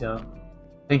is a detail.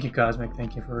 Thank you, Cosmic.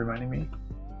 Thank you for reminding me.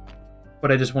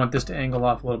 But I just want this to angle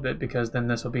off a little bit because then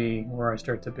this will be where I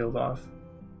start to build off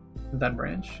that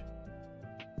branch.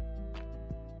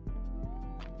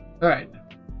 Alright,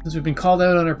 since we've been called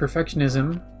out on our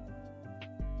perfectionism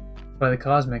by the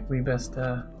Cosmic, we best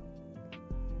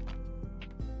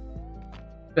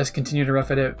continue to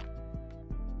rough it out.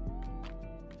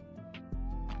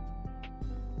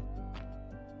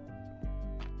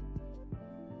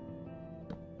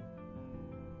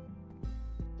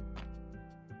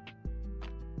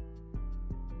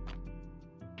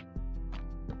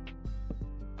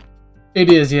 It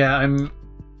is, yeah.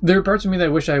 There are parts of me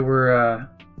that wish I were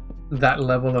that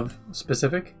level of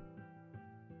specific,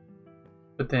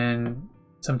 but then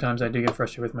sometimes I do get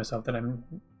frustrated with myself that I'm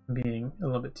being a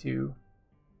little bit too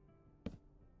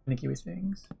finicky with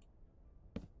things.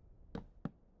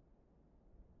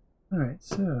 Alright,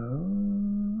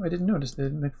 so I didn't notice.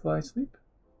 Did McFly sleep?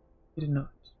 He did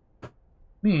not.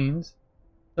 Means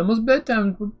it's almost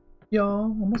bedtime,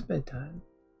 y'all. Almost bedtime.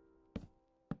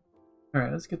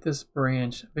 Alright, let's get this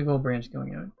branch, big old branch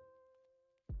going out.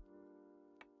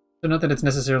 So not that it's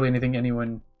necessarily anything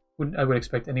I would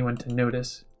expect anyone to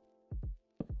notice,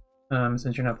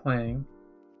 since you're not playing,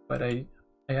 but I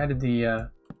added the,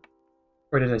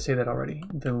 or did I say that already?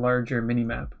 The larger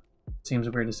mini-map. Seems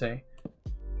weird to say.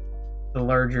 The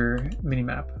larger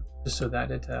mini-map, just so that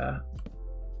it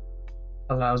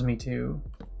allows me to,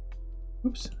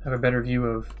 oops, have a better view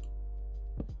of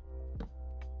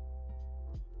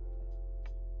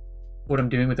what I'm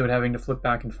doing without having to flip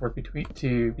back and forth between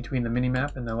the mini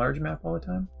map and the large map all the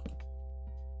time.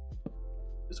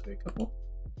 This way a couple.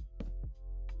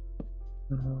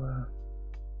 And we'll,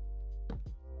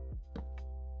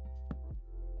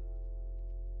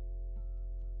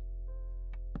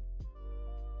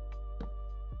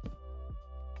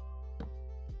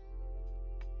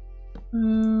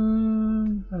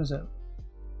 how does that?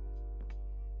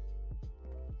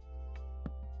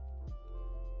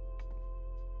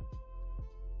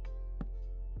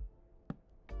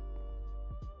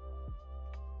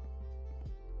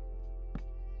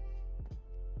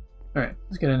 Alright,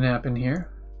 let's get a nap in here.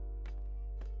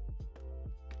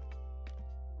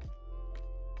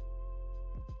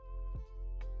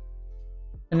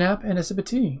 A nap and a sip of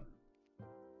tea.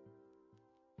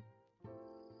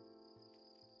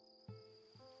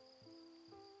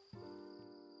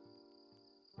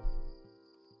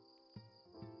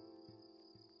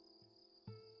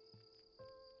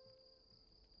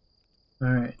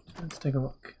 Alright, let's take a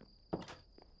look.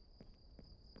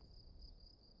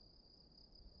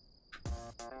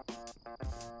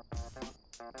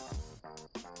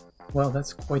 Well,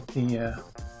 that's quite the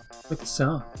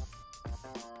song.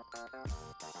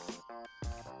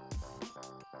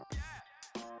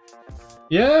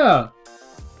 Yeah.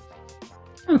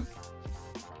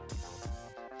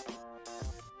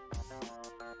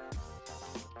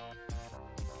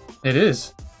 It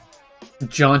is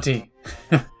jaunty.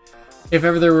 If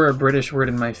ever there were a British word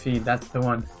in my feed, that's the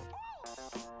one.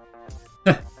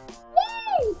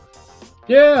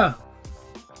 Yeah.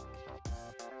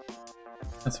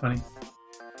 That's funny.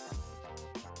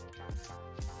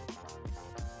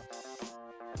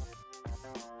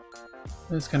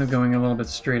 It's kind of going a little bit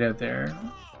straight out there.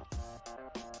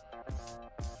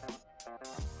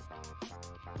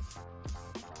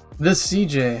 The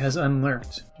CJ has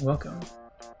unlurked. Welcome.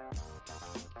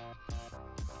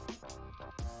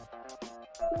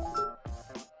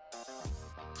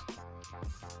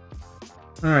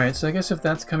 Alright, so I guess if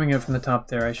that's coming out from the top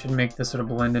there, I should make this sort of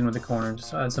blend in with the corner.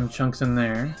 Just add some chunks in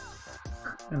there.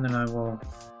 And then I will...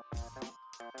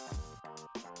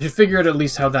 You should figure out at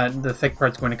least how the thick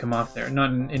part's going to come off there.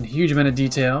 Not in huge amount of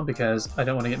detail, because I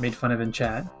don't want to get made fun of in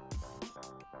chat.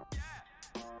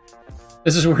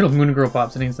 This is where Moon Girl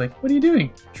pops and he's like, "What are you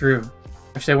doing?" True.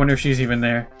 Actually, I wonder if she's even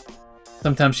there.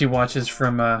 Sometimes she watches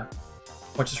from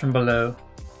below.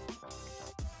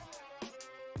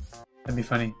 That'd be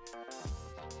funny.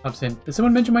 Pops in. Did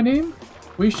someone mention my name?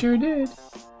 We sure did.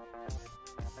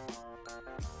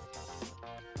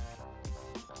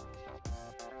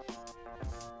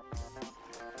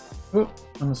 Oh,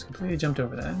 almost completely jumped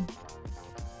over that.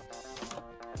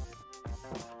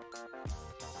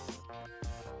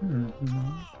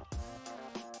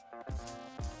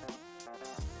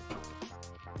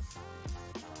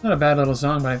 Not a bad little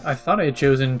song, but I thought I had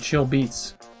chosen chill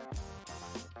beats.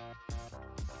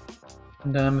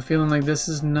 And I'm feeling like this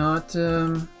is not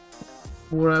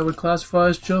what I would classify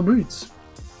as chill beats.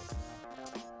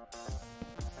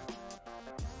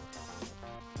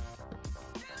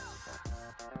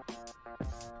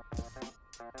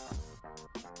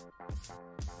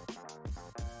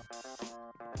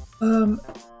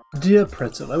 Dear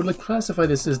Pretzel, I would like to classify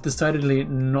this as decidedly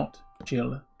not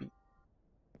chill beat.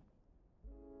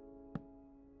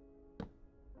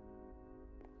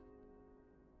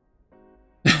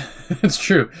 It's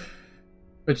true.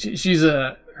 But she's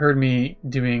heard me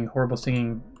doing horrible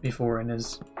singing before and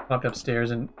has popped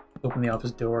upstairs and opened the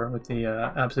office door with the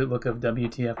absolute look of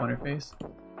WTF on her face.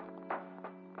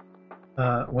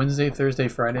 Wednesday, Thursday,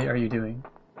 Friday, are you doing?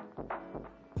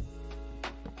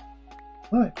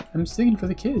 What? I'm singing for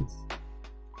the kids.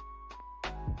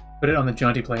 Put it on the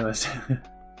jaunty playlist.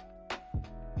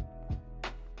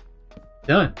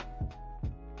 Done.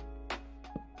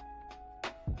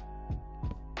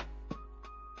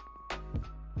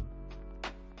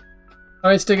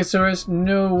 Alright, Stegosaurus,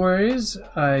 no worries.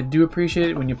 I do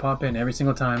appreciate it when you pop in every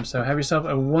single time. So have yourself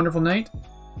a wonderful night.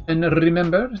 And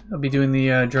remember, I'll be doing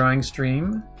the drawing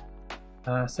stream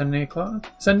Sunday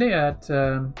at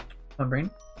my brain.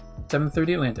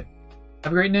 7:30 Atlantic.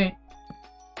 Have a great night.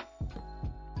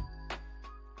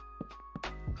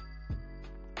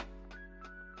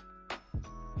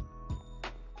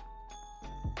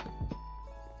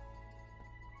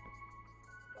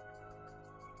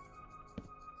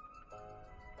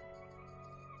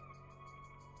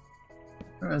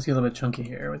 Alright, let's get a little bit chunky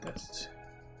here with this.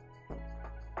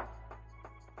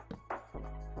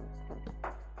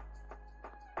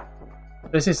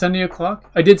 Did I say Sunday o'clock?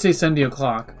 I did say Sunday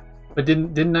o'clock. But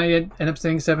didn't I end up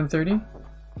saying 7:30?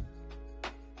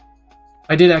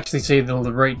 I did actually say the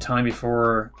right time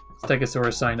before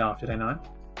Stegosaurus signed off, did I not?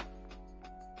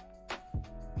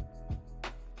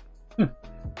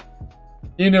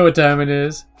 You know what time it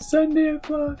is. Sunday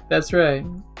o'clock. That's right.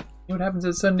 You know what happens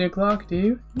at Sunday o'clock, do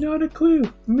you? Not a clue.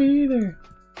 Me either.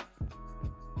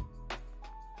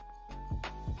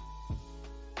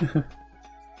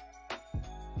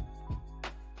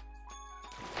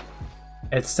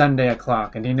 It's Sunday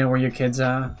o'clock, and do you know where your kids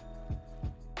are?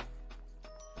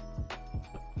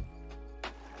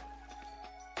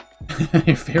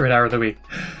 Your favorite hour of the week.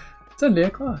 Sunday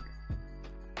o'clock.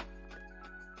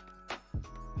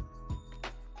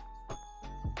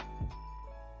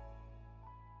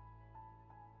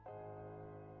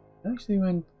 Actually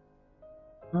went...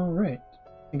 Alright.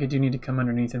 I think I do need to come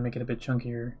underneath and make it a bit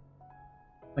chunkier.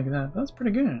 Like that. That's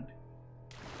pretty good.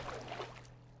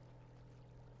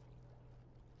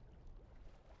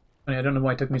 I don't know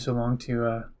why it took me so long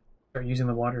to start using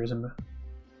the water as a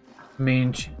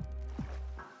main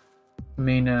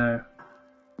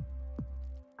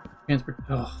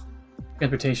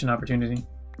transportation opportunity.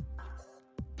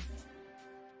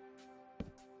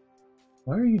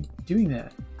 Why are you doing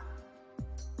that?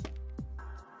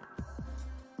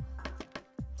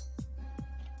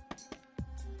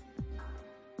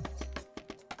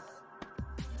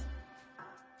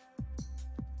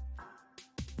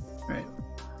 Right.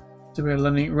 So we're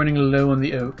running low on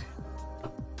the oak.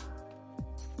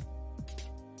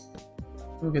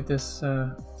 We'll get this,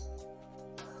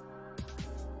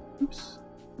 oops.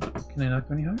 Can I not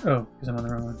go any higher? Oh, because I'm on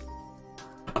the wrong one.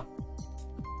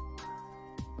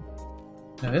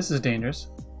 Now this is dangerous.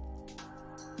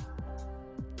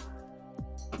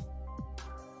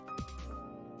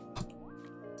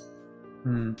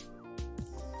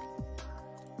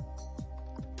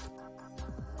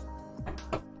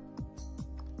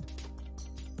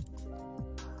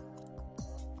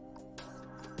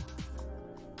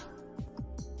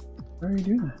 Why are you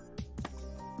doing that?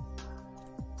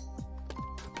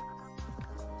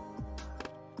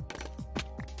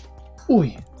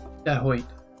 Oi! That hoit.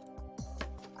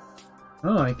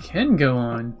 Oh, I can go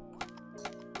on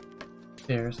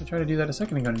stairs. I tried to do that a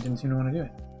second ago and it didn't seem to want to do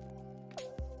it.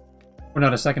 Well,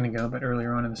 not a second ago, but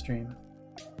earlier on in the stream.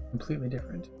 Completely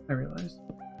different, I realized.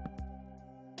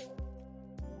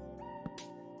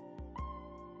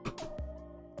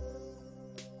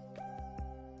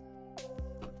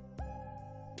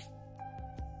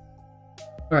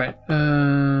 Alright,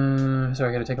 sorry,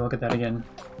 I gotta take a look at that again.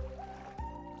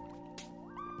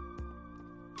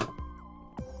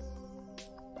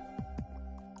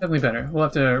 Definitely better. We'll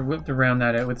have to round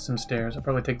that out with some stairs. I'll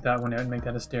probably take that one out and make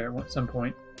that a stair at some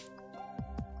point.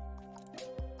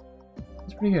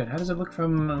 It's pretty good. How does it look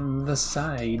from the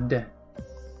side?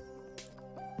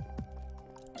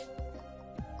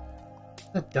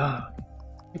 That dog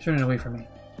keeps running away from me.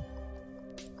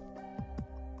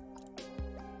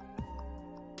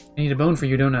 I need a bone for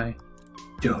you, don't I?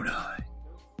 Don't I?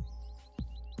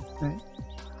 Right.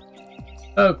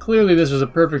 Oh, clearly this was a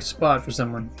perfect spot for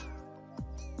someone.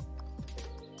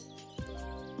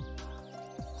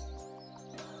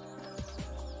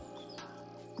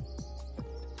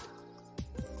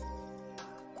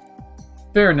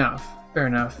 Fair enough. Fair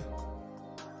enough.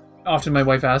 Often my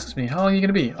wife asks me, how long are you going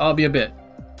to be? I'll be a bit.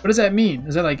 What does that mean?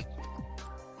 Is that like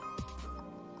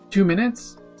 2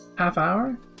 minutes? Half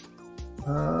hour?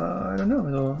 I don't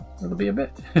know. It'll be a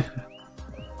bit.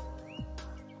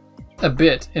 A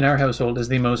bit in our household is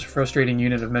the most frustrating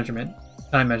unit of measurement,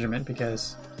 time measurement,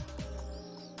 because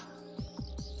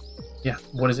yeah,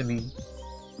 what does it mean?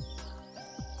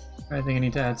 I think I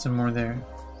need to add some more there.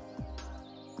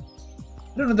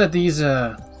 I don't know that these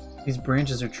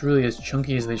branches are truly as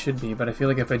chunky as they should be, but I feel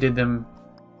like if I did them,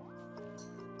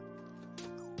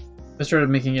 if I started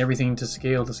making everything to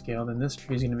scale, then this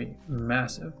tree is going to be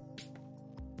massive.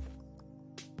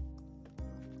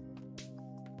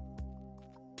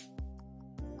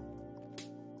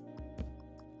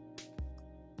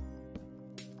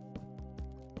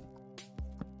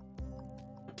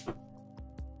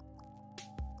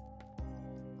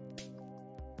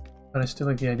 But I still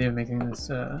like the idea of making this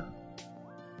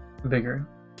bigger.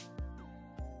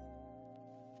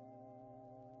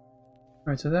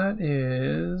 Alright, so that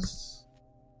is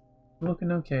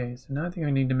looking okay. So now I think I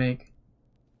need to make...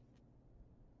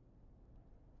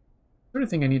 I sort of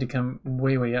think I need to come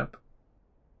way, way up.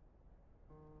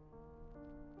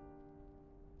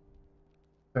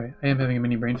 Sorry, I am having a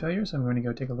mini brain failure, so I'm going to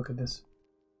go take a look at this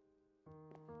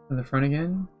from the front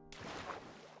again.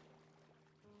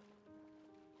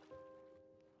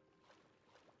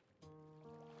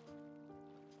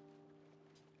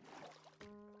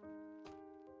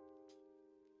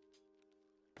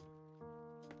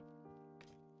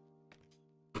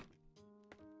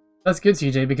 That's good,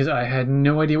 CJ, because I had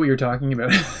no idea what you were talking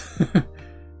about.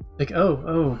 Like,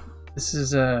 oh, this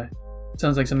is,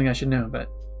 sounds like something I should know, but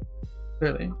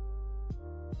clearly.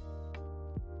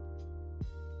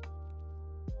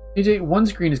 CJ, one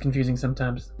screen is confusing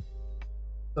sometimes.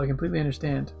 So I completely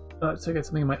understand. Oh, so I got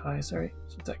something in my eye, sorry.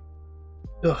 Just a sec.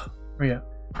 Ugh, there we go.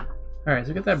 Alright, so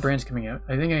we got that branch coming out.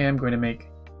 I think I am going to make,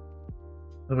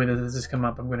 the way that this has come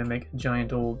up, I'm going to make a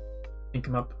giant old thing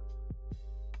come up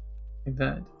like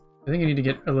that. I think I need to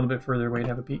get a little bit further away to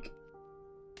have a peek.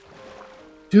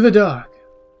 To the dock!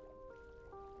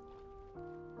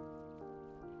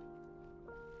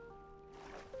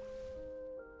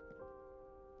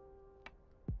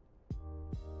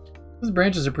 Those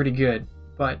branches are pretty good,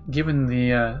 but given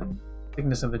the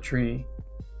thickness of the tree...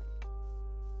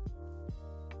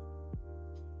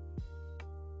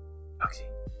 Oxy.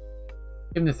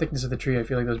 Given the thickness of the tree, I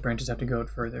feel like those branches have to go out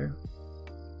further.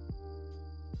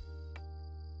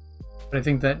 But I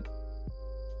think that...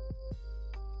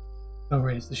 Oh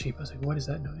right, it's the sheep. I was like, what is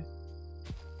that noise?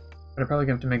 But I'm probably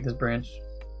going to have to make this branch...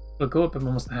 It'll go up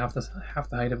almost half the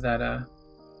height of that...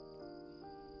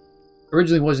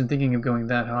 Originally wasn't thinking of going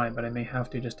that high, but I may have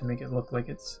to just to make it look like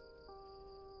it's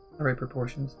the right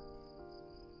proportions.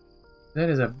 That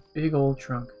is a big old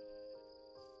trunk.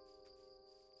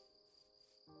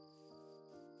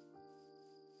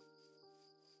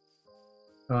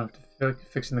 Oh, I have to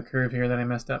fix the curve here that I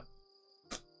messed up.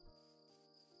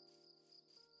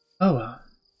 Oh well.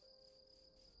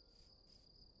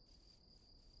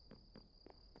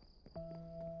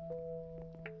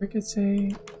 Crickets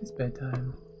say it's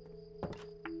bedtime.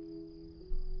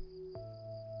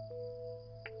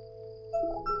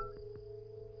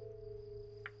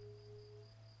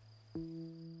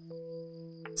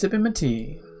 Sipping my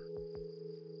tea.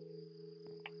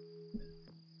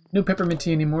 No peppermint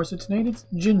tea anymore, so tonight it's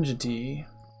ginger tea.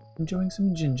 Enjoying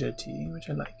some ginger tea,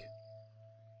 which I like.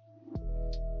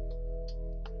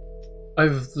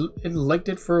 I've liked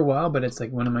it for a while, but it's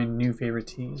like one of my new favorite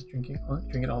teas. Drink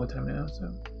it all the time now.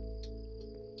 So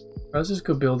let's just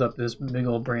go build up this big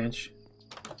old branch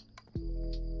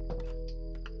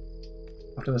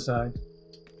off to the side.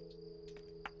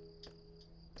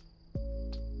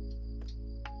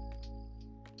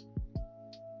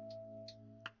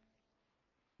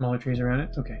 Smaller trees around it.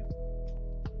 Okay.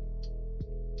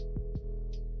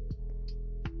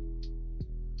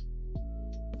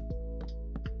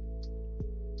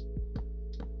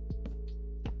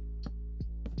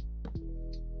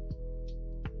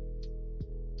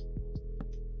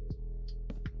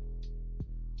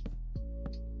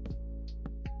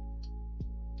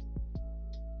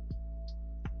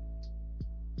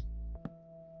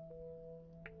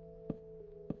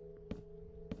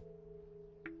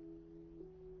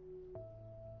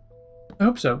 I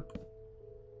hope so.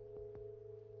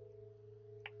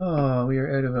 Oh, we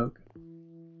are out of oak.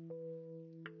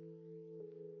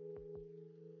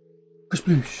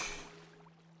 Sploosh.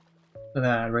 Look at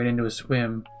that, right into a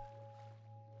swim.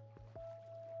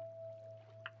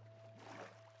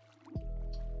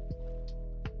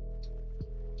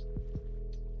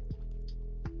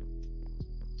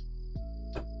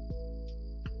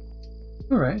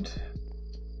 Alright.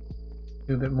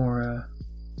 Do a bit more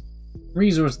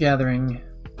resource gathering.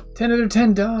 10 out of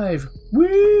 10 dive!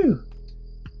 Woo!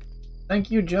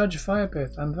 Thank you, Judge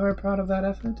Firepith. I'm very proud of that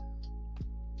effort.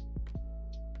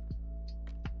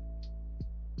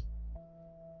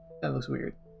 That looks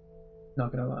weird.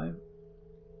 Not gonna lie.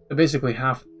 But basically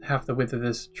half the width of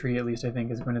this tree, at least, I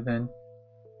think, is going to then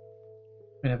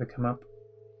have it come up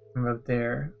from about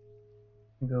there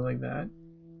and go like that.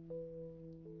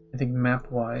 I think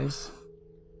map-wise,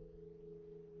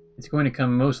 it's going to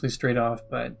come mostly straight off,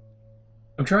 but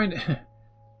I'm trying to...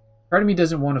 Part of me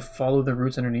doesn't want to follow the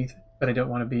roots underneath, but I don't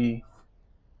want to be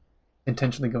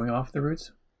intentionally going off the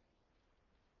roots.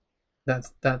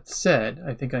 That said,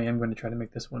 I think I am going to try to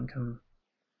make this one come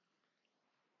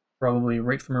probably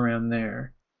right from around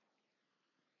there.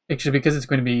 Actually, because it's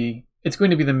going to be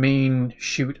the main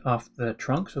shoot off the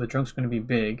trunk, so the trunk's going to be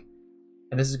big,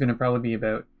 and this is going to probably be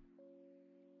about,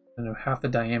 I don't know, half the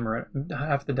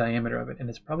diameter of it, and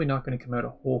it's probably not going to come out a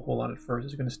whole lot at first.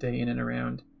 It's going to stay in and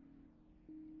around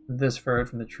this far out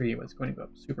from the tree, but it's going to go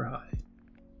up super high.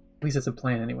 At least that's a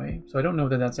plan anyway. So I don't know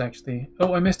that that's actually...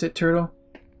 Oh, I missed it, Turtle.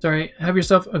 Sorry. Have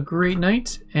yourself a great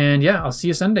night, and yeah, I'll see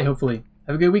you Sunday, hopefully.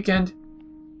 Have a good weekend.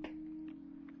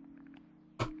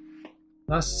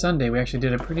 Last Sunday, we actually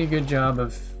did a pretty good job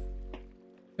of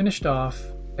finished off,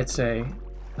 I'd say,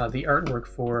 the artwork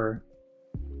for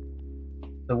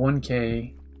the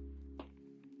 1K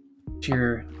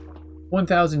cheer,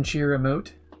 1000 cheer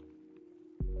emote.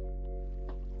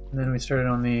 And then we started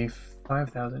on the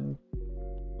 5000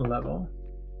 level.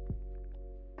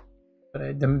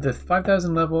 But the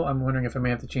 5000 level, I'm wondering if I may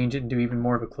have to change it and do even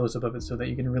more of a close-up of it so that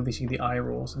you can really see the eye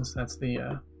roll, since that's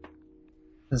the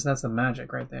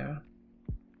magic right there.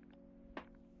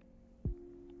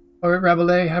 Alright,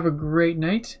 Rabelais, have a great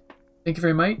night. Thank you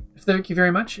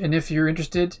very much. And if you're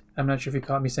interested, I'm not sure if you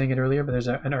caught me saying it earlier, but there's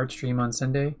an art stream on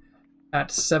Sunday at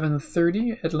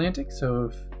 7:30 Atlantic. So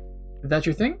if that's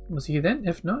your thing, we'll see you then.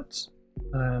 If not,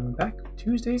 I'm back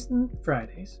Tuesdays and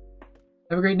Fridays.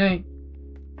 Have a great night.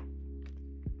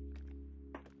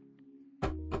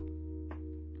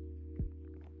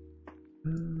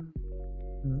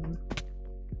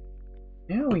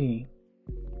 Yowie.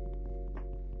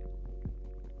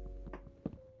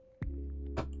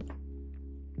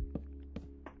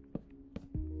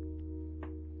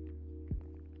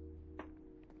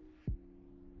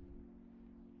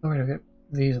 Alright, I'll get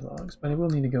these logs, but I will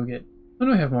need to go get... Oh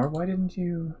no, I have more. Why didn't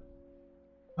you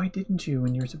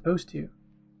when you were supposed to?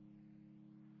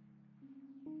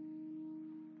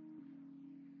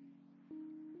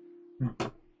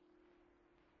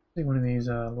 Take one of these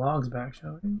logs back,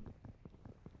 shall we?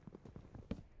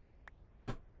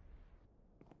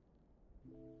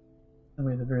 That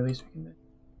way, at the very least, we can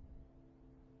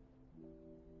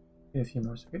get a few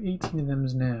more. So we've got 18 of them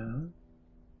now.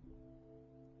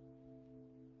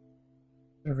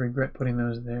 I regret putting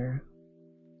those there.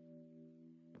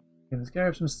 Okay, let's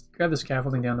grab the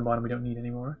scaffolding down the bottom we don't need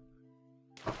anymore.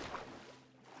 I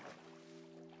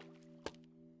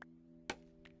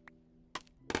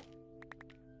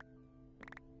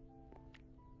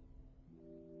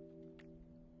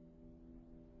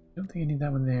don't think I need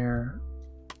that one there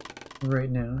right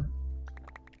now.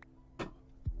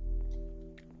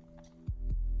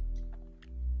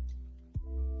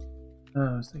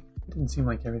 Oh, it's like, it didn't seem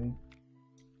like everything.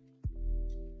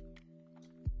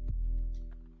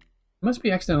 I must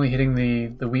be accidentally hitting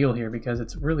the wheel here, because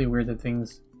it's really weird that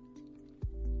things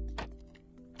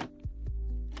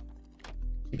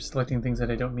Keep selecting things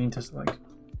that I don't mean to select.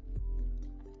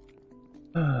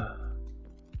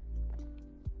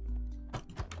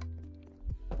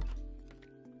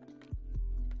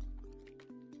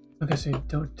 Okay, so you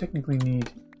don't technically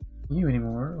need you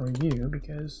anymore, or you,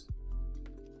 because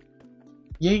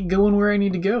you ain't going where I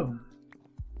need to go.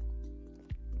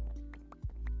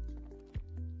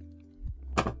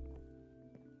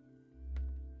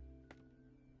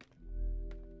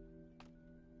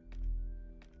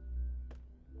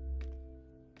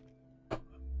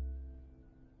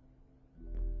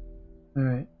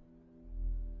 Alright.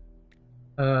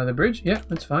 The bridge? Yeah,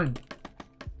 that's fine.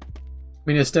 I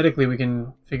mean, aesthetically, we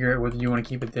can figure out whether you want to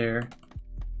keep it there.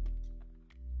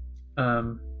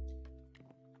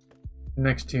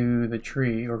 Next to the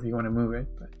tree, or if you want to move it.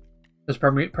 But there's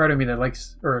part of me that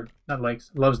likes, or not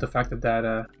likes, loves the fact that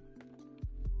that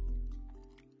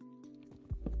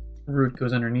root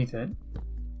goes underneath it.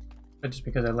 But just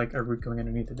because I like a root going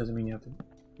underneath it doesn't mean you have to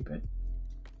keep it.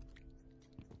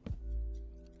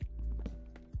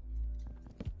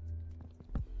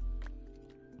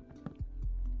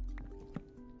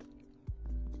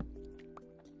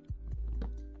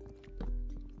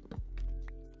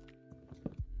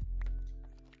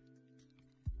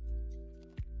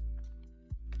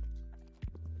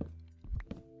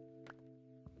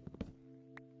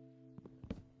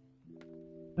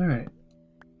 Alright,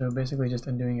 so basically just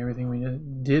undoing everything we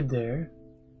just did there.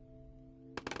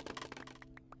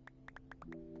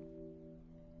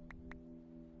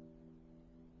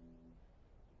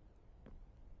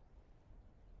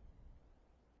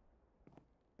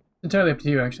 It's entirely up to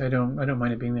you, actually. I don't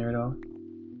mind it being there at all.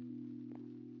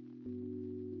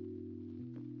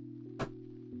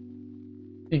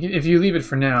 If you leave it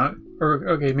for now, or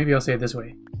okay, maybe I'll say it this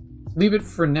way. Leave it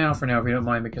for now if you don't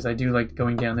mind, because I do like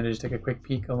going down there to just take a quick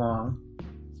peek along.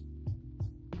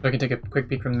 So I can take a quick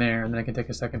peek from there, and then I can take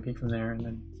a second peek from there, and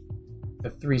then the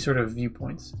 3 sort of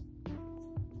viewpoints.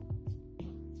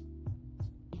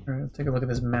 Alright, let's take a look at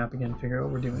this map again, figure out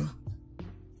what we're doing.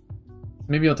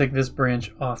 Maybe I'll take this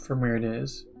branch off from where it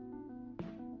is.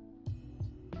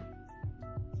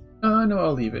 No,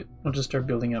 I'll leave it. I'll just start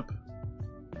building up.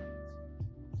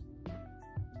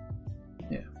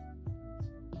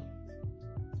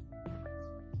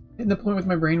 Hitting the point with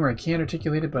my brain where I can't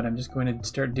articulate it, but I'm just going to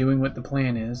start doing what the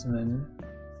plan is, and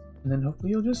then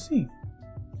hopefully you'll just see.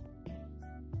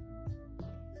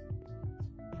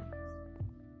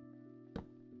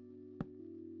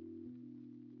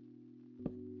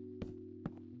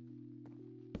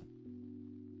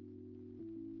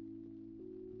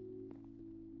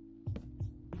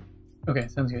 Okay,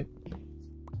 sounds good.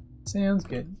 Sounds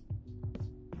good.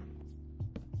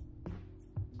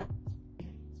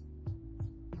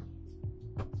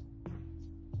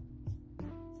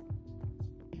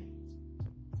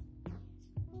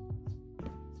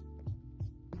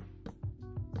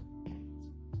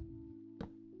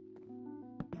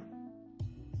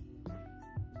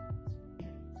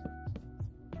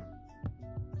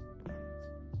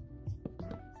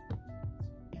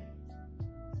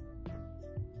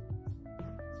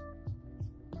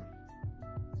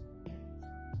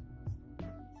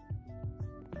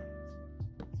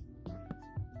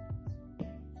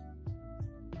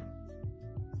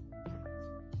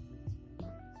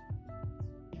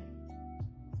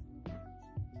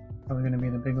 Probably going to be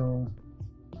the big old...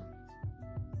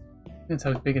 That's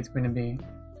how big it's going to be.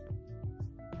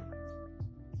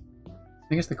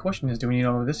 I guess the question is, do we need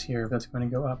all of this here if that's going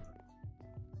to go up?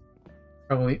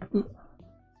 Probably... Ooh.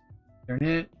 Darn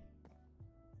it.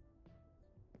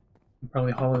 I'll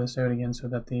probably hollow this out again so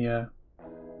that the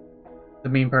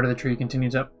main part of the tree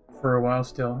continues up for a while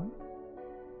still.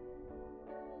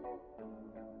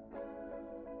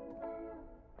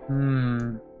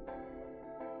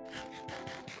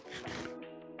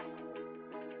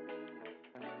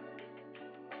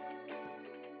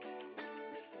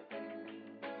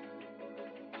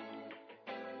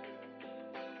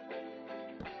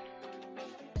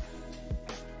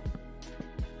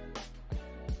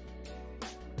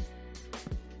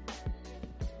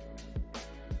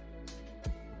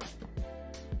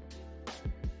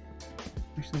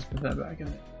 Let's put that back in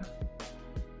it.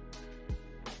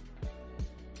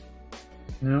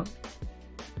 No.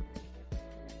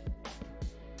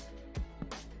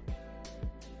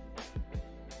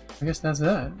 I guess that's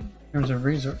that in terms of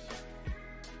resource.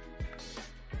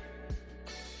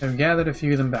 I've gathered a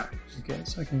few of them back, which is good,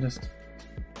 so I can just...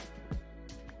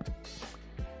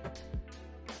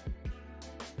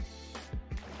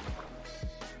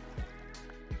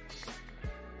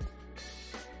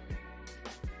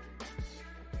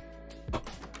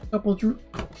 Couple...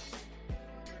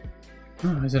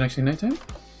 Oh, is it actually nighttime?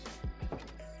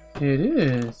 It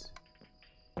is.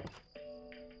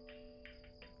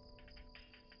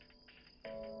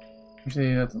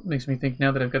 Actually, that makes me think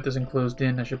now that I've got this enclosed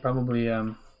in, I should probably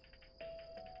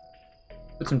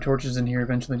put some torches in here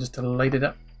eventually just to light it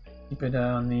up. Keep it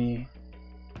on the...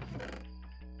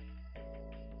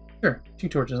 Sure, 2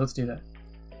 torches, let's do that.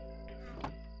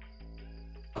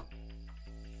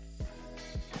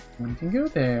 One can go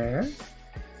there.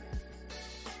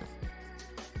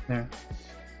 There.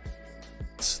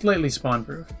 Slightly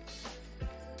spawn-proof.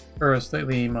 Or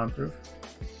slightly mob-proof.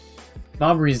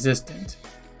 Mob-resistant.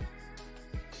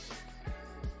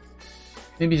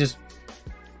 Maybe just...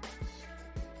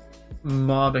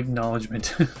 mob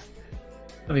acknowledgement.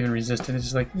 Not even resistant, it's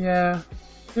just like, yeah,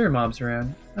 there are mobs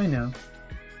around. I know.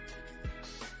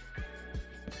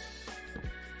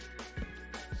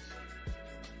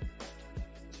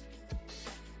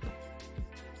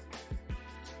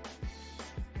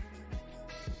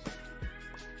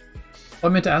 Well,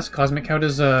 I meant to ask Cosmic, how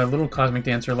does a little Cosmic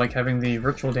Dancer like having the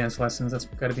virtual dance lessons? That's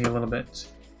got to be a little bit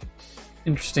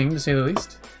interesting, to say the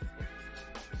least.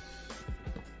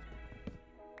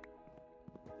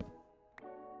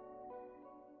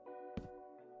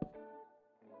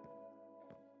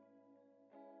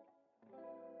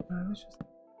 Let's just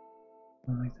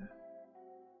something like that.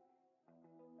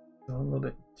 A little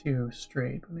bit too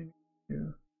straight, but maybe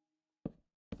too.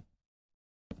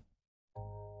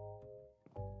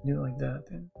 Do it like that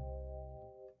then.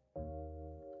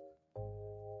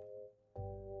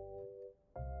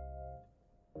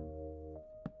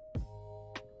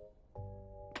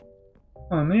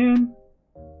 Oh man.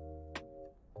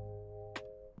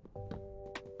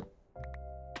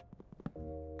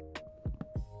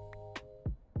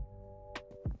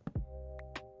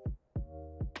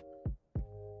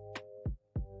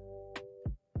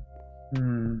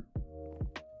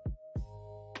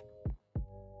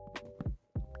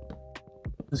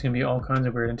 This is going to be all kinds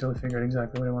of weird until I figure out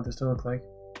exactly what I want this to look like.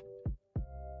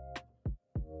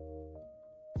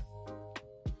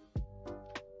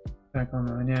 Back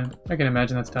online, yeah. I can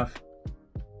imagine that's tough.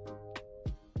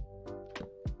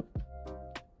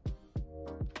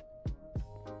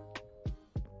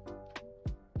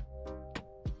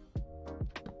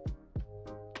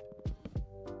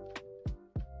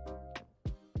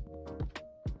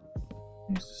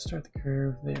 Just start the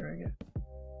curve there, I guess.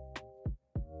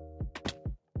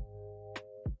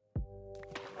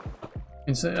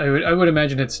 And so I would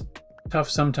imagine it's tough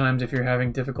sometimes if you're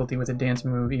having difficulty with a dance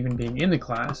move even being in the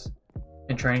class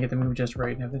and trying to get the move just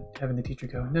right and having the teacher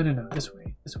go, no, this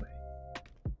way, this way.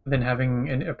 Then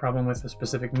having a problem with a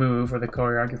specific move or the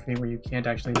choreography where you can't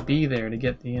actually be there to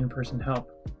get the in-person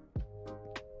help.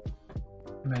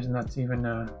 Imagine that's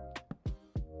even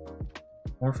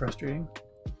more frustrating.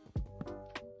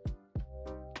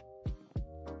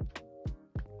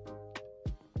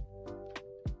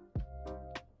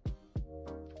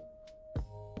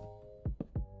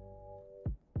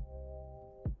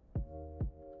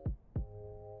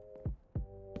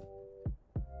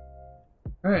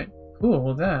 Alright, cool.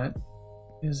 Well, that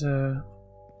is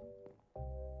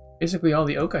basically all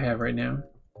the oak I have right now.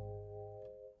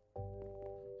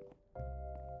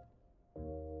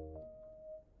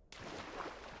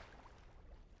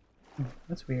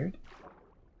 That's weird.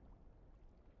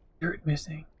 Dirt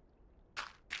missing.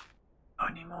 Not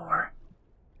anymore.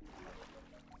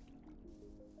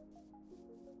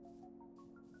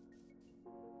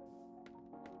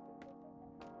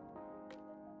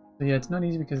 So yeah, it's not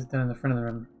easy because it's down in the front of the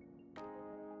room.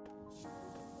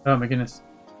 Oh my goodness.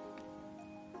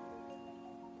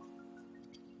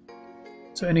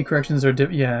 So any corrections are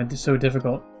so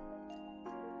difficult.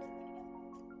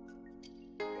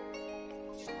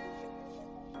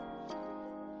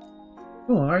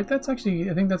 Cool, alright, that's actually,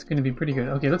 I think that's going to be pretty good.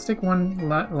 Okay, let's take one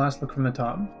last look from the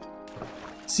top.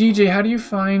 CJ, how do you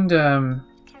find,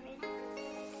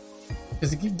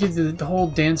 because the whole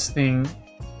dance thing,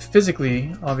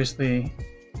 physically, obviously,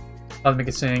 Cosmic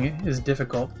is saying is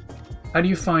difficult. How do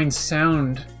you find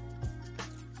sound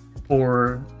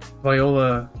for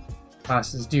viola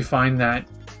classes? Do you find that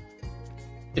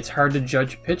it's hard to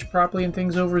judge pitch properly and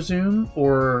things over Zoom,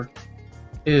 or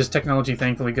is technology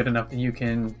thankfully good enough that you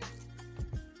can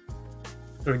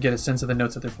sort of get a sense of the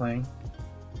notes that they're playing?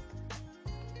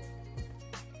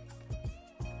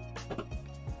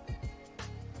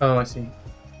 Oh, I see.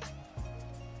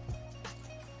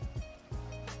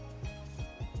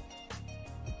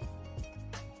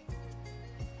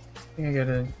 I think I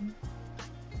gotta...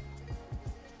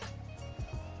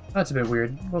 That's a bit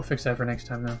weird. We'll fix that for next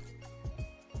time, though.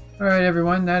 Alright,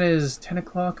 everyone, that is 10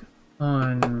 o'clock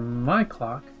on my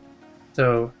clock.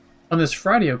 So, on this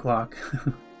Friday o'clock,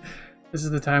 this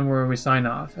is the time where we sign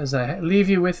off, as I leave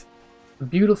you with the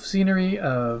beautiful scenery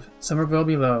of Somerville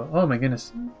below. Oh my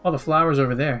goodness, all the flowers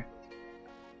over there.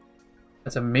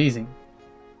 That's amazing.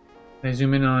 Can I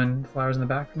zoom in on flowers in the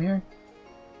back from here?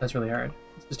 That's really hard.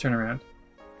 Let's just turn around.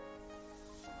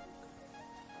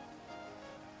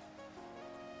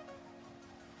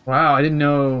 Wow, I didn't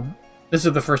know... This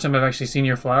is the first time I've actually seen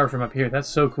your flower from up here. That's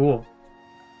so cool.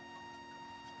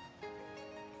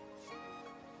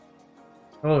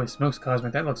 Holy smokes,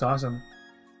 Cosmic. That looks awesome.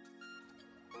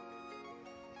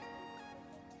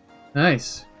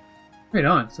 Nice. Right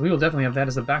on. So we will definitely have that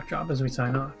as a backdrop as we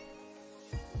sign off.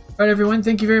 Alright everyone,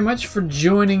 thank you very much for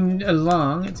joining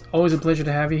along. It's always a pleasure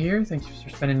to have you here. Thank you for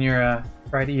spending your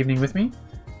Friday evening with me.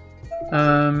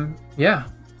 Yeah,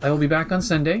 I will be back on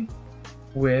Sunday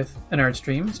with an art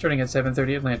stream starting at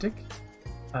 7:30 Atlantic.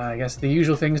 I guess the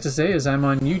usual things to say is I'm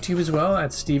on YouTube as well at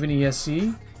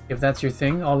StephenESC. If that's your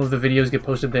thing, all of the videos get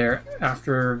posted there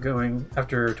after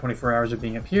 24 hours of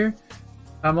being up here.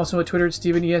 I'm also at Twitter at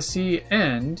StephenESC,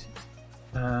 and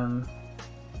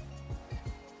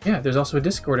yeah, there's also a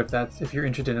Discord if you're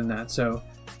interested in that. So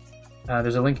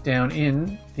there's a link down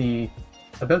in the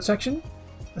About section.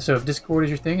 So if Discord is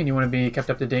your thing and you want to be kept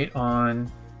up to date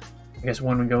on, I guess,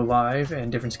 when we go live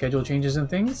and different schedule changes and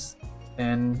things,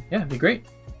 then yeah, it'd be great.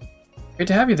 Great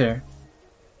to have you there.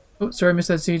 Oh, sorry, I missed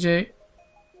that, CJ.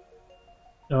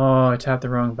 Oh, I tapped the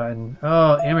wrong button.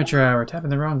 Oh, amateur hour,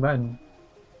 tapping the wrong button.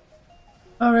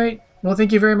 Alright, well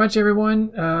thank you very much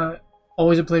everyone.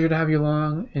 Always a pleasure to have you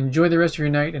along. Enjoy the rest of your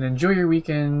night and enjoy your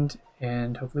weekend,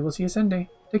 and hopefully we'll see you Sunday.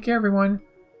 Take care everyone.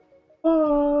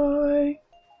 Bye!